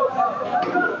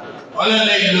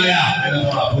 Ọlọ́lẹ́yìn lọ́yà ẹ̀rọ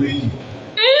tó wà fún èyí.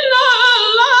 Iná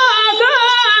lọ́gá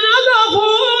náà fún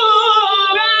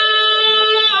rẹ̀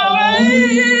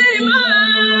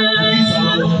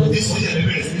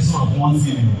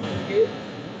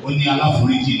ó ní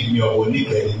aláforíjì ní ọ̀wọ̀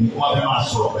oníkẹ̀ẹ́ ní wọ́n fẹ́ máa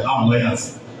sọ̀rọ̀ pẹ̀lú àwọn lọ́yà sí.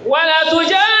 Wàlá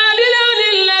tujadilu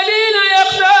lilladhina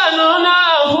yaqtanuna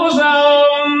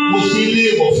anfusahum. Mo ṣe ilé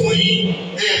ìwọ̀ fún yín,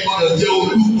 ẹ gbọ́dọ̀ jẹ́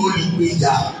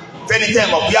olùgbèjà. Fẹ́ni tẹ́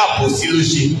mọ̀ bí àpòsí ló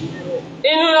ṣe.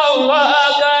 Inna Allaha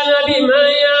kana bima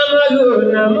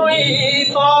ya'maluna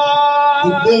muhita.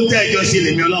 Gbogbo ń tẹ́jọ́ ṣe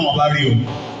lèmi Ọlọ́run bá rí o.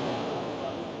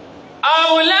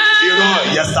 Àwùlá. Irọ́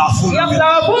yastafuna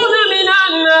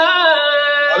minan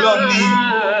nas. Ọlọ́run ní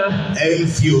ẹ ń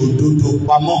fi òdodo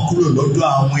pamọ́ kúrò lọ́dọ̀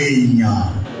àwọn èèyàn.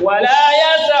 Wàlá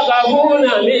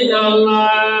yastakbiruna min Allah.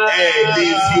 Ẹ lè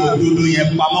fi òdodo yẹn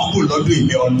pamọ́ kúrò lọ́dọ̀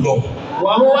èmi Ọlọ́run.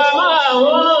 Wa huwa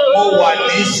ma'ahum. Ó wà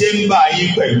ní ṣẹ́mbà yín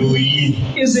pẹ̀lú yín.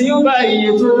 Iz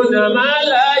yubayyituna ma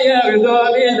la yarda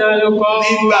minal qawl.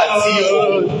 Nígbà tí ó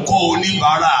kọ́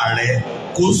oníbàárà rẹ̀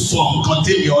kó sọ nǹkan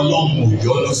tẹ́mi Ọlọ́run ò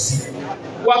yọ́nú sí.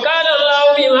 Wa kana Allahu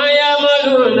bima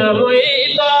ya'maluna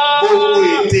muhita. Gbogbo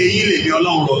ète yín lèmi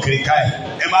Ọlọ́run rọ̀ kiri ká ẹ̀.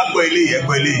 Ẹ má gbọ́ ilé yẹn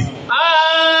gbọ́ ilé yìí.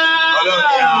 Ọlọ́run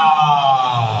ni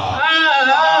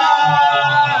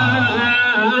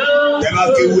ẹ má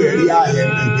kéwú ẹ̀rí ààyè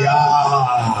bèbè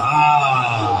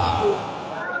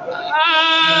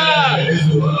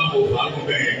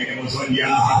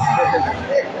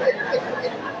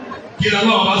kí ni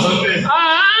ọlọ́run bá sọ bẹ́ẹ̀?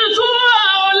 Àtúwà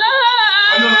ọ̀la.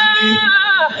 Ọlọ́run ní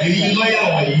ẹ̀yin lọ́yà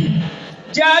wọ̀nyí.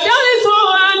 Jàdálì tó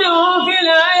wà ní òun fi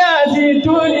lè ayé àti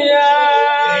dúnìyà.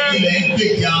 Ẹ̀yin lẹ́ ń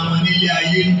gbèjà àwọn nílé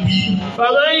ayé ń bí.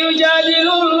 Fàmà yóò jáde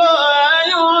lóòlọ́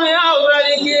àníwọ̀n yà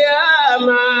wọlé kí á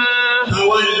máa.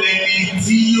 Àwọn ẹni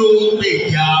tí yóò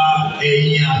gbèjà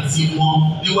ẹ̀yin àti wọn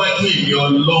níwájú èmi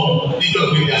Ọlọ́run níjọ́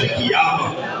gbèjà kìyàmọ̀.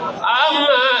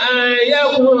 Àmà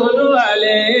yẹ́kùnú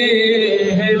àlẹ́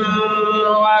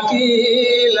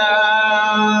wákìlá.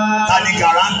 Ta ni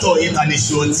gàrántọ̀ yìí, ta ni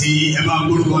ṣòtì, ẹ máa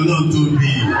gbórúkọ náà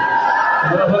tóbi.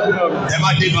 Ẹ má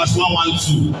dé verse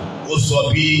 112, ó sọ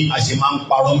bí a ṣe máa ń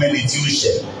parọ́ mẹ́ni tí ó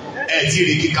ṣẹ̀. Ẹ tí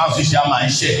rí kí káńsù ṣe máa ń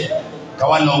ṣẹ̀.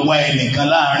 Káwá lọ wá ẹnìkan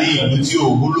láàrin ìlú tí ò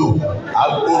wúlò, á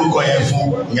gbórúkọ yẹn fún,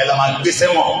 ìyẹn la máa gbé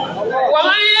sẹ́wọ̀n. Wọ́n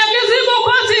máa ń yẹ kí sí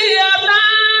kókó tí ìyá tán.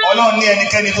 Ọlọ́run ní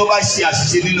ẹnikẹ́ni tó bá ṣe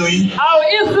àṣìṣe nínú yín. Àwọn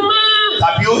ìsúnmọ́.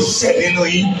 Tàbí ó ṣẹ̀ nínú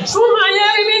yín. Súnmọ́ yẹ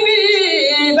bíbí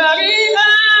ìbàrí á.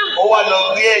 Ó wá lọ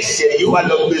gbé ẹ̀ṣẹ̀ yìí wá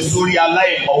lọ gbé sórí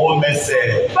aláìmọwọ́ mẹsẹ̀.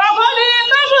 Bàbá ní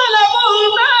bàbá lọ́kọ̀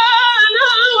bá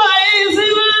náà wà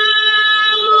ìsúnmọ́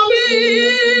mú bí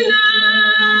náà.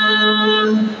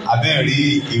 Abẹ́ẹ̀rí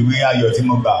ìwé ayọ̀ tí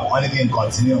mo gbà, wọ́n ní kí n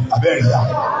continue. Abẹ́ẹ̀rí yà.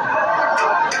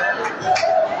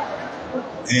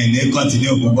 Ní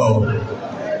continue gbogbo o.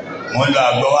 Wọ́n lọ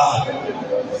àgbọ̀ wá.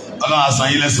 Ọlọ́run á san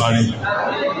yín lẹ́san rẹ̀.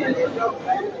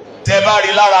 Tẹ́ bá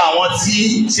rí lára àwọn tí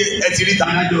ẹ ti rí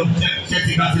tànájọ́ ṣe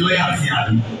ti bá ti lọ́yà sí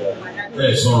àbí.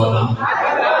 Bẹ́ẹ̀ sọ̀rọ̀ náà.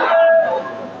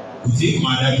 Kò tí ì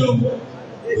kan adájọ́,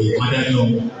 èèkan adájọ́.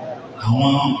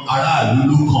 Àwọn aráàlú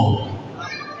ló kàn.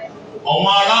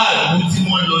 Àwọn aráàlú tí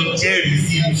wọ́n lọ jẹ́rìí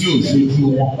sí tí ò ṣojú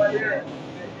wọn.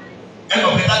 Ẹ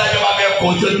mọ̀ pé tádájọ́ bá fẹ́ kọ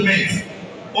judgment,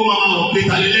 ó máa mọ̀ pé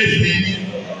ta lè lẹ́sìn ní.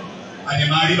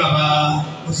 Àdìmọ̀ àrí bàbá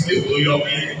Mùsùlùmí tó yọ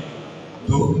pé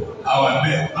tó àwọn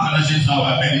ẹgbẹ́ aláṣẹ sọ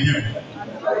àwọn ẹgbẹ́ níjẹ̀.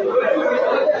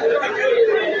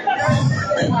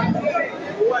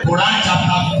 Quran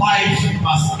chapter 5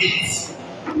 verse 8.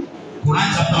 Quran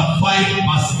chapter 5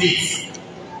 verse 8.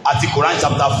 Àti Quran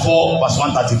chapter 4 verse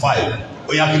 135.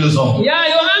 Ó yá kí ló sọ? Yà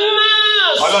Yohanna.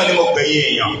 Ọlọ́run ni mo pè yín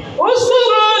èèyàn. Ó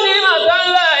sùúrù ní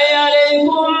màtálà ìyàlẹ̀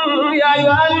ikún yà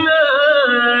Yohanna.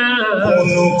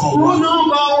 Kúnú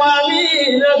kọ̀ wá mí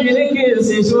nàbìrí kì í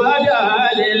sì ṣùwádà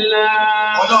àlèlà.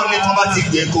 Ọlọ́run ní tó bá ti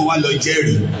gbé kó wá lọ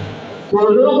jẹ́rìí.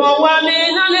 Kúnú kọ̀ wá mí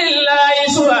nàlèlà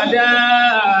ìṣùwádà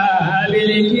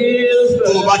àlèlè kì í sọ.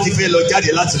 Tó bá ti fẹ́ lọ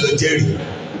jáde láti lọ jẹ́rìí,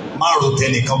 má rò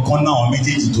tẹnìkan kan náà àwọn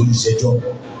méjèèjì tó ń ṣẹjọ́.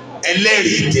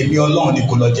 Ẹlẹ́rìí tèmi Ọlọ́run ni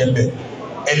kò lọ jẹ́ bẹ́ẹ̀.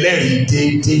 Ẹlẹ́rìí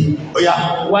déédéé. Ó yá.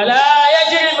 Wàlá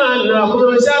yẹ́jìrì máa nà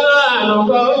kúrò sábà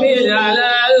nùkọ́ mi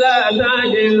àlàálà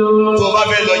tájìlú. Tó bá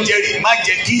fẹ́ lọ jẹ́rìí, má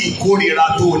jẹ́ kí ìkórìíra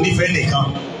tó o nífẹ̀ẹ́ nìkan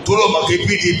tó lọ mọ̀ pé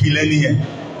PDP lẹ́ni yẹn.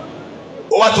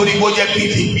 Ó wá torí pé ó jẹ́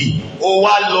PDP, ó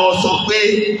wá lọ sọ pé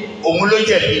òun ló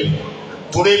jẹ̀bi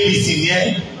torí APC ni ẹ́.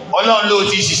 Ọlọ́run ló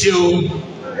ti ṣiṣẹ́ o.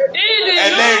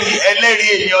 Ẹlẹ́rìí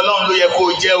èmi Ọlọ́run ló yẹ kó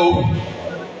o jẹ́ o.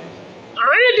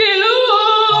 Ìdìlú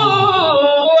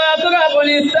wa aqrabu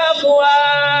lit-taqwa.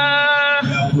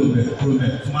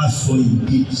 Má sọ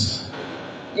ìkejì.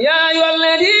 Ya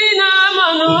ayyuhalladhina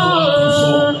amanu.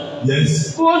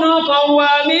 Kunu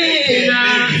qawwamina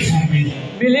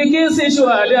bil-qisti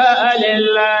shuhada'a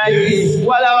lillahi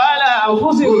walaw ala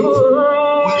anfusikum.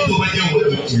 Wọ́n ní tó bá jẹ́ wọ́n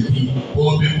ló jẹ̀bi,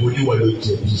 wọ́n bẹ̀ kò ní wọ́n ló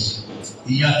jẹ̀bi.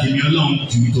 Ìyá tèmi Ọlọ́run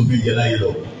ju mi tó fi jẹ láyé lọ.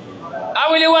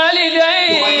 Awil walidayn.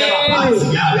 Tó bá jẹ́ bàbá àti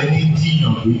ìyá rẹ̀ ní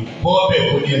díyàn pé wọ́n bẹ̀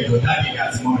kò ní ẹ̀jọ̀ dáàdì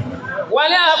àti mọ́rin.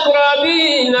 Wal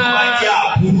aqrabina. Tó bá jẹ́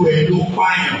àbúrò ẹ ló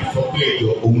pààyàn sọ pé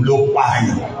ẹ̀jọ̀ òun ló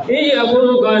pààyàn. Iyakun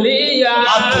ghaniya.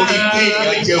 Látòrí pé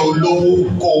èèyàn jẹ́ olówó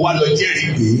kó wá lọ jẹ́rìí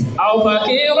pé. Aw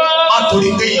fakira. Látòrí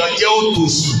pé èèyàn jẹ́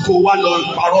òtòṣì kó wá lọ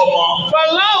parọ́ mọ́.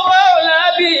 Fallahu awla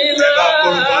bina. Ẹ bá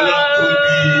gbórúkọ náà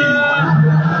tóbi.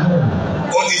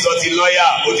 Ó ti sọ ti lọ́yà,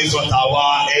 ó ti sọ tàwa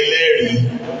ẹlẹ́rìí.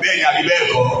 Bẹ́ẹ̀ ni àbí bẹ́ẹ̀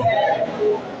kọ́?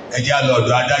 Ẹ jẹ́ á lọ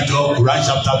ọ̀dọ̀ adájọ́ Quran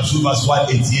chapter 2 verse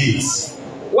 188.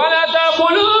 ولا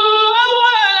تأكلوا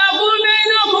أموالكم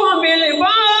بينكم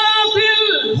بالباطل.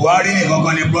 Buhari nìkan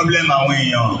kan ní problem àwọn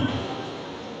èèyàn.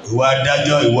 Ìwọ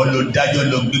adájọ́, ìwọ ló dájọ́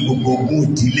ló gbé gbogbo ogún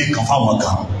ìdílé kan fáwọn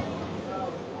kan.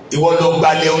 Ìwọ ló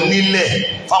gbalẹ̀ onílẹ̀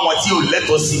fáwọn tí ò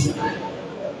lẹ́tọ̀ọ́ sí.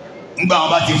 Nígbà wọn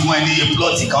bá ti fún ẹ ní iye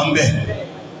plọ́ọ̀tì kan bẹ̀.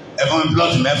 Ẹ fún mi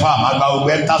plọ́ọ̀tì mẹ́fà, máa gba gbogbo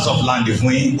hectares of land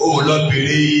fún yín. Ó lọ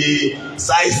bèrè iye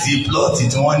sáìsì plọ́ọ̀tì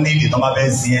tí wọ́n ní ìdí tó máa fẹ́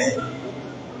sí ẹ.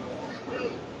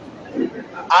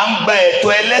 À ń gba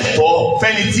ẹ̀tọ́ ẹlẹ́tọ̀ọ́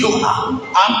fẹ́ni tí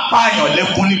à ń pààyàn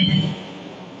lẹ́kún níbi.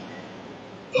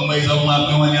 Ọmọ ìsọmọ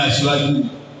akẹ́ wọn ní aṣíwájú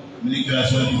mílíkì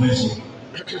aṣíwájú mẹ́sì.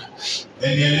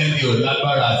 Ẹni ẹlẹ́ni ò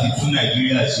lágbára àti tún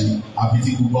Nàìjíríà ṣe àfi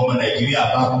tí gbogbo ọmọ Nàìjíríà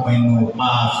bá pinnu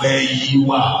máa fẹ́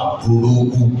yíwà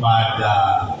burúkú padà.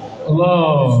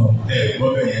 Ẹ gbọ́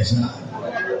bẹ́ẹ̀ yẹn ṣá.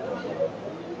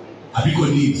 Àbí kò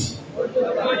ní ìdí.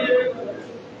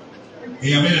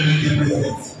 Èèyàn mélòó ló ń jẹ́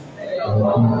president?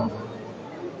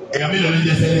 Èèyàn mélòó ló ń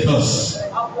jẹ́ senators?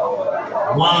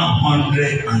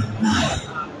 109.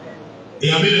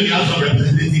 Èèyàn mélòó ní House of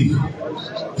Representatives?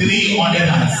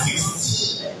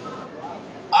 360.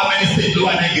 How many states ló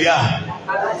wà Nàìjíríà?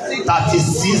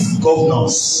 36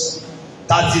 governors.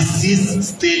 36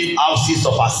 state houses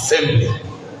of assembly.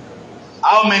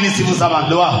 How many civil servants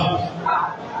ló wà?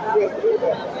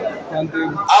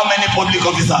 How many public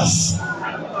officers?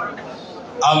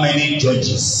 How many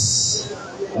judges?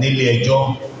 Nílé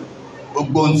ẹjọ́.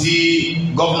 Gbogbo tí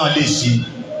gómìnà lè ṣe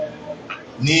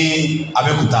ní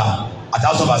Abẹ́òkúta àti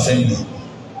House of Assembly,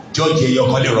 judge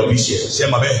ẹ̀yọ̀kan lè rọ̀bí ṣe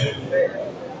mọ̀ bẹ́ẹ̀.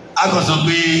 A kàn sọ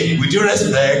pé with due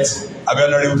respect,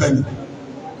 Abẹ́ọ́lọ́rẹ́ Fẹ́mi,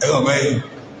 ẹ̀gbọ́n pé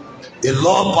a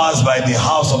law passed by the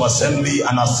House of Assembly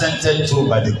and assented to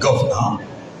by the governor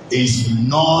is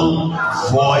null,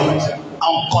 void,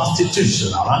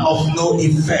 unconstitutional and of no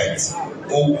effect.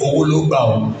 Owó ló gbà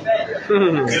o.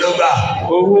 Kí ló gbà?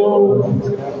 Owó.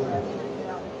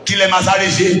 Kí lè máa sáré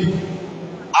ṣe?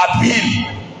 Appeal.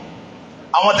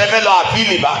 Àwọn tẹ́fẹ́ lọ appeal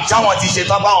ìbá. Ṣáwọn ti ṣe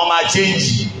tán báwọn máa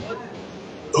change.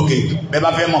 Ok, bẹ́ẹ̀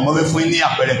bá fẹ́ mọ̀ mọ́ fẹ́ fún ní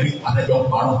àpẹẹrẹ pé àtẹ̀jọ́ ń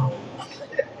parọ́.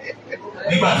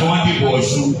 Nígbà tí wọ́n dìbò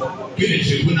Ọ̀ṣun, kí ni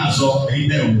tribunal sọ ẹ̀yin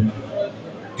náà wò?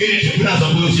 Kí ni tribunal sọ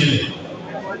pé ó ṣẹlẹ̀?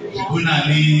 Tribunal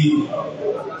ní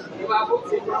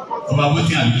ọba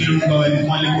bóti àbí kí ló ń bá wẹni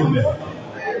fún alẹ́kọ̀ọ́ bẹ̀?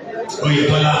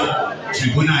 Oyètọ́lá,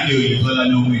 tribunal ní Oyètọ́lá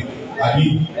ló wí. Àbí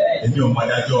èmi ò mọ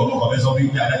adájọ́ ọmọ kan fẹ́ sọ fún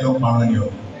mi adájọ́ ń parọ́ ni ọ.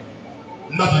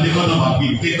 Nígbà tó ní kọ́nà àbí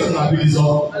kí kọ́nà àbí ní sọ,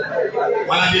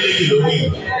 wọn á délé kìlọ̀ wí.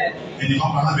 Ẹni kan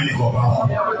parọ́ abẹ́lé kan parọ́.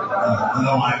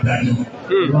 Ọlọ́run á dájọ́.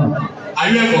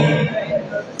 Ayé ẹ̀kọ́,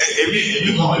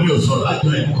 èmi kan wọ́n mi ò sọ̀rọ̀ láti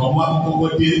ọ̀ ẹ̀kọ́ wọn á kọ́kọ́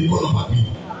dé kọ́nà àbí.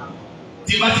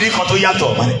 Tí bá ti ní kan tó yàtọ̀,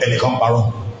 ẹnìkan parọ́.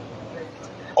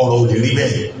 Ọ̀rọ̀ ò lè rí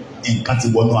bẹ́ẹ̀, nǹkan ti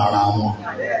wọnú ara wọn.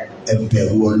 Ẹ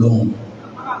bẹ̀rù Ọlọ́run.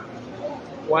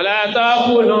 Wàlá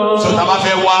tákùnù. Sọ̀tà bá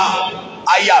fẹ́ wá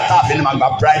ayé àtàfin ni màá gba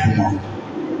bribe mọ́.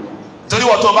 Torí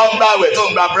wọ́n tó bá ń gbà àwẹ̀ tó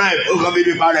ń gba bribe, ó kàn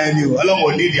bíbí para ẹni o, Ọlọ́run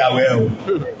ò nídìí àwẹ̀ o.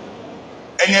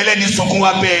 Ẹni ẹlẹ́ni sunkún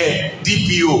wá bẹ́ẹ̀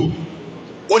DPO.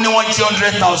 Ó ní wọ́n jí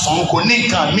 100,000 kò ní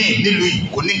nǹkan míì nílùú yìí,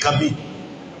 kò ní nǹkan míì.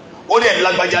 Ó dẹ̀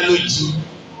lágbájá ló jí.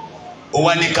 Ó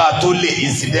wá ní ká tó lè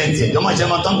incident ẹ̀. Jọ́mọ̀ ṣe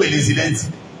máa tán pè ní incident.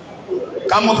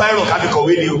 Ká mú báyìí ká fi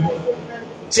kọ̀wé ni o.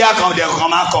 Tí àkàndé kan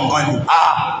máa kọ̀ọ̀kan ni.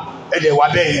 Ẹ̀dẹ̀ wà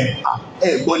bẹ́ẹ̀ yẹn.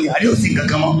 Gbọ́ ni adé ò sí nǹkan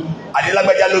kan mọ́.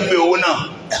 Adélágbájá ló gbé owó náà.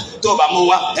 Tó o bá mú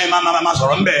wá máa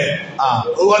sọ̀rọ̀ ń bẹ̀.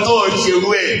 Owó tó o ṣe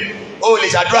irú ẹ̀. O lè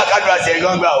ṣàdúrà kádùrà sí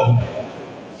ẹ̀gbọ́n gbà o.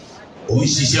 Òun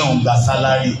ṣiṣẹ́ òun gba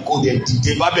sálárì kó dẹ̀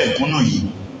dìde bábẹ̀ kúnnù yìí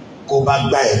kó bá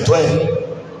gba ẹ̀tọ́ ẹ̀.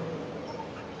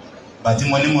 Bàtí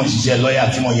mo ní mo ṣiṣẹ́ lọ́ọ̀yà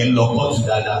tí mo yẹ ń lọ kóòtù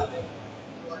dáadáa.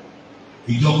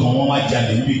 Ìjọ kan wọ́n wá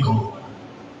jáde níbì kan.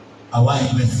 Àwa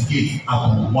investigate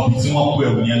àkànmọ́ mọ́bi tí wọ́n kó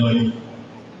ẹ̀rù yẹn lọ ní.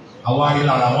 Àwa rí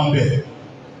lára wọn bẹ̀.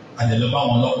 Àdẹ̀lọ́ bá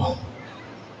wọn ọlọ́pàá.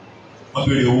 Wọ́n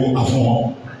béèrè owó àfún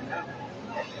wọn.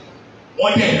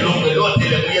 Wọ́n dẹ̀ lọ pẹ̀lú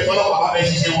ọ̀tẹlẹ̀múyẹ́ tọ́lọ́pàá bá fẹ́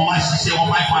ṣiṣẹ́ wọn máa ṣiṣẹ́ wọn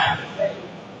fáìfáì.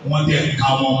 Wọ́n dẹ̀ ka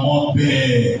wọn mọ́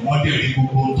bẹ́ẹ̀. Wọ́n dẹ̀ rí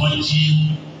gbogbo tó ń jí.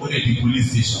 Ó dẹ̀ di police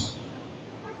station.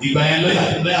 Ìgbà yẹn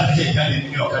lọ́yà fi ṣe jáde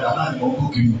ní ọ̀kadà náà ni wọ́n kó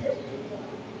kiri.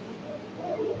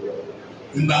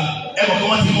 Ìgbà ẹ̀kọ́ kí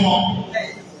wọ́n ti mú wọn.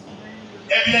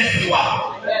 Evidence ti wà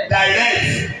direct.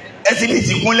 Ẹsibí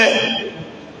ti kúnlẹ̀.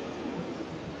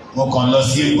 Mo kàn lọ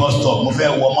sí bus stop, mo fẹ́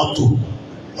wọ mọ́tò,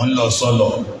 mo ń lọ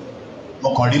sọ́lọ̀. Mo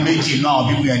kàn rí méjì náà àwọn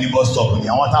bíbí yẹn ní bus stop ní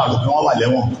àwọn táwọn òbí wọn wà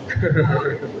lẹ́wọ̀n.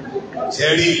 Ṣé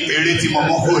rí eré tí mo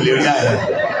mú kúrò lérí àyà?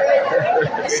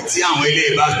 Tí àwọn ilé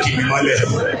bá kì mí mọ́lẹ̀.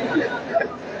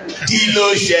 Kí ló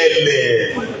ṣẹlẹ̀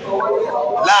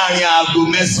láàrin aago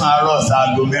 9 àárọ̀ sí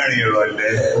aago 4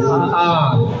 ìrọ̀lẹ́?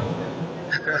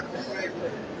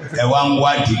 Ẹ wá ń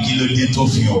wádìí kí ló dé tó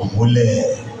fi hàn múlẹ̀.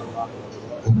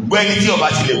 ògbẹ́ni tí ọba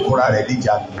ti lè kóra rẹ̀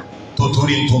níjà tó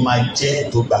torí tó máa jẹ́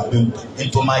tó gbàgbé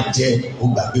tó máa jẹ́ ó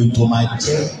gbàgbé tó máa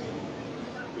jẹ́.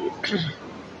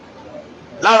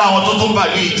 Lára àwọn tó tún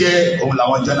bàlú yìí jẹ́ òun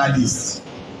làwọn journalist.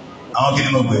 Àwọn kí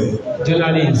ni mo gbé?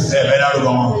 Journalist. Bẹ́ẹ̀ dárúkọ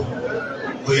wọn.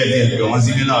 Ó yẹ lẹ́yìn pé wọ́n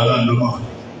sí nínú Ọlọ́run ló mọ̀.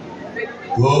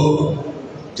 Ó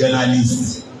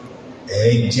journalist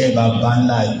jẹ́ bàbá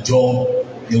ńlá ẹjọ́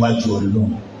níwájú Ọlọ́run.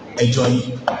 Ẹjọ́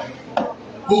yìí.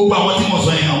 Gbogbo àwọn tí mo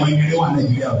sọ yẹn àwọn ìrírí wà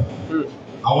Nàìjíríà o.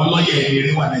 Àwọn lọ́yẹ̀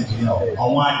ìrírí wà Nàìjíríà o.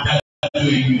 Àwọn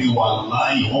adájọ́ ìrírí wà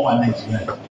láàyè wọ́n wà Nàìjíríà.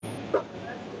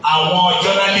 Àwọn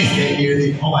journalist ìrírí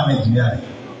wọ́n wà Nàìjíríà.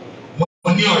 Mo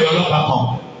ní ọ̀rẹ́ ọlọ́pàá kan.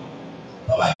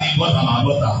 Bàbá ní bọ́tà máa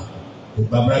bọ́tà kò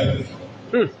gba bíráìbì.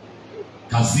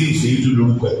 Kazeem Seidu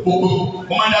lórúkọ ẹ̀. Gbogbo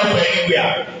mo máa ń dárúkọ ẹ̀ nígbè à.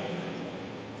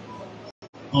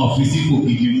 Wọ́n fi sípò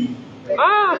kékeré.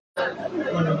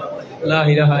 La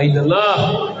ilaha illallah.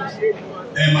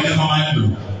 Mọ̀lẹ́ kan máa ń lò.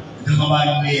 Ẹ̀jẹ̀ kan máa ń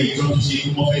ní ẹjọ́ tó ṣe kí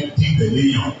wọ́n fẹ́ dín ìgbẹ̀lẹ́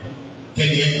yàn.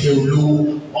 Kẹ́ni ẹ jẹ́ olówó.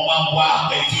 Wọ́n máa ń wá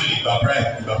ẹni tí ó lè gba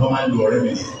bíráìbì. Ìgbà kan máa ń lo ọ̀rẹ́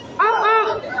mi nìyẹn.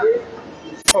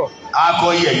 Akọ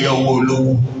yẹ̀yẹ́ owó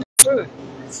olówó.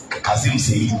 Kazeem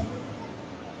Seidu.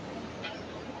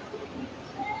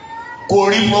 Kò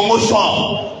rí promotion.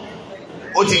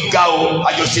 Ó ti ga o,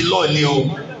 àjọṣe lọ́ọ̀ ni o.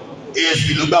 ASP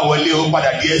ló gbà wọlé o,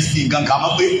 padà DSP nǹkan kan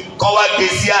mọ́ pé kọ́ wá gbé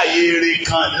sí àyè eré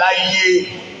kan láyé.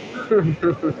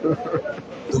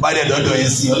 Tó bá dẹ̀ dọ́dọ̀ yẹn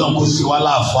sí Ọlọ́run kó ṣe wá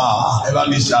láàfáà. Ẹ bá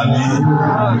mi ṣàmì.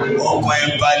 Ọkàn ẹ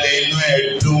balẹ̀ inú ẹ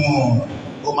dùn.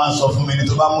 Ó máa ń sọ fún mi ní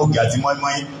tó bá mú ògì àti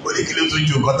mọ́ínmọ́ín. Ó ní kí ló tún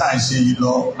ju nǹkan tá à ń ṣe yìí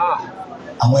lọ.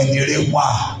 Àwọn ẹni eré wà.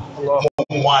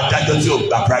 Mo adájọ́ tí ò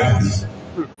gba primary.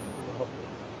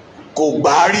 Kò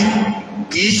gbà á rí.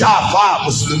 Kì í ṣàfáà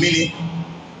Mùsùlùmí ni.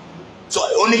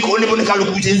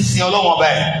 Oníkálukú ṣe ń sin Ọlọ́run ọba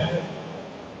ẹ̀.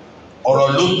 Ọ̀rọ̀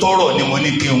ló tọrọ ni mo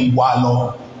ní kí n wá lọ.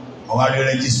 Mo wá rí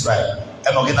rẹ́gísírà ẹ̀. Ẹ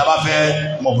mọ̀ kí ta bá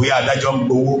fẹ́ mọ̀ bóyá adájọ́ ń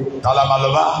gbowó. Ta la máa lọ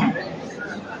bá?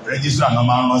 Rẹ́gísírà náà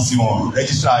máa ń rán sí wọn.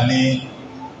 Rẹ́gísírà ní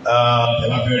ẹ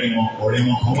bá fẹ́ rí wọn. Ọ̀rẹ́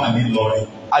wọn kan wà ní Ìlọrin.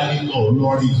 A ní lọ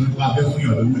lọ́rin tó bá fẹ́ fún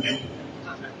yàn lówó lẹ́kọ̀ọ́.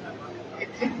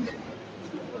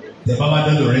 Tẹ bá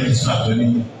dọ́dọ̀ rẹ́gísírà tó ní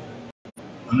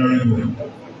ọ̀nàrẹ́bù.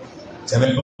 Tẹ́lẹ̀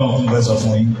bá wọn fún bẹ́ẹ̀ sọ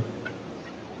fún yín.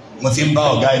 Mo ti ń bá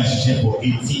ọ̀gá ẹ̀ ṣiṣẹ́ for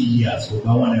 18 years kò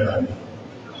bá wọn náírà rẹ̀.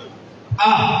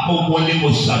 Mo wọlé mo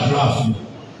ṣàdúrà fún.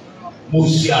 Mo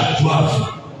ṣe àdúrà fún.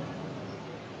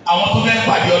 Àwọn tó fẹ́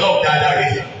pàdé Ọlọ́run dáadáa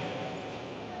rẹ̀.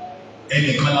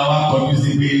 Ẹnìkan la wá kọjú sí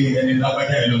pé ẹni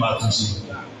lágbájá ẹ̀ ló máa tún ṣe.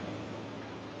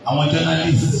 Àwọn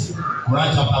journalist Quran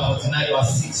chapter 49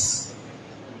 verse 6.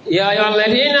 Ya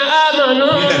ayyuhalladhina amanu.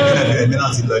 Bílẹ̀ mi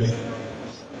náà ti lọ ní.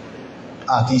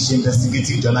 A kì í ṣe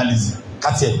investigative journalism.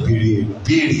 Káti ẹ̀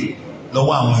béèrè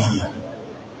lọ́wọ́ àwọn èèyàn.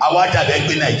 Àwa dàbẹ́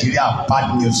gbé Nàìjíríà bad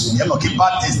news. Yẹ́n mọ̀ kí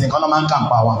bad things nìkan ló máa ń kà ń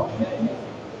pa wa.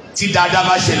 Tí dáadáa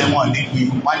bá ṣẹlẹ̀ wọn ní pé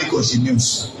wọ́n ní kò ṣe news.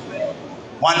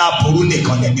 Wọ́n á burú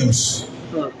nìkan ní news.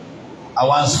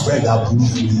 Àwa ń spread aburú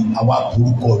kiri, àwa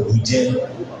burú kọ̀ ló jẹ́.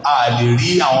 A lè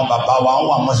rí àwọn bàbá wa wọ́n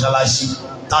wà mọ́ṣáláṣí.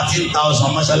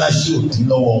 13,000 mọ́ṣáláṣí ò dín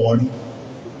lọ́wọ́ wọn rí.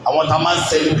 Àwọn tá a máa ń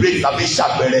celebrate tàbí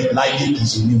ṣàpẹẹrẹ láyé kì í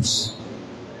ṣe news.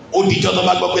 Ó dijọ́ tó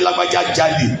bá gbọ́ pé lágbájá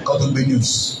jáde kó tó gbé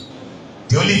news.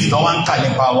 The only thing wọ́n ń kà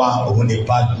nípa wa òun ni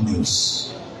bad news.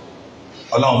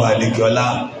 Ọlọ́run bá lè kí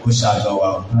ọlá kó ṣàtọ̀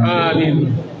wa.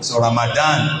 Àmín. So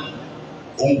Ramadan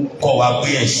ó ń kọ́ wa pé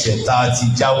ẹ̀ṣẹ̀ tá a ti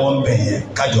jáwọ́ ń bẹ̀ yẹn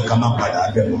kájọ ká má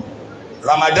padà bẹ̀ mọ́.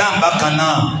 Ramadan bákan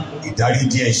náà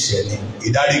ìdáríjì ẹ̀ṣẹ̀ ni.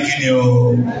 Ìdáríjì ni o.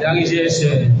 Ìdáríjì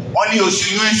ẹ̀ṣẹ̀. Wọ́n ní oṣù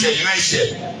inú ẹ̀ṣẹ̀.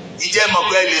 Ìjẹ́ mọ̀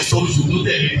pé ẹ lè sọ oṣù tó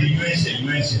tẹ̀lé ní inú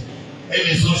ẹ̀ṣẹ̀. Ẹ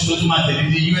lè sọ oṣù tó máa tẹ̀lé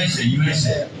ní inú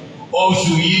ẹ̀ṣẹ̀.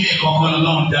 Oṣù yìí ní kankan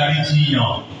lọ́wọ́ dáríjì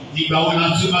yàn. Ìgbà wo la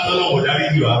tún bá tọ́lọ́wọ́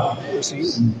dáríjì wa?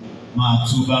 Máa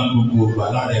tún bá gbogbo ìgbà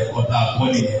lára ẹ̀kọ́ tá a kọ́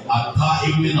nìyẹn. Àtá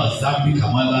ewé náà sábì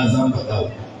kàmálà zámbàdà.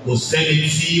 Kò sẹ́ni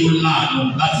tí ó láàánú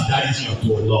láti dáríjì yàn tó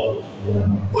Ọlọ́run.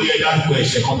 Ó yẹ dárúkọ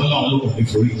ẹ̀ṣẹ̀ kan tọ́lọ́run ló kàn ní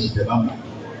forí ìjìnlẹ̀ bá mọ̀.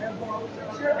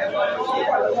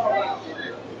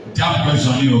 Jam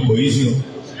question ni o kò yí sí o.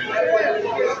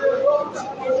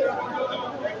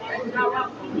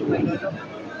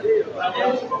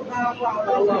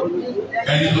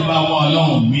 Ẹni tó bá wọ́n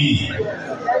Ọlọ́run míì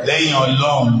lẹ́yìn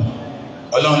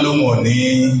Ọlọ́run ló wọ̀n ní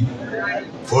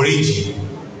foríjì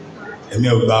èmi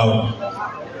ò gbà ó.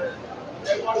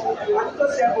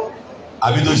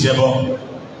 Àbí tó ṣẹbọ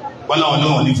Ọlọ́run ló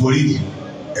wọ̀n ní foríjì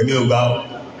èmi ò gbà ó.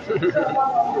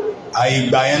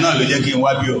 Àìgbà yẹn náà ló jẹ́ kí n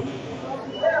wá bí o.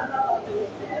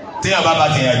 Téèyàn bá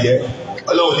ti yàn jẹ́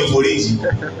Ọlọ́run ní foríjì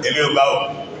èmi ò gbà ó.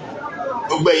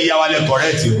 Gbogbo ìyá wa lẹ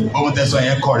correct o, ohun tẹ́ sọ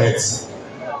yẹn correct.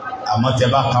 Àmọ́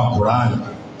tẹ́ bá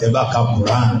ka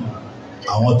Quran,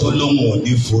 àwọn tó lóhùn ò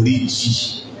ní foríjì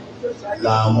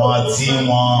làwọn tí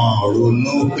wọ́n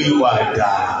ronú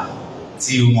pìwàdà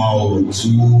tí wọ́n ò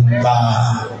túbà.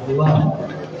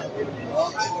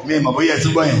 Mi mọ̀ bóyá ẹ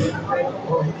túbọ̀ yẹn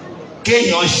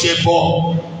kéèyàn ṣe bọ́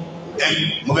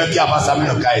mo fẹ́ kí a bá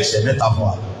Sàmínà ka ẹ̀ṣẹ̀ mẹ́ta fún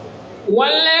wa.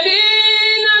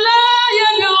 Walladhina la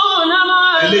yad'una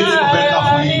ma'a eléyìí tí mo fẹ́ kà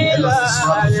fún yín ẹ lọ sí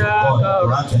Surah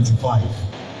Quran 25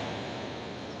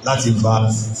 láti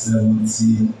verse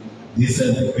 70 dé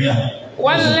 73.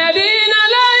 Walladhina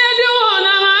la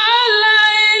yad'una ma'a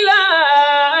Allahi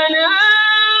ilahan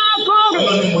akhar.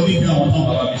 Ọlọ́run mo ní bí àwọn náà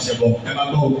bàbá mi ṣe bọ̀ ẹ máa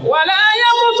gbọ́. Wala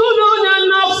yaqtuluna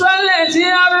an-nafsa allati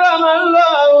harrama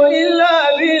Allahu illa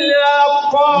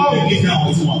bil-haqq. Ó lè ní bí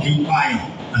àwọn tí wọ́n kí ń pààyàn.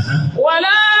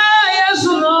 Wala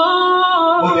yaznun.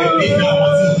 Ó lè ní bí àwọn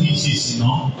tí kì í ṣe ìṣìnà.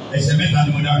 Ẹ̀ṣẹ̀ mẹ́ta ni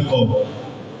mo dárúkọ.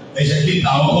 Ẹ̀ṣẹ̀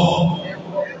kíta ọkọ,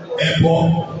 ẹbọ,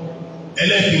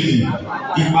 ẹlẹ́kejì,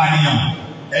 ìpànìyàn,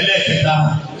 ẹlẹ́kẹta,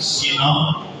 ṣìnà.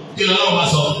 Kí lọ́wọ́ bá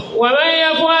sọ? Wa man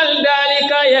yaf'al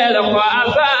dhalika yalqa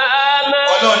athama.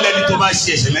 Ọlọ́run lẹ́ni tó bá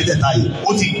ṣe ẹ̀ṣẹ̀ mẹ́tẹ̀ẹ̀ta yìí, ó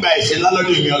ti gba ẹ̀ṣẹ̀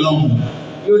lálọ́dún èmi Ọlọ́run.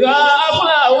 Yudha'afu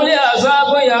lahu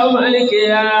al-'adhabu yawma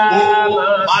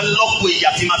al-qiyamah. Máa lọ́pọ̀ ìyà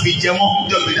tí máa fi jẹ mọ́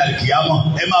ní ọ̀gbìn ìdàlẹ̀ kìyàmọ́.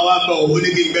 Ẹ máa wá gbọ́ owó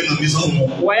nígbè gbẹ́nu mi sọ́mu.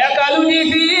 Wa yakaluni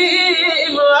fihi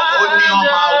Ó ní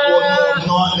ọmọ àwọn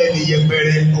náà lẹ́ni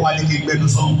yẹpẹrẹ wá ní kí gbẹ́nu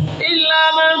sọ́mu. illa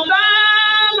man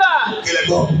taba. Kílẹ̀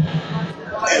gbọ́,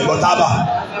 ẹ gbọ́ tábà,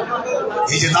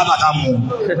 kì í ṣe tábà tá mú.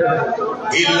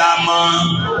 Ìlànà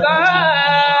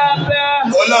Taba.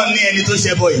 Ọlọ́run ní ẹni tó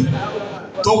ṣẹbọ yìí,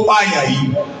 tó pààyàn yìí,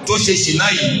 tó ṣe ṣìnà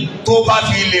yìí, tó bá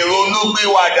fi lè ronú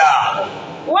pìwàdà.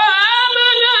 Wa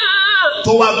amana.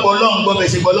 Tó wá gbọ́ lọ́n gbọ́ bẹ̀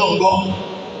ṣe gbọ́ lọ́n gbọ́.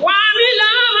 Wa amila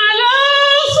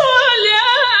amalan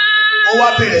salihan. Ó wá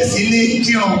bẹ̀rẹ̀ sí ní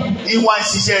kírun, ìwà ń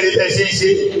ṣiṣẹ́ rẹ̀ bẹ́ẹ̀ ṣe ń ṣe,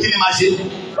 kí ni máa ṣe?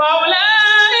 Fa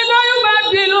ulaika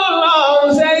yubaddilu Allahu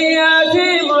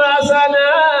sayyi'atihim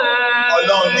hasanat.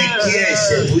 Ọlọ́run ní kí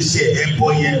ẹ̀ṣẹ̀ tó ṣe ẹbọ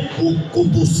yẹn kó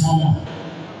tó sánmọ̀.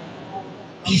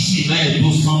 Kí ṣìnà ẹ̀ tó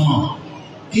sánmọ̀.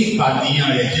 Kí ìpànìyàn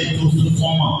rẹ̀ jẹ́ tó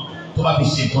sánmọ̀ tó bá fi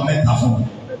ṣe nǹkan mẹ́ta fún un.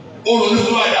 Ó ronú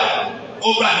pìwàdà, ó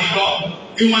gbà nígbọ́,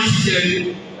 ìwà ń ṣiṣẹ́ rẹ̀.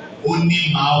 Ó ní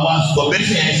màá wá sọ bẹ́ẹ̀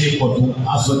ṣe ẹ̀ ṣe pọ̀ tó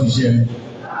aṣọ ìṣe rẹ̀.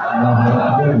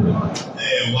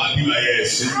 Wá bí wàá yẹ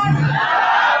ẹ̀sìn.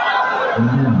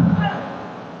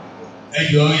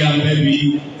 Ẹjọ́ ya mẹ́bi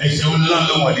ẹ̀ṣẹ̀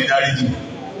olóńgbò wọ̀n ní dáríjì.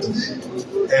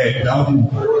 Dáhùn.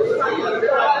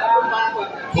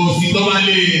 Kò sí tó bá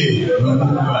lè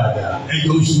lọ́dún gbàdá.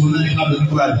 Ẹjọ́ oṣù wọn náà ní ká lọ́dún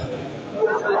gbàdá.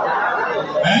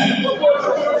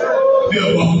 Bí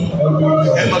ọ̀pọ̀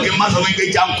ẹ̀mọ́ kí n má sọ wípé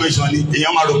jam question ni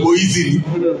èèyàn máa rò pé easy ni.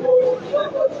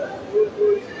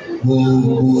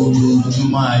 Gbogbo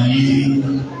ojoojúmọ́ ayé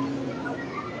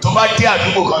tó bá dé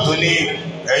àdúgbò kan tó ní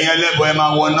ẹ̀yin ẹlẹ́bọ ẹ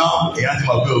máa wọná èèyàn ti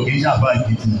mọ̀ pé òkè ń ṣàfà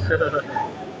gidi.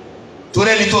 Tó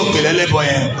rẹ́ni tó pèlè ẹlẹ́bọ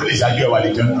yẹn ó lè ṣàgbé ẹ̀wà lè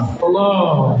jẹun náà.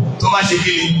 Tó bá ṣe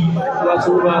kí ni?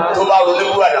 Tó bá ronú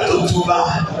pìwàdà tó túbá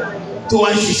tó wá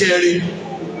ń ṣiṣẹ́ rí.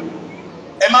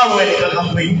 Ẹ má ro ẹnì kankan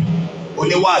pé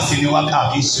oníwàásí ni wá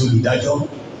káàkiri ṣe olùdájọ́.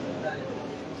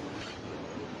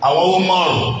 Àwọn owó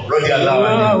mọ́ọ̀rù lọ́dí aláwa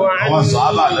ni àwọn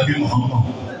sàhábà Ànábì Muhammad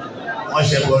wọ́n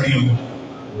ṣe bọ́ rí o.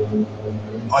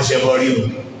 Wọ́n ṣe bọ́ rí o.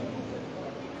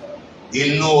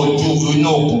 Inú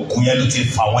òkùnkùn yẹn ló ti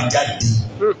fà wọ́n jáde.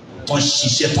 Tó ń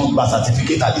ṣiṣẹ́ tó ń gba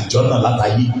sàtífíkẹ́tì àdìjọ́ náà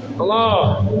látàyè.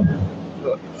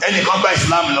 Ẹnìkan gba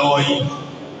Islam lọ́wọ́ yìí.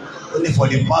 Ó ní for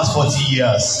the past 40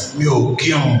 years mi ò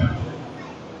kírun.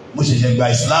 Mo ṣẹ̀ṣẹ̀ gba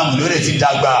Islam lórí ti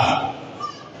dàgbà.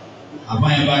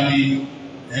 Àbáyé bá ní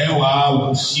ẹ wà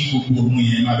á sí gbogbo ohun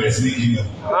yẹn máa bẹ̀rẹ̀ sí ní kíni o.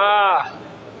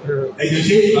 Ẹ̀jẹ̀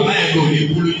ṣe bàbá yẹn kò ní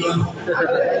kú lójú ọ̀nà.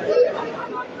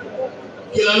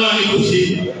 Kí lọ́lọ́ ni kò ṣe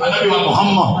Ànábì wa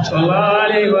Muhammad. Sallallahu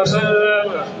alaihi wasallam.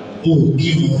 Ó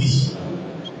kírun rí.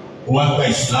 Ó wá gba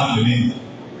Islam lónìí.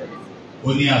 Ó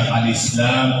ní àfàlẹ́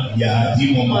Islam yàrá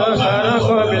mọ́ máa bá a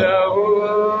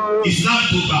lọ́wọ́. Islam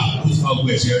tó gbà ó ti máa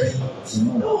gbọ́ ẹ̀ṣẹ̀ rẹ̀.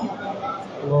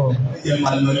 Ẹ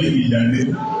máa lọ lé mi ìyàlẹ́.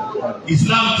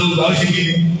 Islam tó gbà ó ṣe kí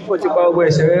ni? Ó ti pa ọgbọ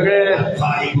ẹ̀ṣẹ̀ rẹ̀. Fa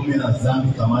gómìnà Zambi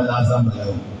Kamala Zambala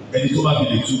o. Ẹni tó bá fi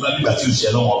lè túbá nígbà tí ó ṣe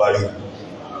lọ́wọ́ bá rí.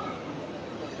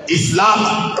 Islam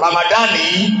Ramadan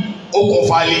yìí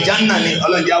okùnfà àlìjánà ni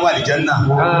ọlọ́dẹ àwọn àlìjánà.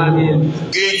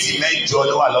 Géètì 8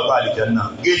 ló wà lọ́gbà àlìjánà.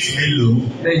 Géètì mélòó?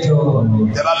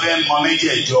 8. Tẹ́ bá fẹ́ mọ méjì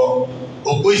 8.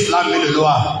 Òpó Islam mélòó ló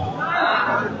wà?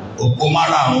 Òpó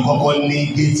márùn-ún kọ́kọ́ ní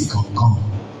géètì kankan.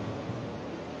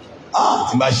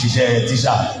 Tí bá ṣiṣẹ́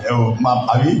tíṣà ẹ̀rọ máa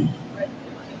àbí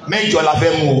 8 la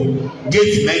fẹ́ mú o.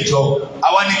 Géètì 8.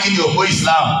 Àwa ní kí ni òpó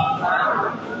Islam?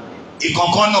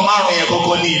 Ìkọ̀ọ̀kan náà márùn-ún yẹn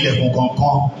kọ́kọ́ ní ilẹ̀kùn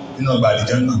kankan nínú ọgbà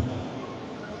àlìjánà.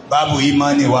 Báàbù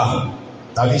ìmánì wà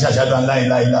tàbí ṣàṣàdá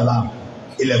láìláìláìlá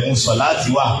ilẹ̀kùn sọ̀láàtì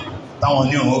wà táwọn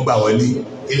onírun ó gbà wọlé,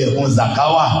 ilẹ̀kùn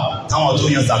zakawa táwọn tó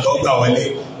yan zakawa gbà wọlé,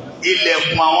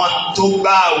 ilẹ̀kùn àwọn tó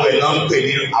gbà àwẹ̀ náà ń pè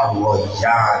ní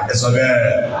àrọ̀yà. Ẹ sọ bẹ́ẹ̀.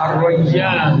 Àrọ̀yà.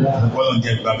 Ọlọ́run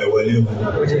jẹ́ gbàgbẹ́ wọlé.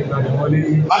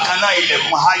 Bákan náà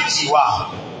ilẹ̀kùn hajj wà,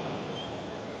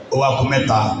 ó wá kù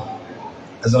mẹ́ta.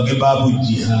 Ẹ sọ pé báàbù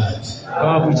jihad.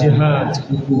 Báàbù jihad.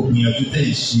 Gbogbo ìgbìyànjú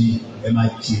tẹ̀ ṣe ẹ máa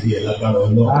jèrè ẹ̀ lágbára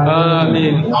Ọlọ́run.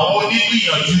 Àmín. Àwọn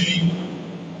onígbìyànjú ni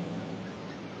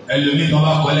ẹlòmíì kan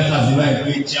bá kọ lẹ́tà sí báyìí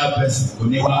pé chairperson kò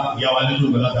ní wá ìyá wa nínú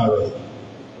ìgbà látàrọ̀ ẹ̀.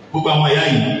 Gbogbo àwọn ìyá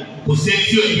yìí kò sí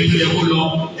tí òyìnbó tó yẹ kó lọ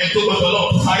ẹ tó gbọ́dọ̀ lọ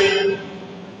kó sáré.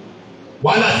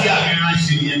 Wàhálà tí àmì ìran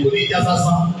ṣe nìyẹn kò ní í já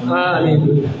sásán.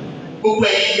 Gbogbo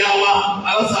ẹ̀yin ìyá wa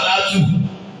alásàlátù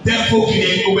tẹ́kọ̀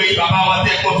kiri gbogbo ẹ̀yin bàbá wa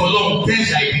tẹ́kọ̀ tọ́lọ́run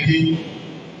tẹ́ṣà ìdílé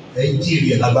ẹ jèrè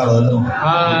ẹ̀ lágbára Ọlọ́run.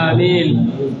 Àmín.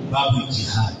 Báàbù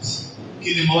jihad kí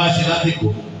ni mo wá ṣe lásìkò?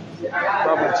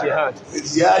 Báàbù jihad.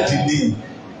 Jihad ni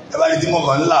ẹ bá ní tí mo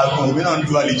kàn ń làágùn èmi náà ń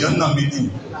du àlìjọ́ náà mi nì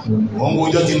mò ń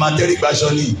wojọ́ ti máa tẹ́rí gbaṣọ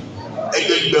ní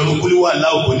ẹgbẹ́ ìgbẹ̀rún kúlí wà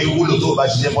láwù kò ní wúlò tó o bá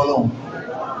ṣiṣẹ́ fọ́lọ́run,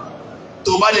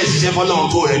 tó o bá dẹ̀ ṣiṣẹ́ fọ́lọ́run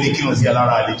tó rẹ̀ ní kírun sí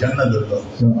alára àlìjọ́ náà lọ́lọ́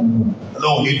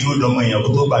Ọlọ́run ní dúró dọmọ èèyàn kó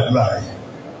tó gbàdúrà rẹ̀,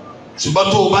 ṣùgbọ́n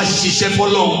tó o bá ṣiṣẹ́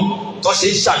fọ́lọ́run tó ṣe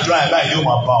ń ṣàdúrà ẹ̀ báyìí yóò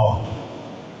máa bá ọ.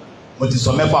 Mo ti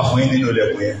sọ mẹ́fà fún yín nínú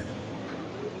ilẹ̀kùn yẹn.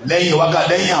 Lẹ́yìn wákàtí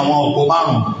lẹ́yìn àwọn òpó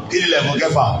márùn-ún kí ni ilẹ̀kùn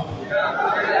kẹfà?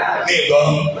 Ní ìgbọ́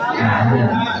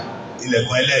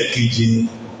ilẹ̀kùn ẹlẹ́ẹ̀kejì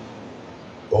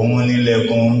òun ní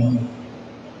ilẹ̀kùn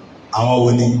àwọn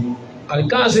wo ni?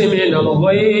 Àlìkáàsì mi nà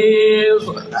lọ́wọ́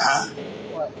yìí.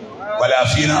 Wàlẹ́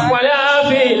àfihàn. Wàlẹ́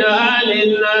àfihàn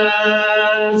àlìlá.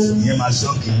 Ìyẹn máa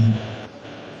ṣọ́ọ̀kì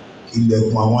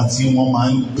ilẹ̀kùn àwọn tí wọ́n máa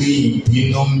ń gbé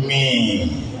ìbínú míì.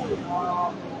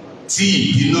 Tí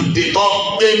ìbínú dé tó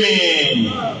gbé mi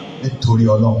nítorí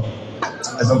Ọlọ́run.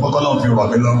 Ẹ̀sọ́ gbọ́kọ́ lọ́run fi rọ̀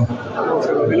mí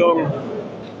lọ́rùn.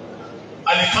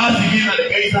 Àlìkáàsì ní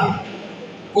àlìkẹ́yìsà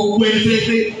gbogbo ẹni tó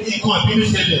ṣe nǹkan ìbínú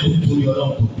ṣẹlẹ̀ nítorí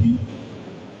Ọlọ́run tó bí.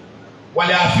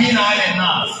 Wàlẹ̀ àfihàn àlẹ̀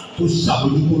náà tó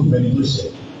ṣàbójúkúrò fẹ́ni tó ṣẹ̀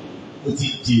ó ti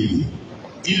jèrè.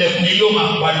 Ilẹ̀kùn yìí yóò máa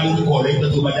pariwo orúkọ rẹ̀ nígbà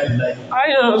tó bá jáde láyé.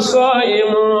 Àyàn sọ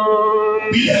ìmọ̀.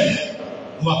 Bílẹ̀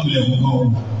ó wá pilẹ̀ fún kan.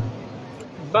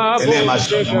 Ẹlẹ́ẹ̀ máa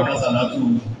ṣe ọ̀gá wọn sàlátù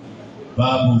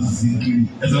báàbù zikiri.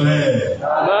 Ẹ sọ bẹ́ẹ̀.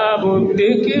 Báàbù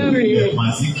zikiri. Ilẹ̀kùn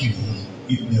àzikiri.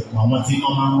 Ilẹ̀kùn àwọn tí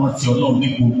wọ́n máa ń rántí Ọlọ́run ní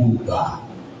gbogbo ìgbà.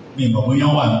 Ní ìmọ̀ bóyá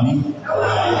wà ní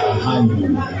ààyè.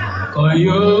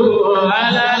 Kọ̀yọ́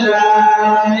alálà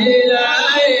ilá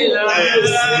ilá.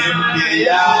 Ẹ̀sìn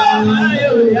bìyà.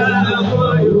 Ayọ̀yà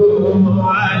kọ̀yọ́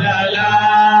alálà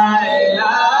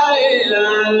ilá ilá.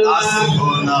 Àsìkò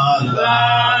náà là.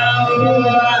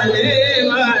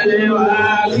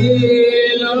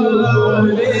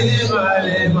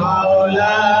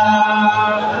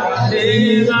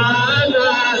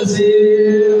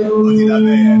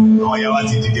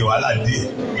 Ti dìde wàhálà dé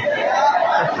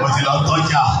mo ti lọ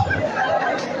tọ́jà.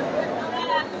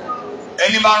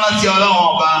 Ẹni bá rántí Ọlọ́run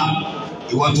ọba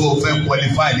ìwọ tó fẹ́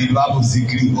qualify ní báàbù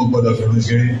síkírì ó gbọ́dọ̀ fẹ́ràn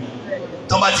ṣeré.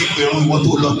 Tó bá ti pèrún ìwọ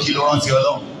tó lọ kí ló rántí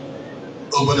Ọlọ́run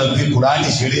ó gbọ́dọ̀ fi Kùránì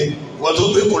ṣeré. Ìwọ tó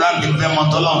gbé Kùránì fẹ́ mọ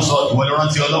tọ́lọ́run sọ ìwọ ló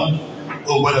rántí Ọlọ́run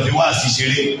ó gbọ́dọ̀ fi wáàsí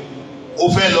ṣeré. Ó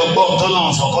fẹ́ lọ gbọ́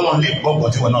tọ́lọ́run sọ kọ́lọ́run lè gbọ́ pọ̀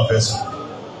tí wọn náà fẹ́ sọ.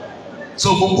 So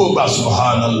gbogbo gba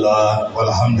subhanallah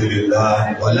walhamdulillah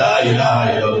wala ilaha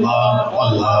illallah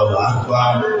wallahu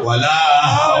akbar wala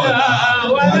hawla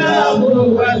wala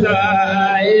quwwata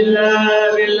illa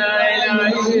billahi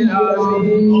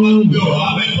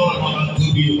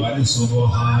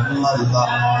subhanallah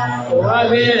wa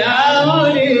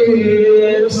bihamdihi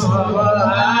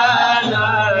subhanallah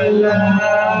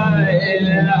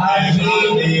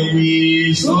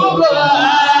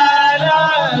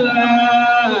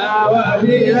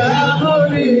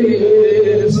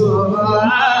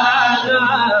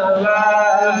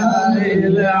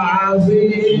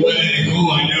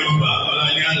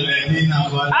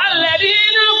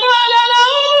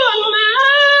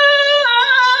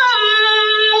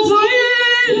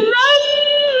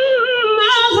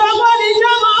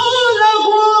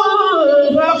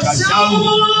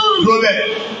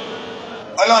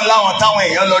Ọlọ́run láwọn táwọn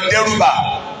èèyàn lọ dẹ́rùbà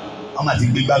wọ́n máa ti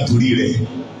gbégbá torí rẹ̀,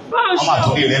 wọ́n máa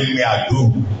torí rẹ̀ mẹ́ àdó,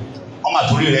 wọ́n máa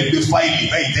torí rẹ̀ gbé fáìlì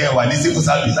fẹ́yìn tẹ́ wà ní civil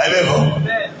service àìbẹ̀rọ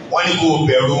wọ́n ní kó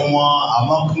bẹ̀rù wọn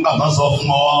àmọ́ nígbà kan sọ fún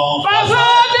wọn. Wọ́n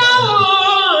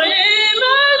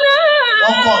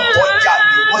kàn tọ́jà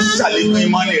ní wọ́n ṣàlékún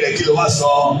ìmọ̀ni rẹ̀ kí ló wá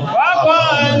sọ.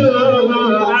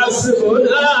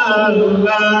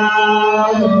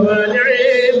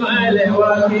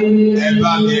 Ẹ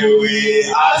bá mi wí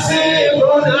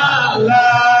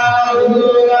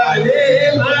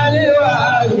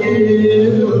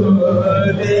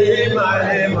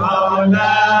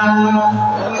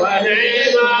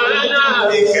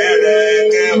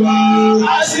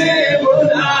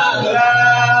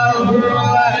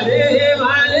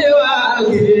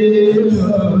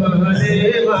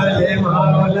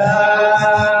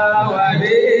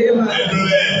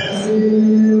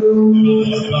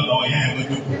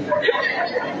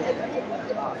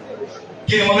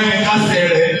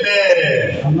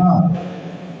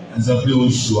sọ pé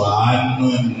oṣù àánú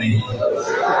ni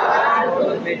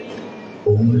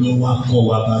òun ló wá kọ́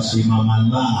wa bá ṣe máa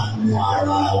láàánú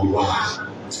ara wa.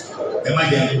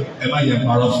 Ẹ má jẹ́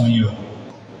parọ́ fún yín o.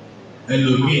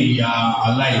 Ẹlòmíì ya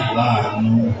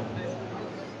aláìláàánú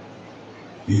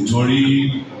ìtorí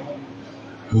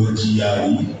kò jìyà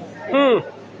rí.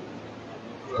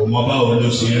 Kò mọ báwo ló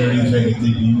ṣe ń rí fẹ́ni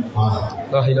débi pa.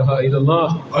 La ilaha illallah.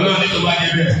 Ọlọ́run tó bá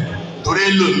débẹ̀. Torí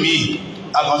ẹlòmíì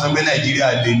akọ́sọ pé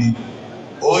Nàìjíríà lé ní.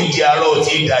 Oúnjẹ àárọ̀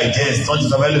tí digest tó ti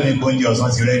sọ fẹ́ lómi pé oúnjẹ ọ̀sán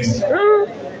ti rẹ́dì.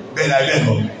 Bẹ́ẹ̀ ni abẹ́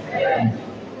kọ́.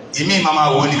 Ìmí màmá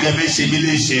wo ni kẹ́ fẹ́ ṣe mí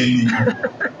lè ṣe ni.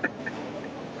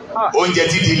 Oúnjẹ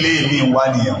títí lé mi wá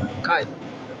nìyẹn.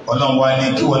 Ọlọ́run wá ní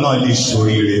kí wọn náà lè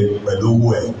ṣoríire pẹ̀lú owó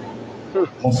ẹ̀.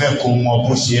 Mo fẹ́ kó mọ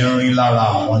bó ṣe ń rí lára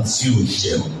àwọn tí ò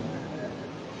jẹun.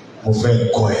 Mo fẹ́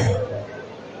kọ́ ẹ.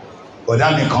 Ọ̀dà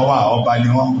mi kan wà ọba ni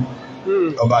wọ́n.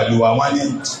 Ọba àlùwà wá ní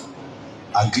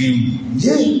Akim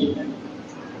yé.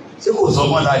 Ṣé kò sọ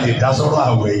mọ́ta lè dá sọ́rọ̀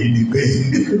àwẹ̀ yìí ni pé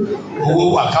owó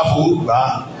wà káfowó gbà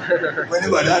á. Mo ní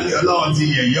bàdá mi Ọlọ́run ti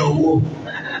yẹ̀yẹ́ owó.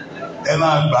 Ẹ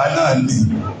máa gbà á náà ni.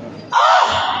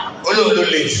 Olóhùn ló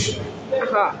lè jù.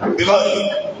 Because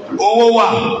owó wà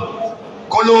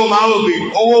kólówó máa ń gbé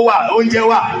owó wà oúnjẹ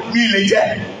wà mí lè jẹ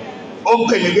ó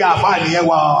pè mí bí àfáà nìyẹn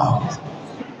wà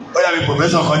ó yà mí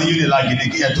professor kan ní unilag ní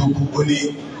kí yẹn tó kú ó ní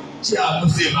ṣé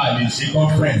àmúṣe máa lè ṣe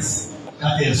conference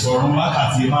láti ẹ̀sọ̀rọ̀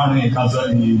wákàtí márùn-ún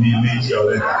ìkásọ́ ní ibi méjì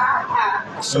ọ̀rẹ́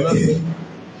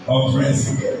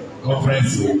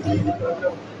conference òkú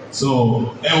so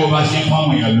ẹ wo bá ṣe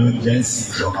fáwọn èèyàn ló ń jẹ́ ń sìn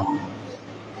ìjọba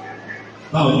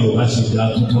báwo ni o bá ṣe dáa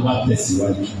tó tó bá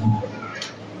tẹ̀síwájú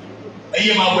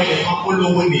ẹyẹ máa wẹlẹ kan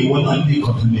polówó ní ìwọ náà ní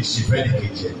nǹkan tó lè ṣe fẹ́ẹ́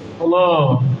nìkejì ẹ̀.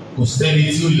 Kò sẹ́ni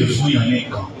tí ó lè fún yàn ní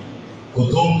nǹkan kò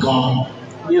tó nǹkan.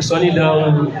 Ní sọ ní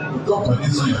dáhùn. Kò tó nǹkan ní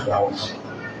sọ yàn dáhùn.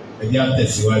 Ẹ̀jẹ̀ á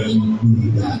tẹ̀síwájú lórí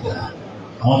dáadáa.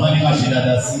 Àwọn tó ní ká ṣe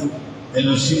dáadáa sí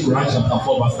ẹnu sí Quran chapter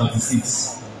 4 verse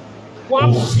 36.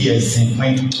 Kò fi ẹ̀sìn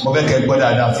pín. Mo fẹ́ kẹ́ gbọ́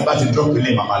dáadáa tí bá ti drop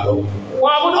ilé màmá lọ.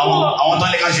 Àwọn tó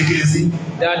ní ká ṣe kiri sí.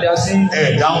 Dáadáa sí.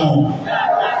 Ẹ dáhùn.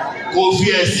 Kò fi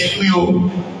ẹ̀sìn pín o.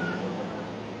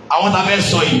 Àwọn tá a fẹ́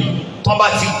sọ yìí tó bá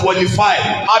ti qualify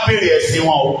má béèrè ẹ̀sìn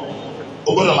wọn o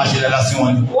gbọ́dọ̀ máa ṣe dáadáa sí wọn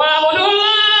ni. Wà á mọ̀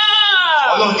lọ́wọ́.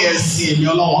 Ọlọ́run ni ẹ̀sìn èmi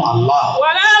Ọlọ́run Allah. Wà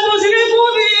á kó sí ní kú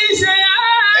bí ṣe yá.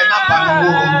 Ẹ má bá mi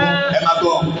wó ẹ má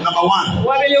gbọ́ number 1.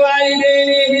 Wà á bí wá ilé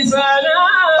ní ìsàlá.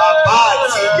 Bàbá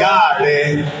àti ìyá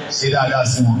rẹ̀ ṣe dáadáa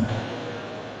sí wọn.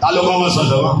 Ta ló kọ́ wọn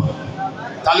sọ̀tọ̀ wọn?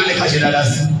 Ta ló ní ká ṣe dáadáa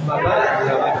sí?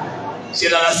 Ṣe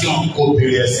dáadáa sí wọn kó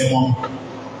béèrè ẹ̀sìn wọn.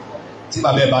 Tí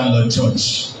bàbá ẹ bá ń lọ church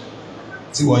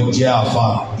tí wọ́n jẹ́ àfa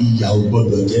ìyà ò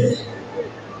gbọ́dọ̀ jẹ́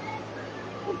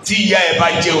tí ìyá ẹ̀ bá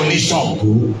jẹ́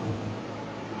oníṣàngó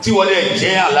tí wọ́n lè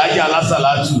jẹ́ alájà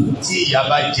alásàlátù tí ìyá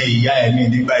bá jẹ́ ìyá ẹ̀mí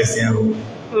nígbà ìsìn ẹ̀rọ.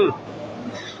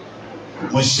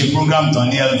 Mo ṣe program tán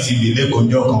ní LTV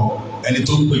lẹ́kọ̀ọ́jọ́ kan ẹni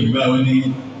tó pè mí báwo ní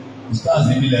stars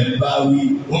níbi lẹ́nu bá wí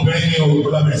obìnrin ní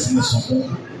owó bá bẹ̀rẹ̀ sí ní sọ̀kún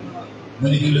mo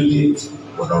ní kí ló dé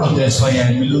ó lọ́rọ̀ tẹ sọ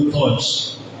yẹn mi ló touch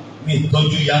mi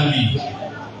tọ́jú ìyá mi.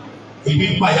 Ebi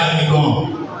ń pàyà mi gan.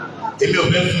 Èmi ò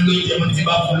fẹ́ fún lóúnjẹ, mo ti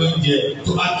bá fún lóúnjẹ,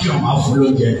 tó bá kí ọ̀ma fún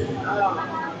lóúnjẹ.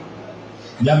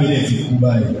 Ìyá mi lè ti kú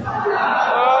báyìí.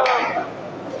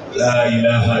 La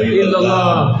ilaha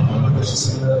illallah.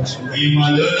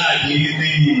 Ìmọ̀lọ́lá yìí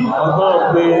ní ọgbọ́n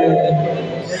pé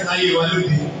ṣé káyé wa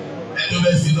lóde ẹjọ́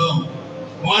bẹ́ẹ̀ sí náà.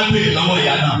 Wọ́n á béèrè lọ́wọ́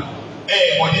ìyá náà.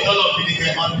 Ọ̀dí tọ́lọ̀ bí ní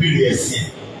kẹ́ máa ń béèrè ẹ̀sìn.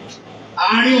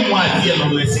 Àárín òun àti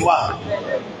ẹ̀lọ́rọ̀ ẹ̀sìn wà.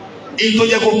 Èyí tó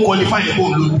jẹ́ kó qualify ní kó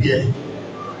ló bí ẹ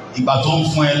ìgbà tó ń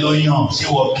fún ẹ lọ́yàn ṣé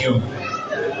wọ́n kí o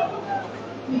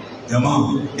jẹ́mọ́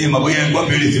ní ìmọ̀ bóyá ẹgbọ́n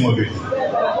béèrè tí mo béèrè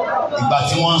ìgbà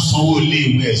tí wọ́n ń sanwó ilé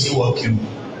ìwé ẹ̀ ṣé wọ́n kí o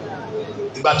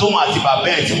ìgbà tó wọn àti bàbá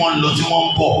ẹ̀ tí wọ́n ń lọ tí wọ́n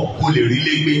ń bọ̀ kó lè rí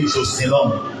légbé ṣòsìn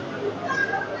lọ́mù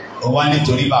ó wá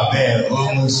nítorí bàbá ẹ̀ ó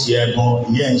ń ṣe ẹbọ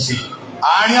ìyẹn ń ṣe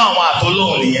àárín àwọn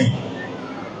àtọ́lọ́hùn nìyẹn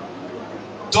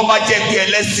tó bá jẹ́ pé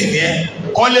ẹlẹ́sìn ni ẹ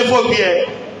kọ́ lé fò bí ẹ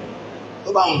tó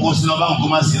bá ń kó sínú bá ń kó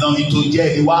má sínú ní tó jẹ́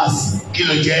ní wáàsí kí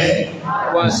ló jẹ́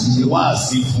ṣe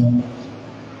wáàsí fún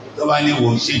tó bá ní wò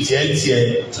ṣe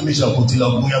tiẹ̀ tún bí ṣọ̀kú ti lọ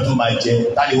gúnyán tó máa jẹ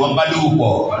tálẹ̀ wọ́n bá lówó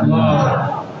pọ̀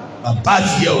bàbá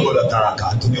àti ìyá ò gbọ́dọ̀ tàràkà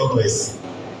torí ọ̀rọ̀ ẹ̀sìn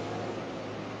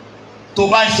tó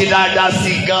bá ń ṣe dáadáa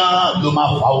sí gan ló máa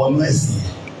fà wọnú ẹ̀sìn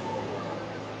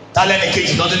tálẹ́ni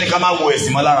kejì tó ní ká má wo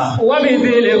ẹ̀sìn mọ́ lára. wọ́n mi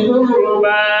fi lè kúrò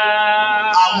bá.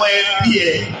 àwọn ẹbí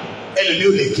ẹ ẹlòmí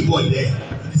ò lè kí bọ̀ lẹ́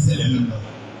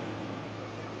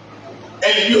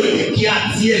ẹlòmí ò lè kí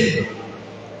àǹtí ẹ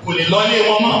kò lè lọ́lé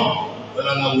wọn mọ́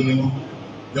ọlọ́lá wo ni wọn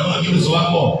yọ̀wọ́n kí ló sọ wá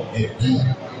pọ̀ ẹbí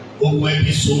ogun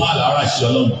ẹbí so máa lára ṣe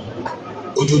ọlọ́run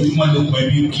ojoojúmọ́ ló kọ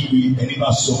ẹbí kíbi ẹni bá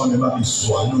so mọ́ mi bá mi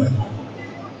so àánú ẹ̀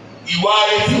ìwà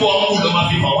rẹ̀ tí wọ́n mú ló máa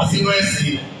fi fà wọ́n sínú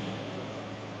ẹ̀sìn.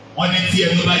 Wọ́n ní tí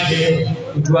ẹnu bá jẹ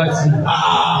ojú àti.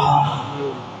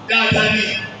 Dáadáa ni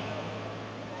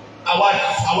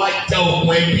àwa já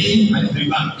okùn ẹbí àti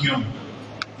ìgbà kírun.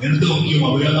 Ẹnu tó ń kírun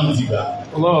àwọn ọlọ́run ti gbà.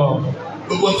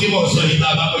 Gbogbo tí mo sọ yìí bá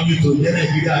a bá mójú tó jẹ́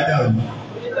Nàìjíríà dàrú.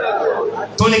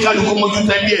 Tó ní kálukú mójú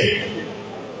tẹ́bí ẹ̀.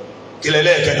 Kílẹ̀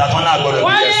lẹ́ẹ̀kẹta tán náà gbọ́dọ̀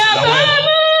bí ẹ̀sìn lọ́wọ́ ẹ̀.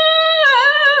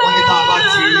 Wọ́n ní tá a bá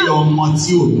ti rí ọmọ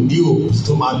tí ò ní òbí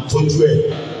tó máa tọ́jú ẹ̀,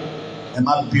 ẹ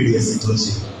má béèrè ẹ̀sìn tó ń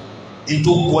ṣe.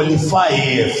 Ètò qualify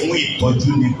ẹ̀ fún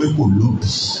ìtọ́jú ni pé kò lóbi.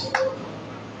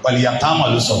 Wàlìyàtàmọ̀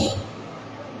ló sọ.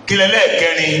 Kílẹ̀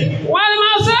lẹ́ẹ̀kẹrin. Wal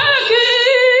masakin.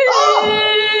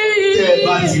 Tẹ́ ẹ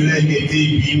bá ti rẹ̀ dédé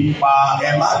ibi ń pa, ẹ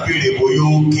má béèrè bóyá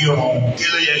ó kírun. Kí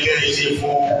ló yẹ kẹ́ ẹ ṣe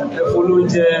fún? Ẹ fún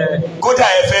lóúnjẹ. Kódà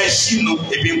ẹ fẹ́ ṣínú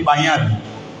ebi ń pa yín àbí?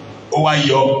 Ó wá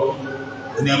yọ.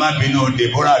 Ó ní ẹ má bínú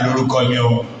Deborah lórúkọ mi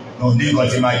o. Ní òní nǹkan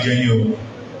tí máa jẹ ní o.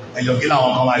 Ẹjọ́ kí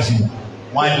làwọn kan máa ṣe?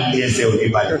 Wọ́n á lé ẹsẹ̀ òní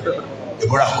balẹ̀.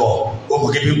 Deborah kọ̀. Ó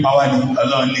mọ̀ kébí ń pa wá ní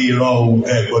Ọlọ́run ní irọ́ o.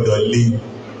 Ẹ gbọ́dọ̀ lé.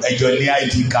 Ẹjọ́ ní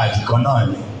ID card kan náà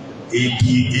ni.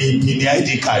 Ebi ní ID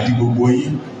card gbogbo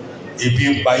yín. Ebi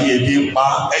ń pa yín, ebi ń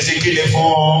pa. Ẹ ṣe kí ni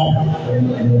fún?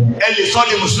 Ẹ lè sọ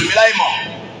ní Mùsùlùmí láì mọ̀.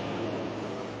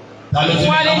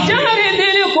 Wàlìjáre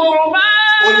délé kòròbá.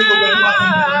 Ó ní gbogbo ẹni wá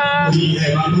sí ní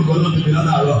ẹ̀rọ àdúgbò náà tóbi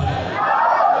látàárọ̀.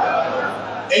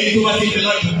 Ẹni tó bá ti bẹ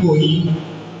ládùúgbò yìí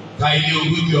ka ilé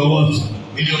ogójì ọwọ́ ọ̀tún,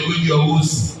 ilé ogójì ọwọ́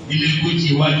òsì, ilé ogójì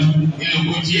iwájú, ilé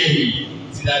ogójì ẹ̀yìn.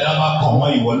 Tí dáadáa bá kàn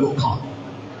wọ́n ìwọ ló kàn.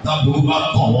 Táburú bá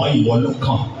kàn wọ́n ìwọ ló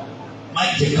kàn. Má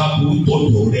jẹ́ ká burú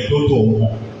tọ̀dọ̀ rẹ lọ́dọ̀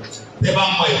wọn. Tẹ́ bá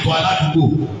mọ ẹ̀tọ́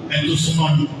aládùúgbò ẹni tó súnmọ́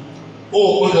ni. Ó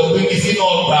gbọ́dọ̀ gbé kí sínú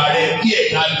ọgbà rẹ kí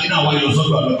ẹ̀ka dínà wáyé lọ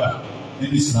sọ́dọ̀ àlọ́gbà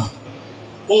nínú Islam.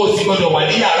 Ó sì gbọ́dọ̀ wà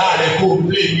ní yàrá rẹ kó o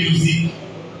play music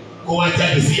kó wá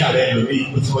jáde sí yàrá ẹlòmí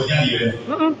o ti kọjá yìí rẹ.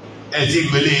 Ẹ ti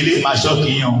gbélé ilé máa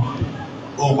ṣọ́ọ̀kì yàn.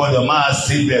 Ó gbọ́dọ̀ máa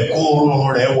síbẹ̀ kó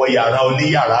oorun rẹ̀ wọ yàrá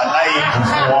oníyàrá láì kù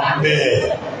fún wọn bẹ́ẹ̀.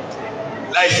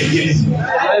 Láì ṣe kí ni?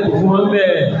 Láì kù fún wọn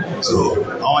bẹ́ẹ̀. So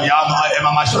àwọn ìyá ẹ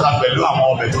máa ṣọ́ra pẹ̀lú àwọn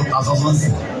ọbẹ̀ tó ta sánsán sí.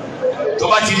 Tó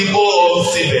bá ti ní kó o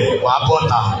síbẹ̀ wàá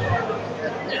bọ́ta.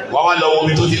 Wàá wá lọ wo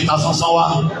omi tó ti ta sánsán wá.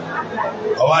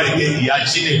 Ọwọ́ rí pé ìyá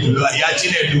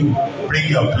Chinedu bring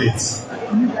your plate.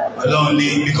 Ọlọ́run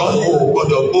ní because o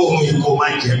gbọ́dọ̀ gbóhùn yìí kó má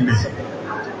jẹ mbẹ.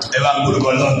 Ẹ bá ń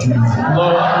gbórúkọ lọ́dún.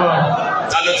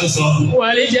 Ta ló tún sọ?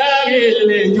 Wàlìjáre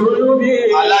lè jòlú bí.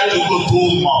 Aládùúgbò tó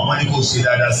mọ̀ wọ́n ní kò ṣe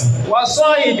dáadáa sí. Wọ́n sọ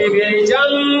ìdìbò ìjà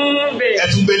ń bè. Ẹ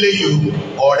tún gbélé yìí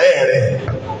ọ̀rẹ́ rẹ̀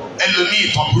ẹlòmíì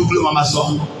ìtàn burúkú ló máa sọ.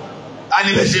 A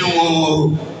ní bẹ́ẹ̀ ṣe ń wo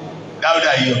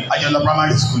Dáúdà yìí àjọlọ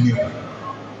primary school ni o.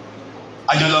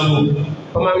 Àjọlọ́gbò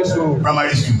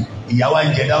primary school ìyàwó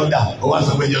àjẹ Dáúdà ó wá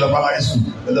sọ pé jọlọ primary school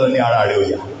lọ́dọ̀ ní ara rẹ̀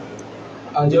òyà.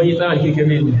 Àjọ yìí táwọn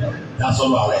kékeré ni.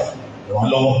 Dásọ́rọ̀ ààrẹ ìwọ̀n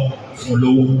lọ́wọ́ fún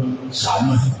olówó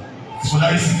ṣàánú fún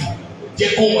lárísì jẹ́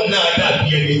kó wọn náà dàbí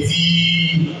ẹni tí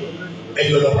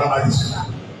ẹjọ́ lọ primary school.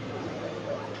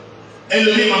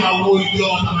 Ẹlòmíì máa wo ijó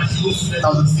àmàṣe ó sún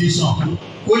 1000 station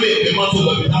kó lè gbé mọ́tò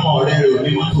lọ bí táwọn ọ̀rẹ́ rẹ̀ ò ní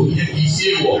mọ́tò yẹ kì í ṣe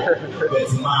ìwọ̀ bẹ́ẹ̀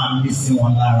ti máa mí sí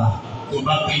wọn lára. Tó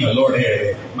bá pèèyàn lọ́rẹ̀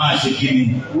rẹ̀ máa ṣe kí ni.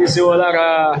 Ní sí wọn lára.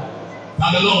 Ta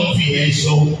ló lọ́run fi yẹn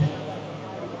ṣọ́?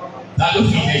 Ta ló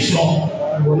fi yẹn ṣọ́?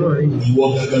 Ìwọ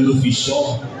gẹ́gẹ́ ló fi ṣọ́.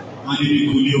 Wọ́n ní bí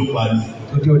kulé ò pa ni.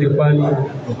 Ojú òde pa ni.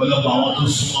 Ọ̀pọ̀lọpọ̀ àwọn tó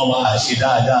súnmọ́ wa ṣe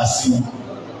dáadáa sí wọn.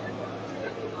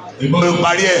 Ìgbọ́n mi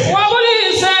parí ẹ̀. Wọ́n mú ní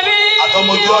ìṣẹ́bí.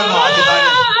 Àtọmọjú ọ̀nà àti báyìí.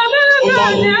 Ó tọ́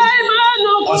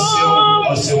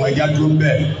ọ̀sẹ̀ wọn ẹja dúró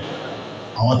bẹ́ẹ̀.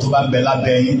 Àwọn tó bá bẹ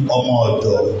lábẹ́ yín ọmọ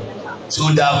ọ̀dọ́. Tó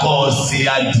dákọ̀ sí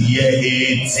adìyẹ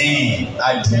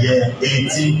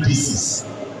 18 pieces.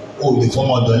 Ó lè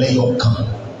fọmọ ọ̀dọ̀ lẹ́yọ kan.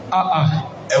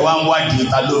 Ẹ wá ń wádìí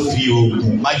ta ló fi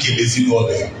oògùn májèlé sínú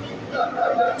ọbẹ̀.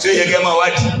 Tí ó yẹ kẹ́ máa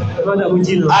wádìí.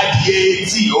 Adìyẹ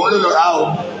 18 òun ló lọ rà o.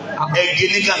 Ẹgẹ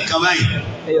ní kankan báyìí.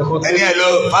 Ẹni ẹ lọ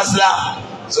fásilà.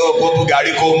 So kó bu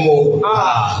gàrí kó mú o.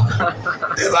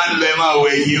 Tẹ bá ń lọ ẹ máa wọ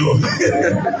èyí o.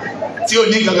 Tí ò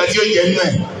ní kankan tí ó jẹ nínú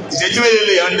ẹ̀. Ìṣẹ́jú mélòó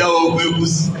lè yàn dá ogun ewu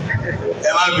sí. Ẹ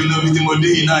má bínú bí tí mo dé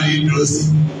yìí náà ní dúró sí.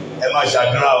 Ẹ máa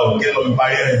ṣàdúrà o kí ẹ lọ fi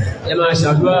parí rẹ̀. Ẹ máa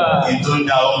ṣàdúrà. Èyí tó ń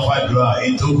da ọ ń fàdúrà,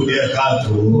 èyí tó kù díẹ̀ káàtó.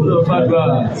 Òun náà fàdúrà.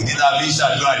 Ìdí tá a fi ń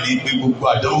ṣàdúrà ní pé gbogbo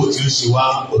àdánwò tí ó ṣe wá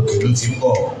òkè ló ti ń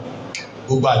bọ̀.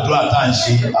 Gbogbo àdúrà tá à ń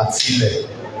ṣe àti ilẹ̀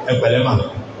ẹ pẹ̀lẹ́ mà.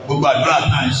 Gbogbo àdúrà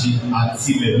tá à ń ṣe àti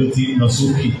ilẹ̀ ló ti ń lọ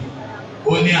sókè.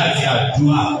 Ó ní àti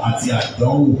àdúrà àti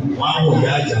àdánwò wọ́n á wọ̀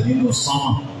yá àjà nínú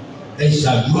sánmà. Ẹ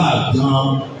ṣàdúrà gan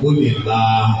ó lè la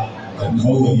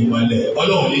Ẹ̀kọ́ òní mọ́lẹ̀.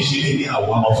 Ọlọ́run lè ṣe lè ní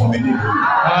àwọn ọmọ fún mi nínú.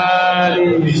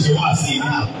 Ní ṣe wá sí ní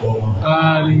àgbọ̀ wọn.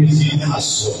 Ní ṣe ní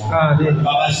àṣọ wọn.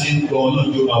 Bàbá ṣe ń gbọ́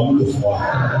ọlọ́jọ́ máa wúlò fún wa.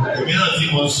 Èmi náà tí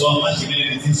mo sọ, má ṣe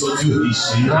lè ti sọ tí ò ní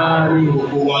ṣe.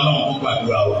 Gbogbo wa náà kó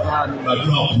gbàdúrà wa.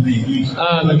 Gbàdúrà ọkùnrin ìlú yìí.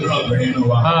 Gbàdúrà obìnrin inú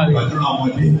wa. Gbàdúrà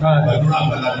ọmọdé. Gbàdúrà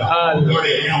àgbàlagbà. Lórí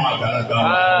ẹ̀mí àwọn àgbàlagbà wa.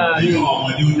 Nínú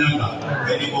ọmọdé ó dàgbà.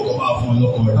 Ẹni kọ́kọ́ máa fún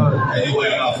ọlọ́kọ rẹ̀. Ẹni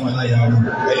wáyé máa fún ọláyà rẹ̀.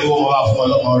 Ẹni wọ́n máa fún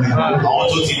ọlọ́mọ rẹ̀. Àwọn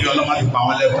tó ti bí ọlọ́mọ ti pa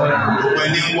wọn lẹ́kọ̀ọ́. Gbogbo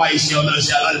ẹni ń wá iṣẹ́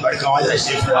ọlọ́ṣẹ́ alálùbáríkà wọn yà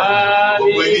ṣe fún wa.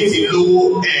 Gbogbo ẹni ti lówó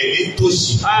ẹ̀ ní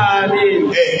tòṣì.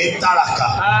 Ẹ̀ ní tàràkà.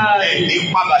 Ẹ̀ ní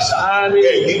pàbàṣà.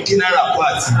 Ẹ̀ ní kínárà kó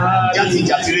àti.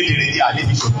 Jàtìjàtì rédèrèdè àdé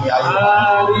fi ṣòfin ayé wa.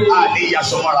 Àdé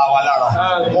ìyàsọ́ mọ́ra wa lára.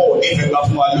 Wọn ò ní fẹ́ gbà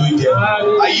fún wa lóúnjẹ.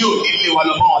 Ayé ò ní lé wa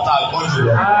lọ báwọn tá a gbọ́n jù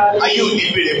lọ. Ayé ò ní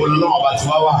bèrè bọ́ lọ́wọ́ bá ti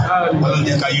wá wà. Ọlọ́run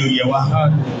jẹ́ ká yóò yẹ wá.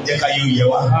 Jẹ́ ká yóò yẹ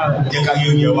wá. Jẹ́ ká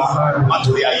yóò yẹ wá. Má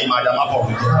torí ayé máa dá má bọ̀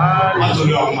wọ́n jẹ́. Má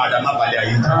torí ọ̀run máa dá má balẹ̀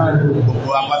ayé jẹ́.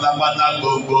 Gbogbo apátápátá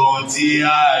gbogbo tí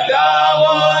a dá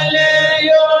wọlé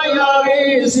yóò yọrí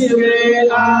sí rere.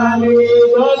 Àmín.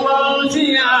 Gbogbo tí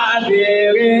a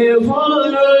béèrè fún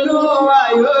Olúwa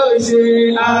yóò ṣe.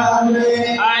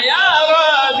 Àmín. Àyà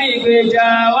Rabbi gbèjà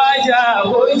wájà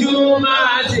ojú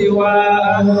máa ti wá.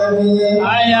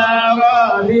 Àyà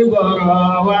Rabbi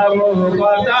bọ̀rọ̀ wá mú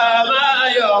kọ́tà máa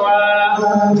yọ̀ wá.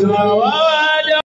 Jọ̀wọ́.